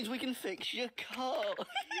 That means we can fix your car.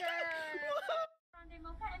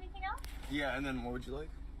 Anything else? Yeah, and then what would you like?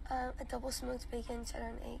 A double smoked bacon, cheddar,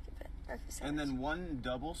 and egg breakfast sandwich. And then one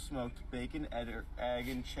double smoked bacon, egg,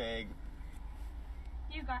 and cheg.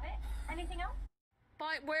 You got it? Anything else?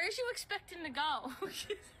 But where is you expecting to go?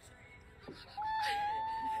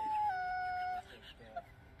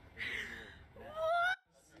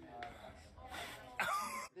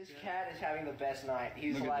 This cat is having the best night.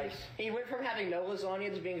 He's like, he went from having no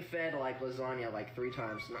lasagna to being fed like lasagna like 3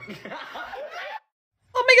 times.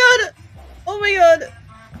 Oh my god! Oh my god!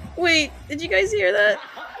 Wait, did you guys hear that?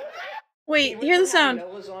 Wait, hear the sound. No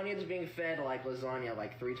lasagna to being fed like lasagna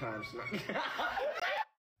like 3 times.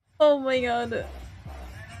 Oh my god.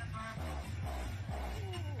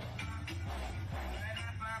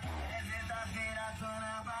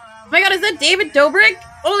 Oh my god, is that David Dobrik?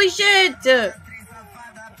 Holy shit!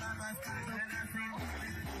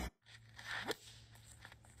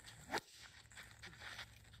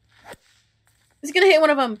 He's gonna hit one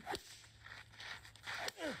of them.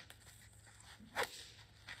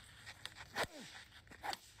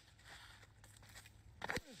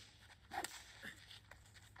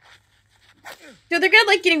 Dude, they're gonna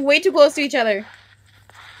like getting way too close to each other.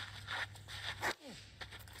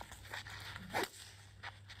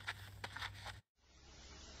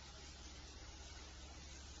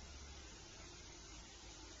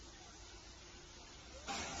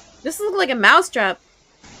 This looks like a mousetrap.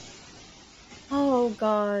 Oh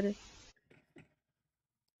god.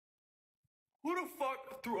 Who the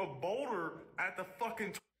fuck threw a boulder at the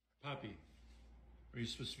fucking... Poppy, are you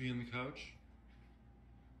supposed to be on the couch?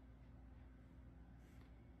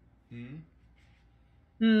 Hmm?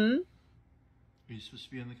 Are you supposed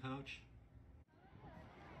to be on the couch?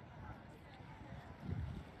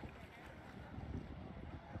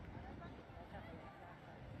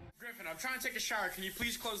 Griffin, I'm trying to take a shower. Can you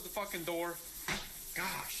please close the fucking door?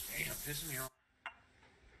 Gosh, damn, pissing me off.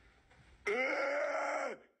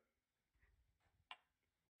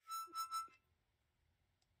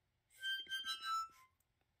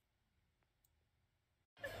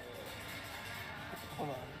 Hold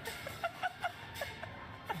on.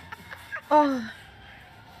 Oh.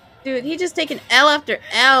 Dude, he just taken L after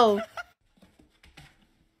L.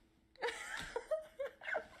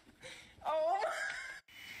 Oh.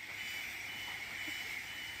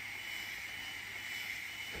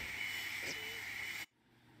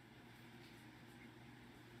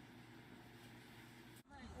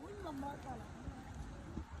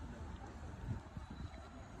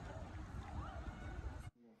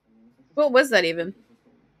 What was that even?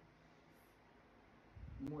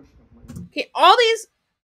 Okay, all these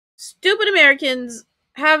stupid Americans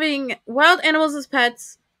having wild animals as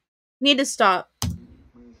pets need to stop.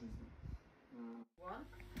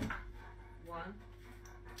 One.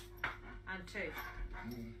 And two.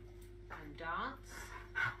 And dance.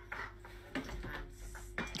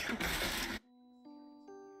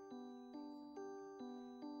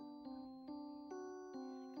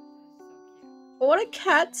 I want a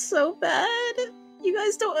cat so bad. You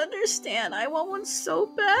guys don't understand. I want one so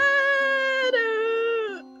bad.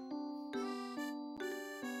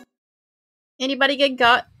 Anybody get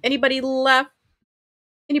got? Anybody left?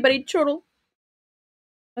 Anybody chortle?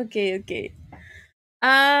 Okay. Thank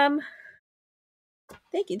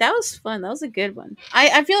you. That was fun. That was a good one.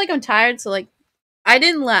 I feel like I'm tired, so like, I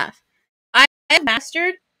didn't laugh. I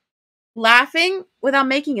mastered laughing without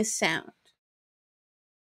making a sound.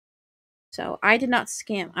 So I did not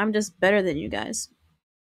scam. I'm just better than you guys.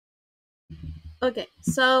 Okay,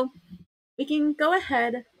 so we can go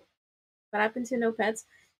ahead. What happened to no pets?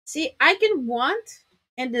 See, I can want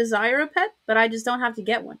and desire a pet, but I just don't have to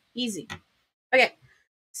get one. Easy. Okay,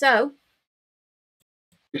 so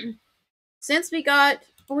since we got,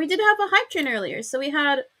 well, we did have a hype train earlier, so we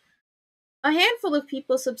had a handful of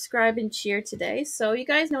people subscribe and cheer today, so you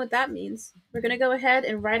guys know what that means. We're gonna go ahead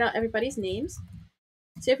and write out everybody's names.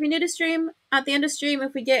 So if you're new to stream, at the end of stream,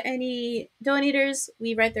 if we get any donators,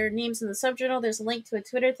 we write their names in the subjournal. There's a link to a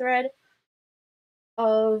Twitter thread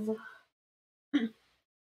of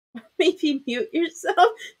maybe mute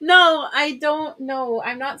yourself. No, I don't know.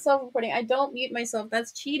 I'm not self-reporting. I don't mute myself.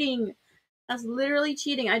 That's cheating. That's literally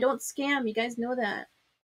cheating. I don't scam. You guys know that.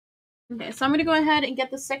 Okay, so I'm gonna go ahead and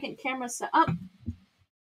get the second camera set up.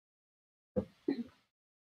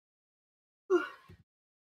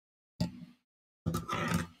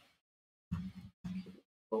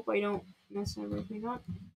 Hope I don't mess everything up.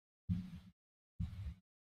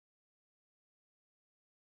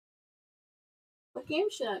 What game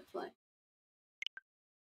should I play?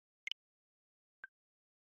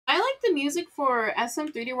 I like the music for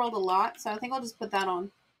SM3D World a lot, so I think I'll just put that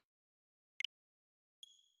on.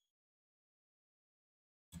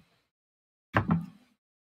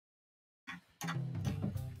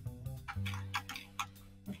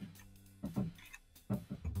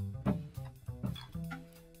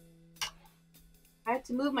 I have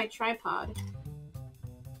to move my tripod.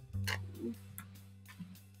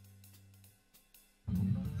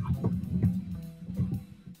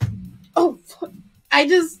 Oh, fuck. I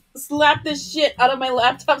just slapped the shit out of my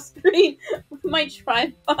laptop screen with my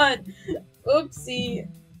tripod. Oopsie.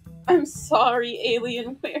 I'm sorry,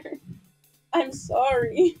 Alienware. I'm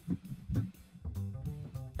sorry.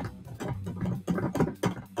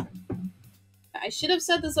 I should have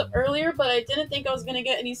set this up earlier, but I didn't think I was gonna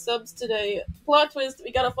get any subs today. Plot twist,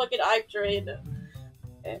 we got a fucking hype train.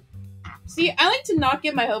 Okay. See, I like to not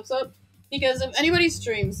get my hopes up, because if anybody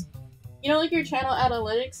streams, you know, like your channel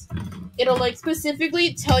analytics, it'll like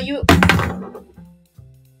specifically tell you.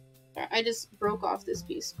 I just broke off this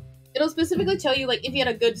piece. It'll specifically tell you like if you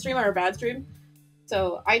had a good stream or a bad stream.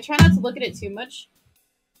 So I try not to look at it too much,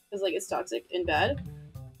 because like it's toxic and bad,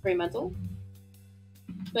 very mental.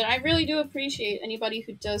 But I really do appreciate anybody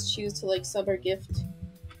who does choose to like sub or gift.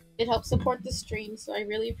 It helps support the stream, so I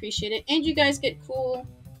really appreciate it. And you guys get cool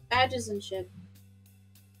badges and shit.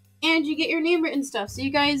 And you get your name written stuff, so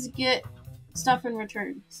you guys get stuff in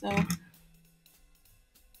return. So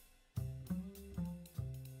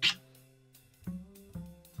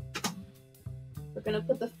we're gonna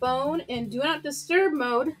put the phone in do not disturb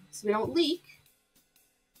mode so we don't leak.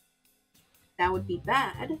 That would be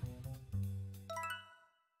bad.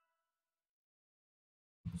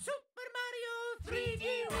 Super Mario 3D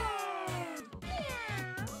World!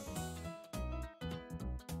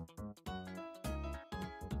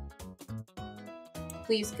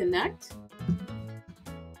 Please connect.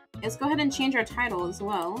 Let's go ahead and change our title as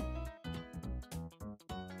well.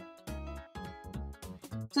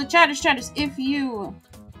 So chatters, if you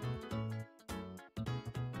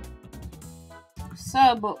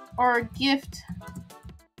sub or gift,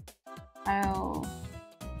 I'll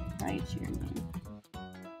write your name.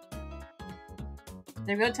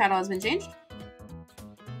 There we go, title has been changed.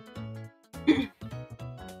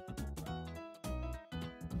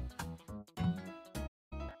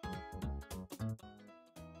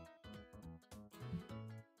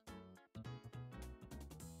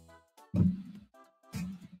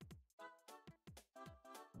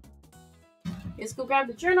 Let's go grab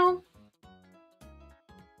the journal.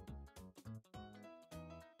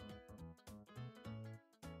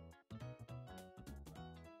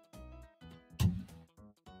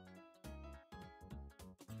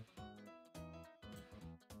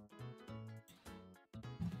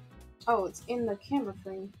 Oh, it's in the camera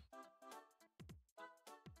frame.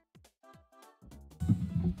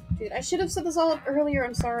 Dude, I should have set this all up earlier,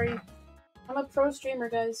 I'm sorry. I'm a pro streamer,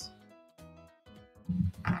 guys.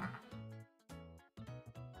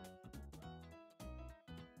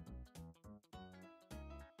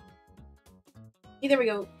 Hey, there we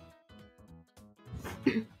go.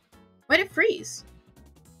 Why'd it freeze?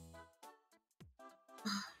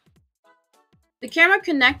 The camera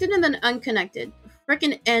connected and then unconnected.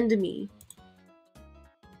 Frickin' end me.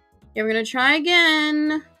 Yeah, we're gonna try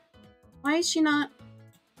again. Why is she not?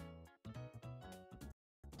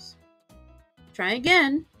 Try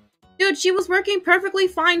again. Dude, she was working perfectly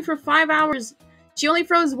fine for 5 hours. She only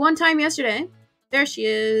froze one time yesterday. There she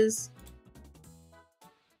is.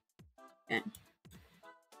 Okay.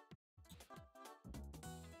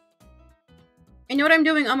 I know what I'm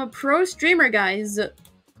doing. I'm a pro streamer, guys.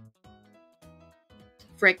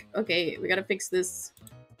 Frick. Okay, we gotta fix this.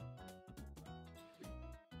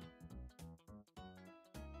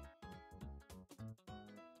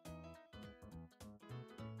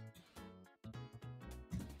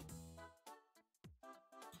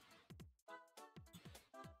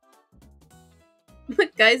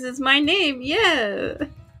 Look, guys, it's my name. Yeah.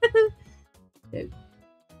 Okay.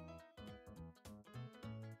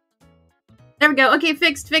 There we go. Okay,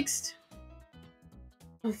 fixed.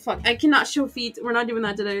 Oh, fuck. I cannot show feet. We're not doing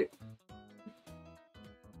that today.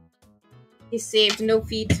 He saved. No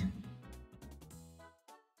feet.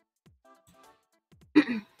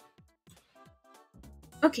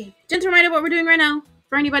 Okay. Gentle reminder what we're doing right now.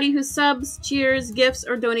 For anybody who subs, cheers, gifts,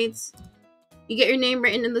 or donates, you get your name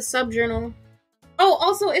written in the sub journal. Oh,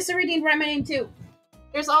 also, Issa redeemed write my name too.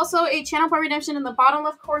 There's also a channel point redemption in the bottom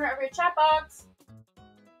left corner of your chat box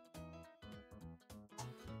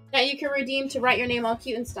that you can redeem to write your name all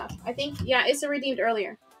cute and stuff. I think, yeah, Issa redeemed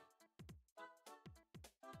earlier.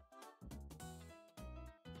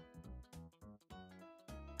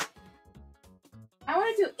 I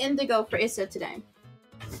want to do indigo for Issa today.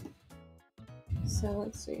 So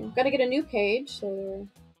let's see. Gotta get a new page. So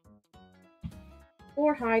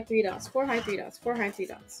 4 high 3 dots. 4 high 3 dots. 4 high 3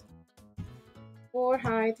 dots. 4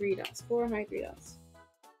 high 3 dots. 4 high 3 dots.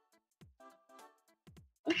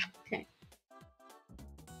 Okay.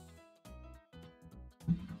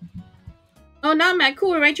 Oh, not Matt.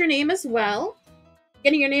 Cool. Write your name as well.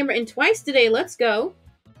 Getting your name written twice today. Let's go.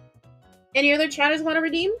 Any other chatters want to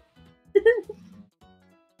redeem?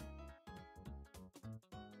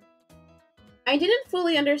 I didn't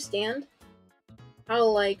fully understand how,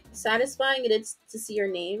 like, satisfying it is to see your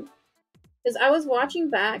name. Because I was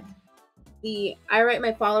watching back the I Write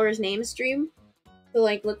My Followers' Name stream to,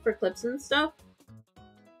 like, look for clips and stuff.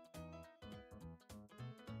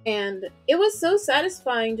 And it was so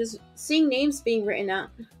satisfying just seeing names being written out.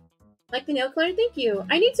 Like the nail color, thank you.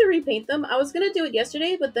 I need to repaint them. I was gonna do it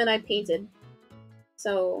yesterday, but then I painted.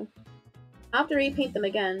 So, I'll have to repaint them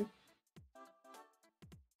again.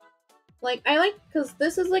 Like, I like, because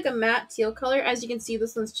this is like a matte teal color. As you can see,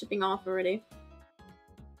 this one's chipping off already.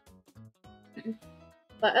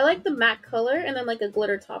 But I like the matte color and then like a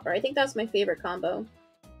glitter topper. I think that's my favorite combo.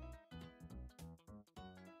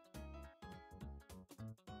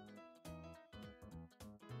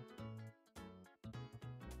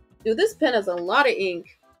 Dude, this pen has a lot of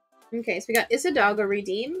ink. Okay, so we got Isidalgo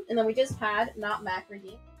redeem, and then we just had Not Mac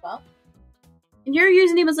redeem as well. And your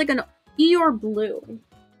username is like an Eeyore blue.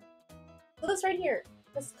 So this right here,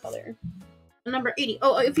 this color. Number 80.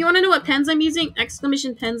 Oh, if you want to know what pens I'm using,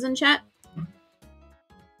 exclamation pens in chat.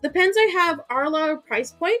 The pens I have are a lower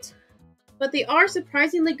price point, but they are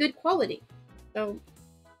surprisingly good quality. So,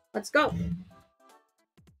 let's go.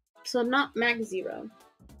 So, Not Mac 0.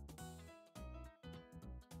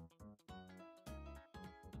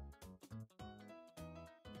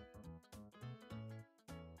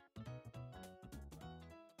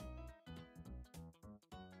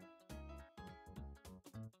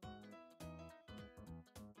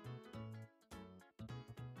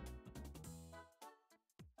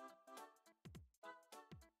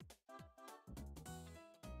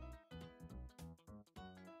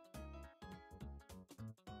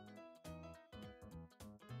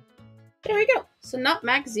 There we go. So Not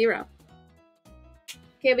Mac 0.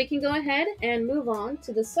 Okay, we can go ahead and move on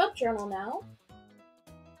to the subjournal now.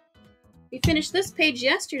 We finished this page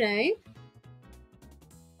yesterday.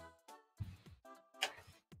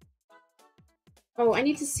 Oh, I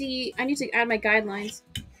need to add my guidelines.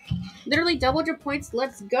 Literally doubled your points.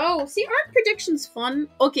 Let's go. See, aren't predictions fun?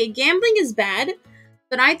 Okay, gambling is bad,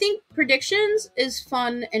 but I think predictions is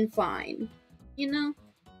fun and fine. You know?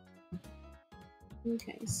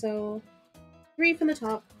 Okay, so 3 from the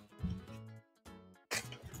top.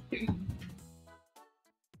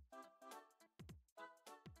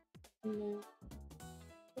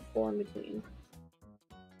 4 in between.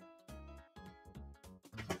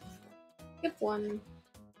 Skip 1.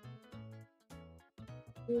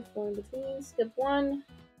 2, 4 in between. Skip 1.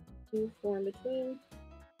 2, 4 in between.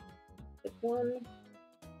 Skip 1.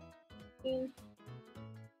 Between.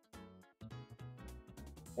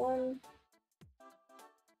 1.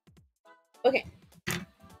 Okay.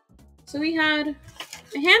 So we had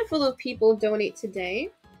a handful of people donate today.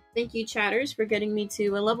 Thank you, chatters, for getting me to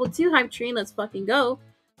a level 2 hype train. Let's fucking go.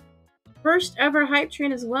 First ever hype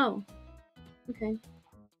train as well. Okay.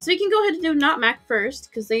 So we can go ahead and do Not Mac first,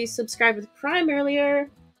 because they subscribed with Prime earlier.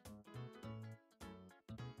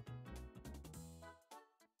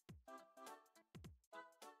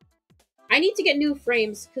 I need to get new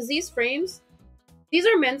frames, because these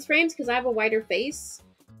are men's frames because I have a wider face.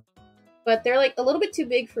 But they're like a little bit too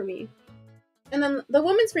big for me. And then the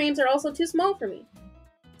women's frames are also too small for me.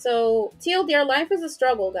 So, TLDR, life is a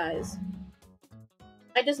struggle, guys.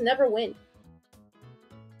 I just never win.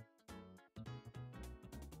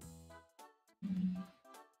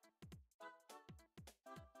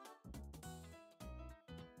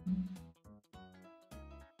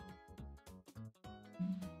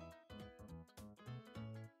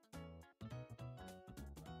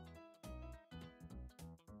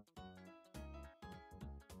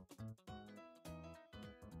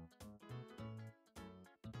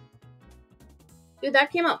 Dude,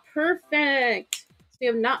 that came out perfect. So we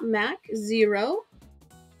have Not Mac, 0.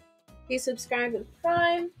 He subscribed with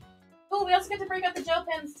Prime. Oh, we also get to break out the gel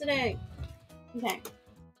pens today. Okay.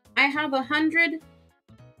 I have 100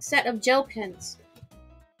 set of gel pens.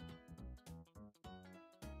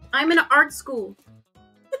 I'm in an art school.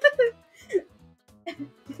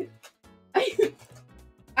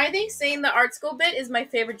 I think saying the art school bit is my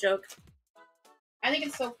favorite joke. I think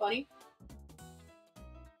it's so funny.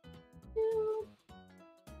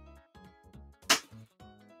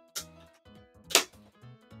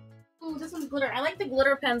 Ooh, this one's glitter. I like the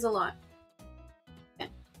glitter pens a lot. Okay.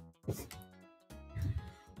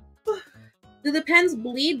 Do the pens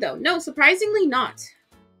bleed though? No, surprisingly not.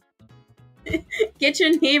 Get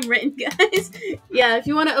your name written, guys. Yeah, if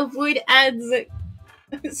you want to avoid ads,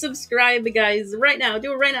 subscribe, guys, right now.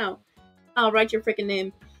 Do it right now. I'll write your freaking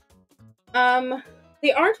name.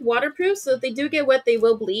 They aren't waterproof, so if they do get wet, they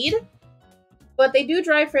will bleed. But they do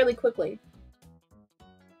dry fairly quickly.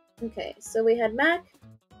 Okay, so we had Mac.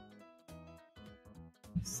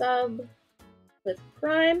 Sub with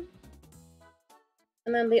Prime.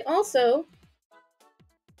 And then they also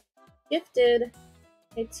gifted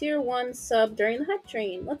a tier 1 sub during the hype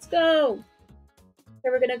train. Let's go! Okay,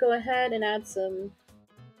 we're gonna go ahead and add some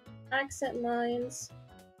accent lines.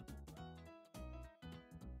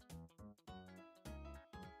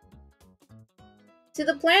 See,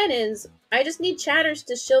 the plan is, I just need chatters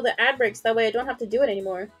to show the ad breaks, that way I don't have to do it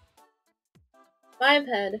anymore. 5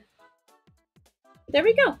 head. There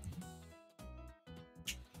we go.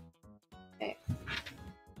 Okay.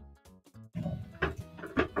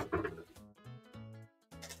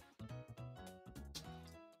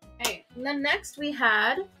 Okay, and then next we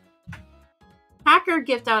had Hacker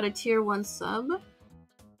gift out a tier 1 sub.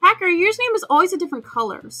 Hacker, your username is always a different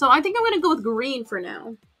color, so I think I'm gonna go with green for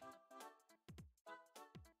now.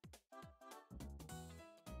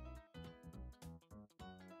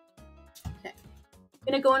 Okay. I'm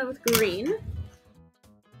gonna go in with green.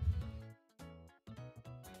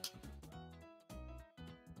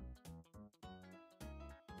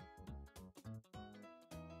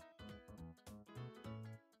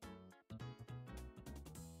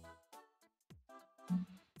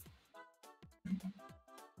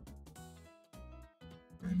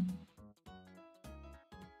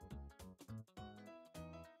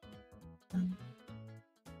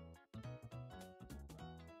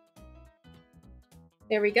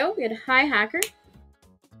 There we go. We had Hi Hacker.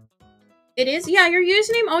 It is? Yeah, your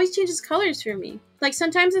username always changes colors for me. Like,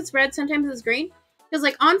 sometimes it's red, sometimes it's green. Because,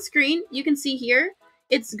 like, on screen, you can see here,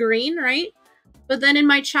 it's green, right? But then in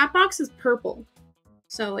my chat box, it's purple.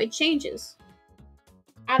 So, it changes.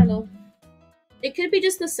 I don't know. It could be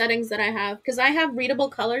just the settings that I have. Because I have readable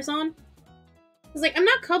colors on. Because, like, I'm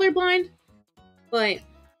not colorblind. But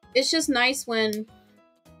it's just nice when...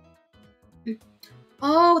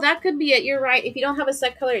 Oh, that could be it. You're right. If you don't have a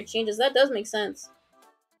set color, it changes. That does make sense.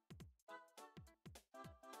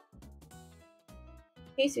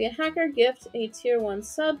 Okay, so we had Hacker gift a tier 1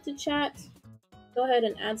 sub to chat. Go ahead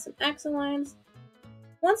and add some accent lines.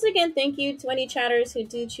 Once again, thank you to any chatters who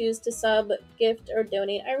do choose to sub, gift, or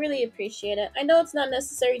donate. I really appreciate it. I know it's not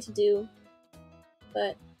necessary to do,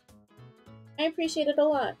 but I appreciate it a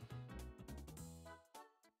lot.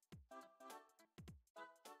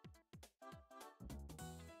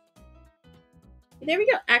 There we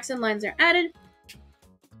go. Accent lines are added.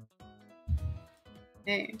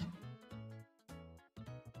 Okay.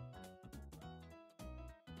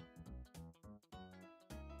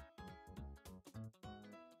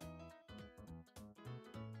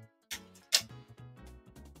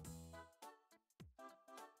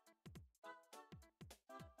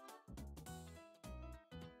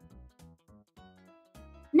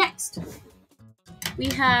 Next, we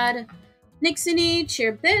had Nixony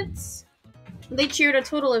cheer bits. They cheered a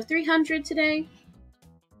total of 300 today.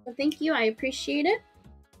 So thank you, I appreciate it.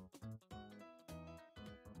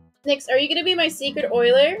 Nix, are you gonna be my secret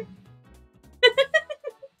oiler?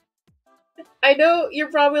 I know you're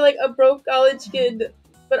probably like a broke college kid,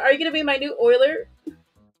 but are you gonna be my new oiler?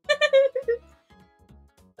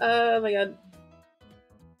 Oh my god.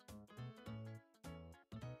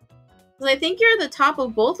 I think you're at the top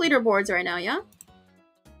of both leaderboards right now, yeah?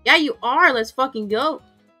 Yeah, you are. Let's fucking go.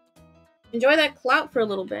 Enjoy that clout for a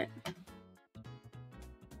little bit.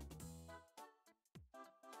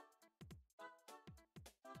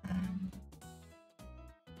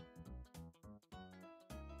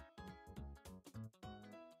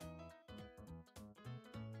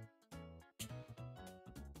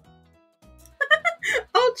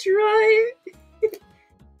 I'll try.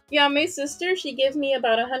 Yeah, my sister, she gives me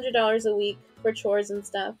about $100 a week for chores and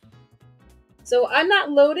stuff. So I'm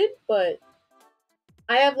not loaded, but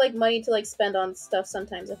I have like money to like spend on stuff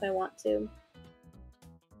sometimes if I want to.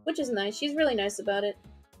 Which is nice. She's really nice about it.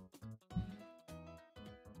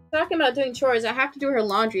 Talking about doing chores, I have to do her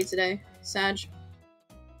laundry today. Sag.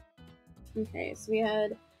 Okay, so we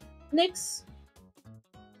had Nyx,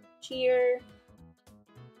 cheer,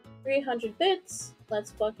 300 bits.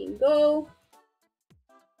 Let's fucking go.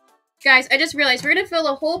 Guys, I just realized we're gonna fill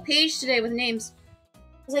a whole page today with names.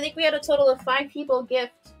 Because I think we had a total of 5 people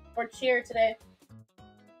gift or cheer today.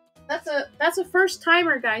 That's a first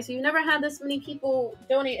timer, guys. We've never had this many people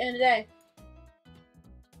donate in a day.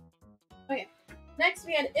 Okay. Next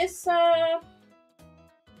we had Issa.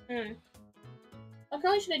 What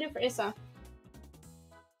color should I do for Issa?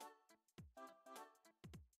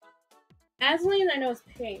 Azaleen I know is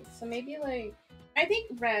pink, so maybe like I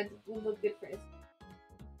think red would look good for Issa.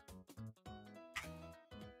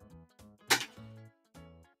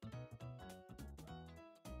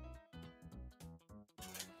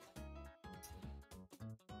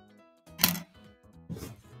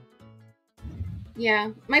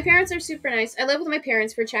 Yeah, my parents are super nice. I live with my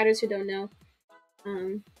parents, for chatters who don't know.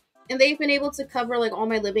 And they've been able to cover like all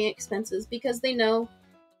my living expenses because they know.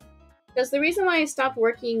 Because the reason why I stopped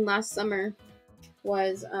working last summer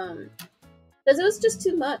was because it was just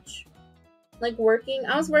too much. Like working,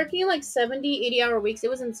 I was working like 70, 80-hour weeks. It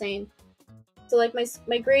was insane. So like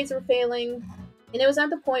my grades were failing, and it was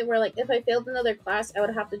at the point where like if I failed another class, I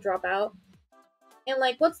would have to drop out. And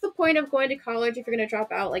like, what's the point of going to college if you're gonna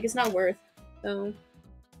drop out? Like, it's not worth. So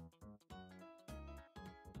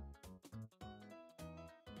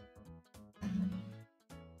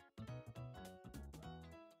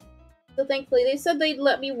thankfully, they said they'd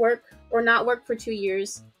let me work or not work for 2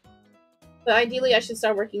 years. But ideally, I should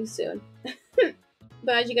start working soon.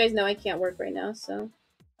 But as you guys know, I can't work right now, so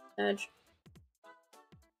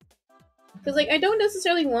because like I don't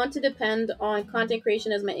necessarily want to depend on content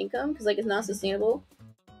creation as my income because like it's not sustainable.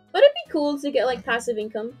 But it'd be cool to get like passive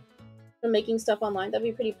income from making stuff online. That'd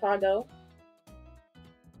be pretty proggo.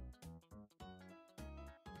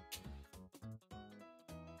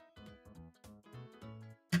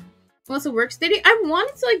 What's the work study? I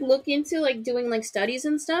wanted to like look into like doing like studies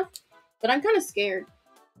and stuff, but I'm kind of scared.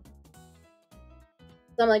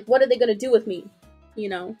 So I'm like, what are they gonna do with me? You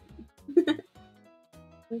know.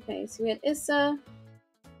 Okay, so we had Issa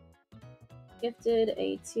gifted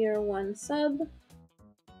a tier 1 sub.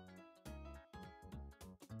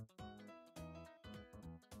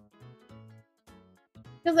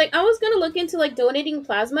 Because like I was gonna look into like donating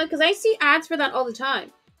plasma because I see ads for that all the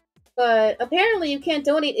time. But apparently you can't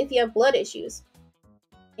donate if you have blood issues.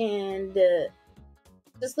 And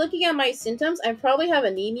just looking at my symptoms, I probably have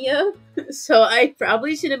anemia. So I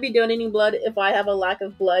probably shouldn't be donating blood if I have a lack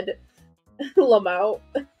of blood. Lamau.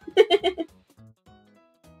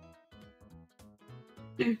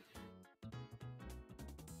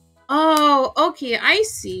 Oh, okay, I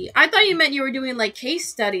see. I thought you meant you were doing like case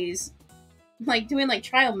studies. like doing like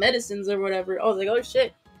trial medicines or whatever. I was like, oh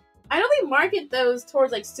shit. I don't think market those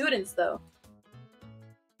towards like students though.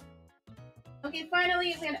 Okay,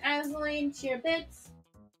 finally we had Azaline Cheer Bits.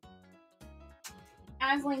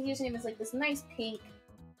 Azaline's username is like this nice pink.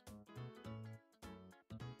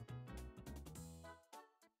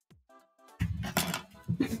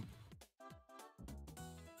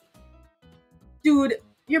 Dude,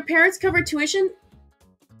 your parents cover tuition?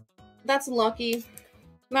 That's lucky.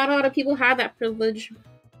 Not a lot of people have that privilege.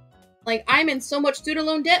 Like, I'm in so much student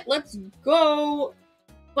loan debt, let's go!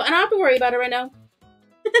 But I don't have to worry about it right now.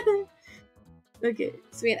 Okay,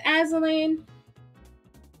 so we had Azaline.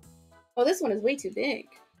 Oh, this one is way too big.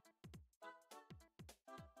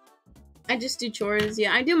 I just do chores.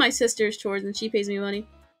 Yeah, I do my sister's chores and she pays me money.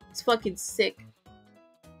 It's fucking sick.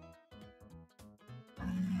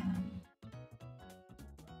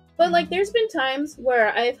 But, like, there's been times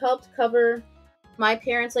where I've helped cover my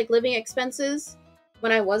parents' like living expenses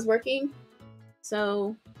when I was working,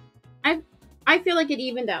 so I feel like it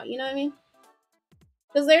evened out. You know what I mean?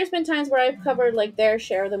 Because there's been times where I've covered like their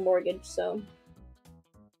share of the mortgage, so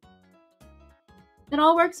it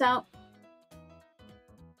all works out.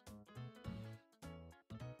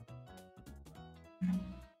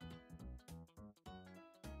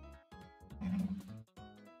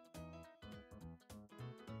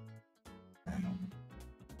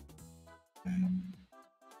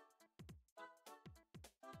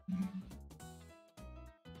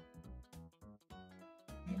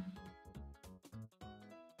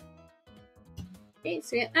 Okay,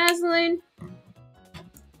 so we got Azaline.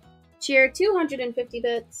 Cheer 250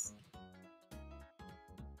 bits.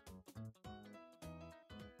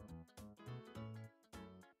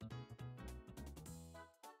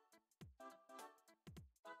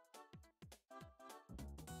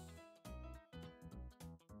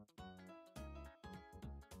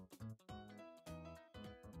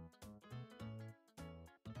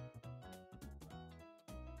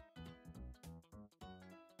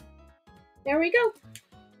 There we go.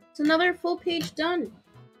 It's another full page done.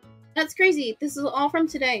 That's crazy. This is all from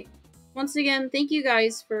today. Once again, thank you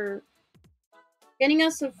guys for getting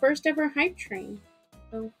us the first ever hype train.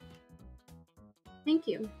 So, thank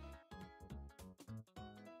you.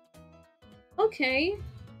 Okay.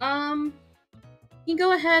 You can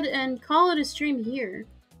go ahead and call it a stream here.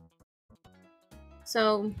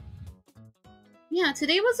 So, yeah,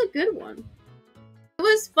 today was a good one. It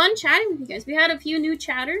was fun chatting with you guys. We had a few new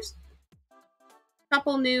chatters.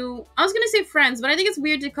 Couple new, I was gonna say friends, but I think it's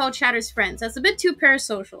weird to call chatters friends. That's a bit too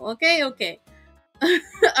parasocial. Okay.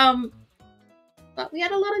 But we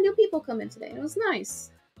had a lot of new people come in today. It was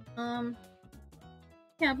nice.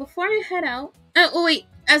 Yeah, before I head out, oh wait,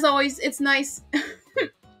 as always, it's nice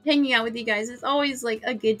hanging out with you guys. It's always like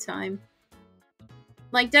a good time.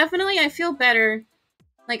 Like, definitely I feel better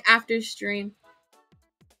like after stream.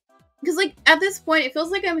 Because, like, at this point, it feels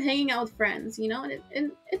like I'm hanging out with friends, you know?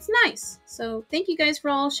 And it's nice. So, thank you guys for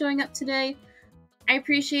all showing up today. I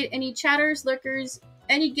appreciate any chatters, lurkers,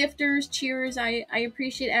 any gifters, cheers. I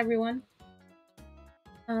appreciate everyone.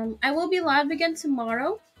 I will be live again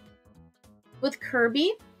tomorrow with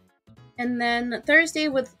Kirby. And then Thursday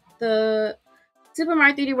with the Super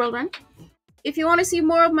Mario 3D World Run. If you want to see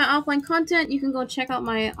more of my offline content, you can go check out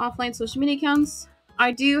my offline social media accounts.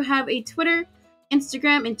 I do have a Twitter,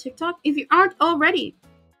 Instagram, and TikTok. If you aren't already,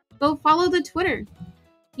 go follow the Twitter.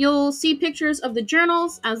 You'll see pictures of the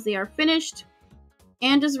journals as they are finished,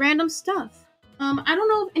 and just random stuff. I don't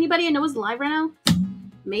know if anybody I know is live right now.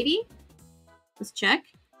 Maybe. Let's check.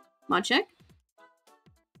 Mod check.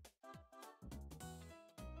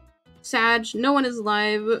 Sag, no one is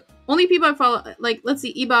live. Only people I follow, like, let's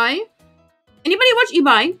see, Ibai. Anybody watch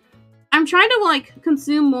Ibai? I'm trying to, like,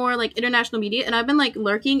 consume more, like, international media, and I've been, like,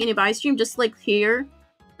 lurking in Ibai stream just, like, here.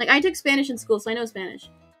 Like, I took Spanish in school, so I know Spanish.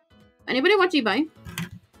 Anybody watch Ibai?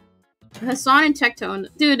 Hassan and Tectone.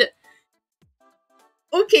 Dude.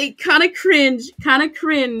 Okay, kinda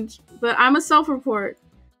cringe, but I'm a self-report.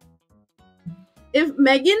 If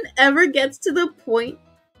Megan ever gets to the point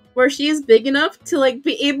where she is big enough to, like,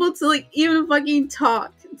 be able to, like, even fucking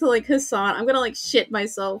talk to, like, Hassan, I'm gonna, like, shit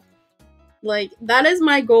myself. Like, that is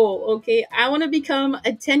my goal, okay? I want to become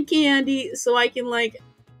a 10K Andy so I can, like,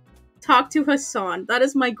 talk to Hassan. That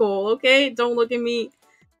is my goal, okay? Don't look at me.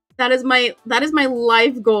 That is my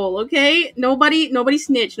life goal, okay? Nobody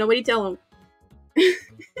snitch. Nobody tell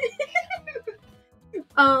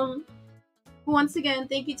him. Once again,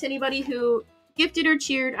 thank you to anybody who gifted or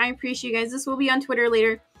cheered. I appreciate you guys. This will be on Twitter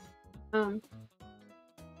later.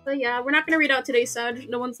 But yeah, we're not gonna read out today's Sag.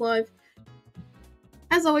 No one's live.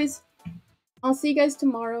 As always, I'll see you guys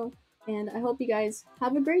tomorrow, and I hope you guys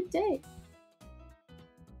have a great day.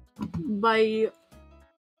 Bye.